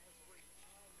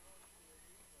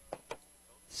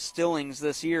 Stillings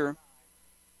this year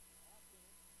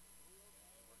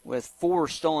with 4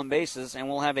 stolen bases, and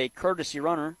we'll have a courtesy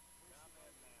runner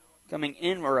coming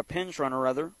in, or a pinch runner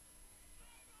rather,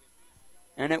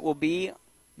 and it will be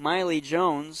Miley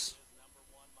Jones.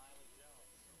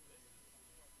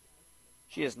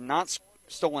 She has not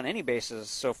stolen any bases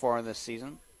so far this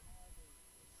season,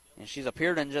 and she's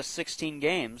appeared in just 16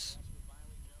 games,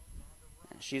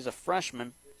 and she's a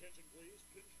freshman.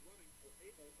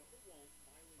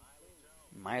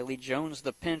 Miley Jones,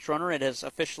 the pinch runner. It has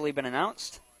officially been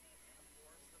announced.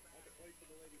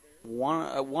 One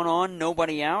on,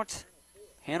 nobody out.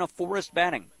 Hannah Forrest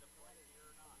batting.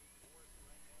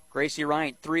 Gracie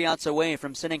Wright, 3 outs away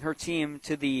from sending her team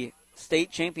to the state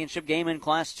championship game in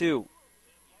Class 2.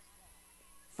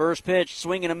 First pitch,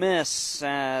 swing and a miss,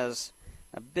 as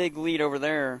a big lead over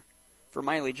there for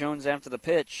Miley Jones after the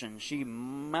pitch, and she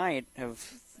might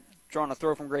have drawn a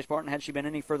throw from Grace Barton had she been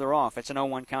any further off. It's an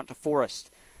 0-1 count to Forrest.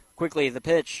 Quickly, the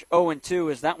pitch, 0-2,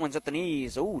 as that one's at the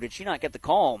knees. Oh, did she not get the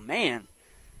call? Man,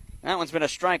 that one's been a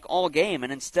strike all game,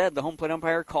 and instead the home plate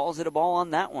umpire calls it a ball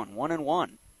on that one.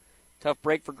 1-1. Tough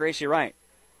break for Gracie Wright.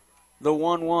 The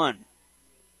 1-1.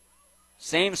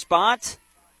 Same spot.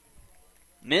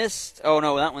 Missed. Oh,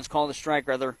 no, that one's called a strike,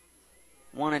 rather.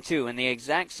 1-2 in the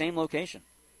exact same location.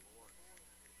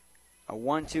 A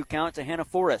 1-2 count to Hannah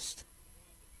Forrest.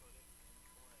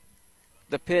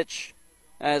 The pitch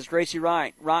as Gracie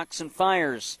Wright rocks and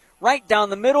fires. Right down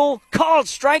the middle, called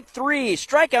strike 3.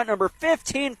 Strikeout number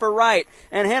 15 for Wright.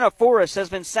 And Hannah Forrest has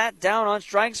been sat down on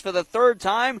strikes for the 3rd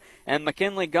time. And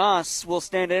McKinley Goss will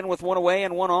stand in with 1 away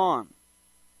and 1 on.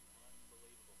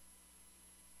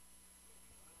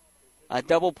 A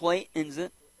double play ends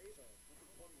it.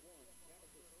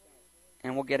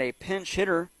 And we'll get a pinch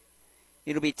hitter.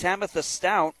 It'll be Tabitha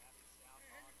Stout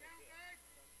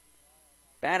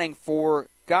batting for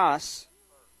Goss.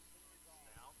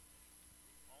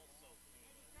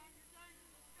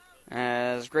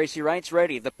 As Gracie Wright's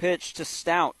ready, the pitch to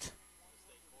Stout.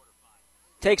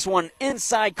 Takes one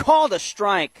inside, called a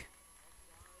strike.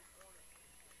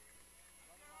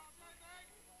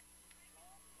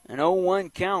 An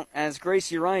 0-1 count as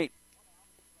Gracie Wright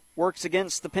works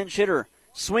against the pinch hitter.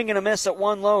 Swing and a miss at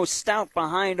 1 low. Stout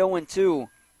behind 0-2.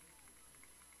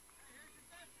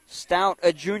 Stout,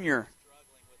 a junior,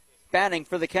 batting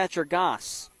for the catcher,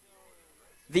 Goss.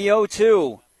 The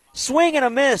 0-2. Swing and a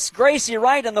miss. Gracie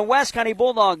Wright and the West County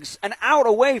Bulldogs an out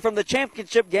away from the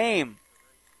championship game.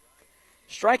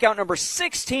 Strikeout number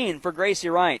 16 for Gracie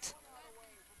Wright.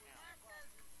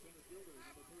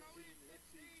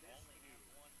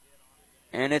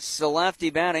 And it's the lefty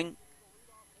batting,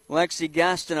 Lexi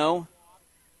Gastineau.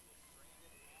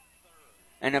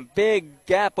 And a big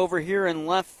gap over here in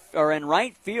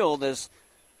right field as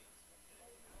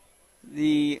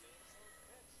the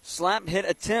slap hit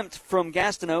attempt from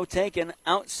Gastineau taken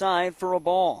outside for a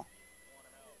ball.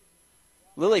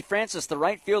 Lily Francis, the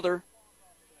right fielder,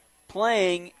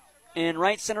 playing in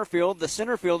right center field. The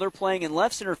center fielder playing in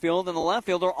left center field, and the left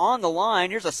fielder on the line.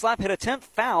 Here's a slap hit attempt,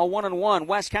 foul, 1-1.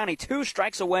 West County 2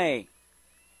 strikes away.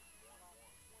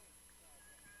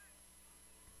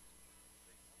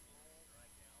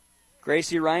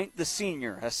 Gracie Wright, the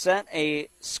senior, has set a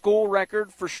school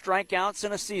record for strikeouts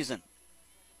in a season.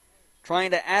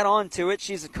 Trying to add on to it,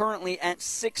 she's currently at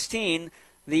 16.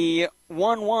 The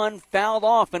 1-1 fouled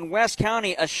off, and West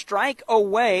County a strike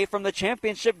away from the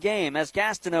championship game as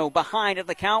Gastineau behind at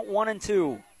the count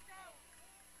 1-2.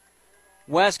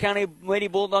 West County Lady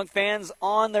Bulldog fans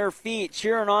on their feet,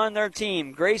 cheering on their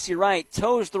team. Gracie Wright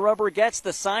toes the rubber, gets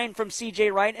the sign from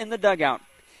C.J. Wright in the dugout.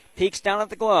 Peeks down at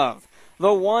the glove. The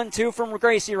 1-2 from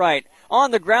Gracie Wright. On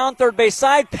the ground, third base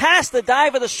side, past the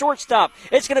dive of the shortstop.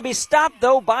 It's going to be stopped,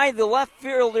 though, by the left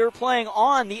fielder playing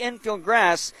on the infield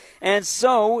grass. And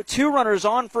so, 2 runners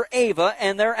on for Ava,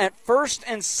 and they're at first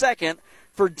and second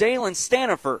for Dalen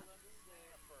Stanifer.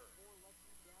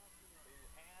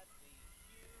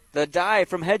 The dive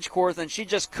from Hedgecorth, and she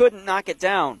just couldn't knock it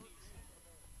down.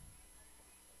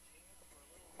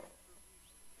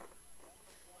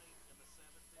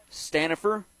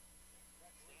 Stanifer,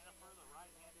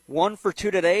 1 for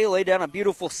 2 today, laid down a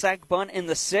beautiful sac bunt in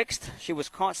the 6th. She was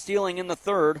caught stealing in the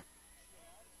 3rd.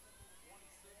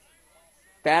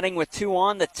 Batting with 2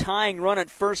 on, the tying run at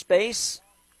first base.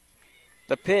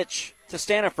 The pitch to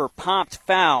Stanifer, popped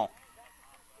foul.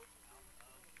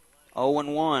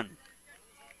 0-1.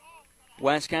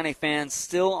 West County fans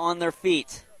still on their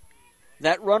feet.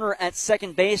 That runner at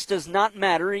second base does not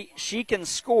matter. She can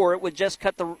score. It would just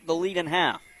cut the lead in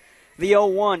half. The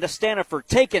 0-1 to Stanifer,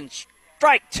 taken.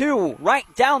 Strike 2 right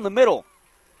down the middle.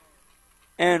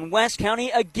 And West County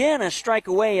again a strike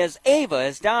away as Ava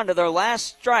is down to their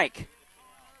last strike.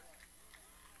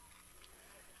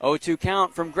 0-2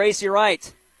 count from Gracie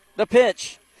Wright. The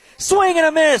pitch. Swing and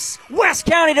a miss. West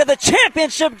County to the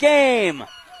championship game.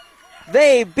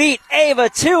 They beat Ava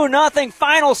 2-0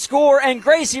 final score, and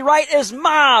Gracie Wright is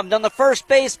mobbed on the first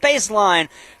base baseline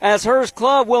as her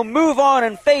club will move on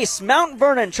and face Mount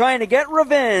Vernon, trying to get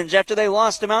revenge after they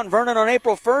lost to Mount Vernon on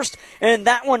April 1st. And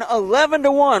that one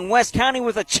 11-1. West County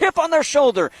with a chip on their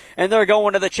shoulder, and they're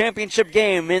going to the championship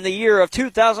game in the year of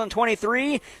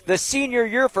 2023, the senior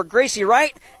year for Gracie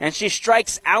Wright, and she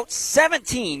strikes out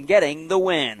 17, getting the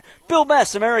win. Bill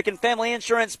Best, American Family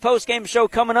Insurance postgame show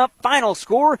coming up. Final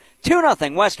score,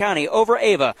 2-0 West County over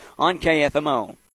Ava on KFMO.